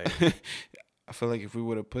 But yeah. I feel like if we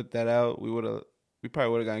would have put that out, we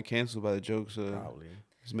probably would have gotten canceled by the jokes. Probably.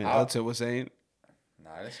 This man Elton was saying.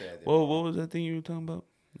 Nah, I didn't say anything. Well, what was that thing you were talking about?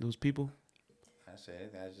 Those people? I didn't say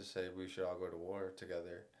anything. I just said we should all go to war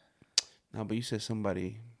together. No, but you said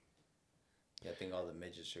somebody. Yeah, I think all the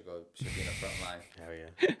midgets should be in the front line. Hell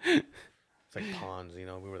yeah. It's like pawns, you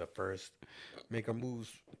know. We were the first. Make our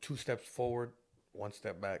moves 2 steps forward, 1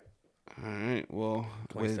 step back. All right. Well,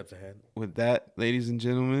 20 steps ahead. With that, ladies and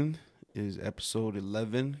gentlemen, is episode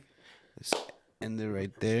 11. Let's end it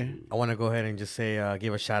right there. I want to go ahead and just say,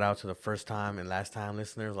 give a shout out to the first time and last time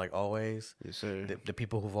listeners, like always. Yes, sir. The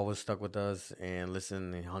people who've always stuck with us and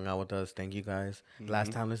listened and hung out with us. Thank you guys.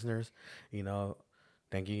 Last time listeners, you know,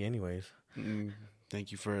 thank you anyways.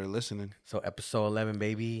 Thank you for listening. So episode 11,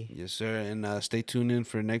 baby. Yes, sir. And stay tuned in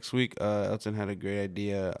for next week. Elton had a great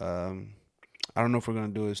idea. I don't know if we're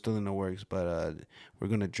going to do it. It's still in the works, but we're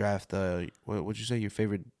going to draft, what'd you say, your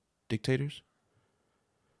favorite dictators?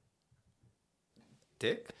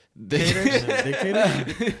 Dictators?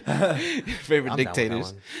 Favorite I'm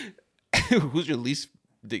dictators. Who's your least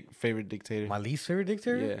favorite dictator? My least favorite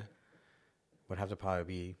dictator? Yeah. Would have to probably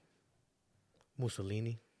be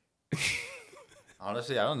Mussolini.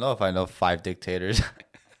 Honestly, I don't know if I know 5 dictators.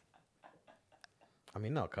 I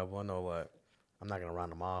mean, no, a couple. I know what. I'm not going to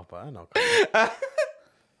round them off, but I know a couple.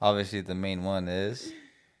 Obviously, the main one is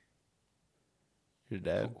Your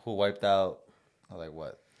dad. who wiped out, like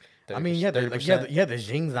what? I mean, yeah, like, the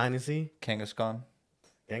Jing dynasty. Genghis Khan.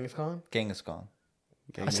 Genghis Khan? Genghis Khan.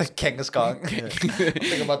 I Genghis- said Genghis Khan.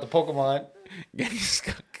 Think about the Pokemon. Genghis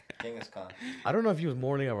Khan. Genghis Khan. I don't know if he was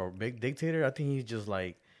more like a big dictator. I think he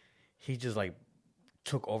just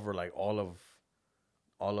took over like all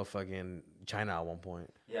of fucking China at one point.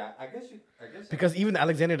 Yeah, I guess. Because even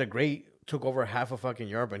Alexander the Great took over half of fucking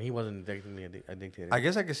Europe, and he wasn't technically a dictator. I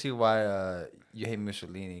guess I can see why you hate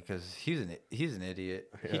Mussolini, because he's an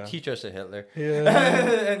idiot. Yeah. He trusted Hitler.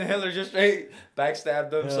 Yeah. And Hitler just straight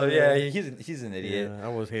backstabbed him. So yeah, he's an idiot. Yeah, I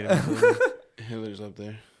always hated him. Hitler's up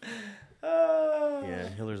there. Yeah,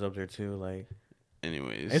 Hitler's up there too. Like,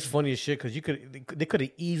 Anyways. it's funny as shit because they could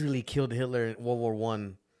have easily killed Hitler in World War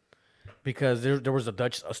I, because there was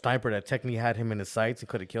a sniper that technically had him in his sights and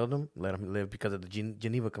could have killed him, let him live because of the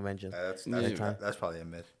Geneva Convention. That's probably a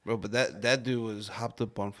myth. Bro, but that dude was hopped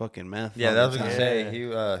up on fucking meth. Yeah, all that the was what I was time.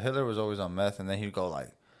 gonna say. Hitler was always on meth, and then he'd go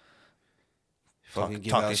like Fucking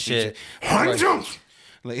give talking out shit. speeches.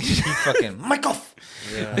 Like, He'd fucking mic off.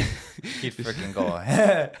 Yeah, He'd freaking go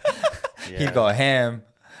ham. He'd go ham.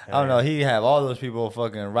 I don't know. He'd have all those people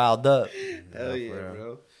fucking riled up. hell yeah, for real.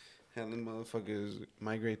 bro. Hell, them motherfuckers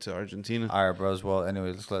migrate to Argentina. All right, bros. Well,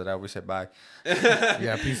 anyways, let's let it out. We said bye.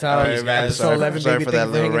 yeah. Peace out. All right, man. Episode Sorry 11, for baby. that Thanks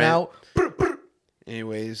for little hanging rant. out.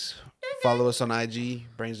 Anyways, follow us on IG,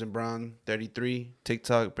 Brains and Brawn 33,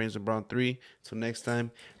 TikTok, Brains and Brawn 3. Till next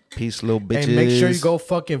time, peace, little bitches. And make sure you go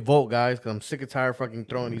fucking vote, guys, because I'm sick and tired of fucking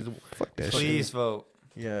throwing these. Fuck that Please shit. vote.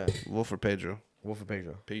 Yeah. Vote for Pedro. Wolf of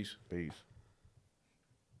Pedro. Peace. Peace.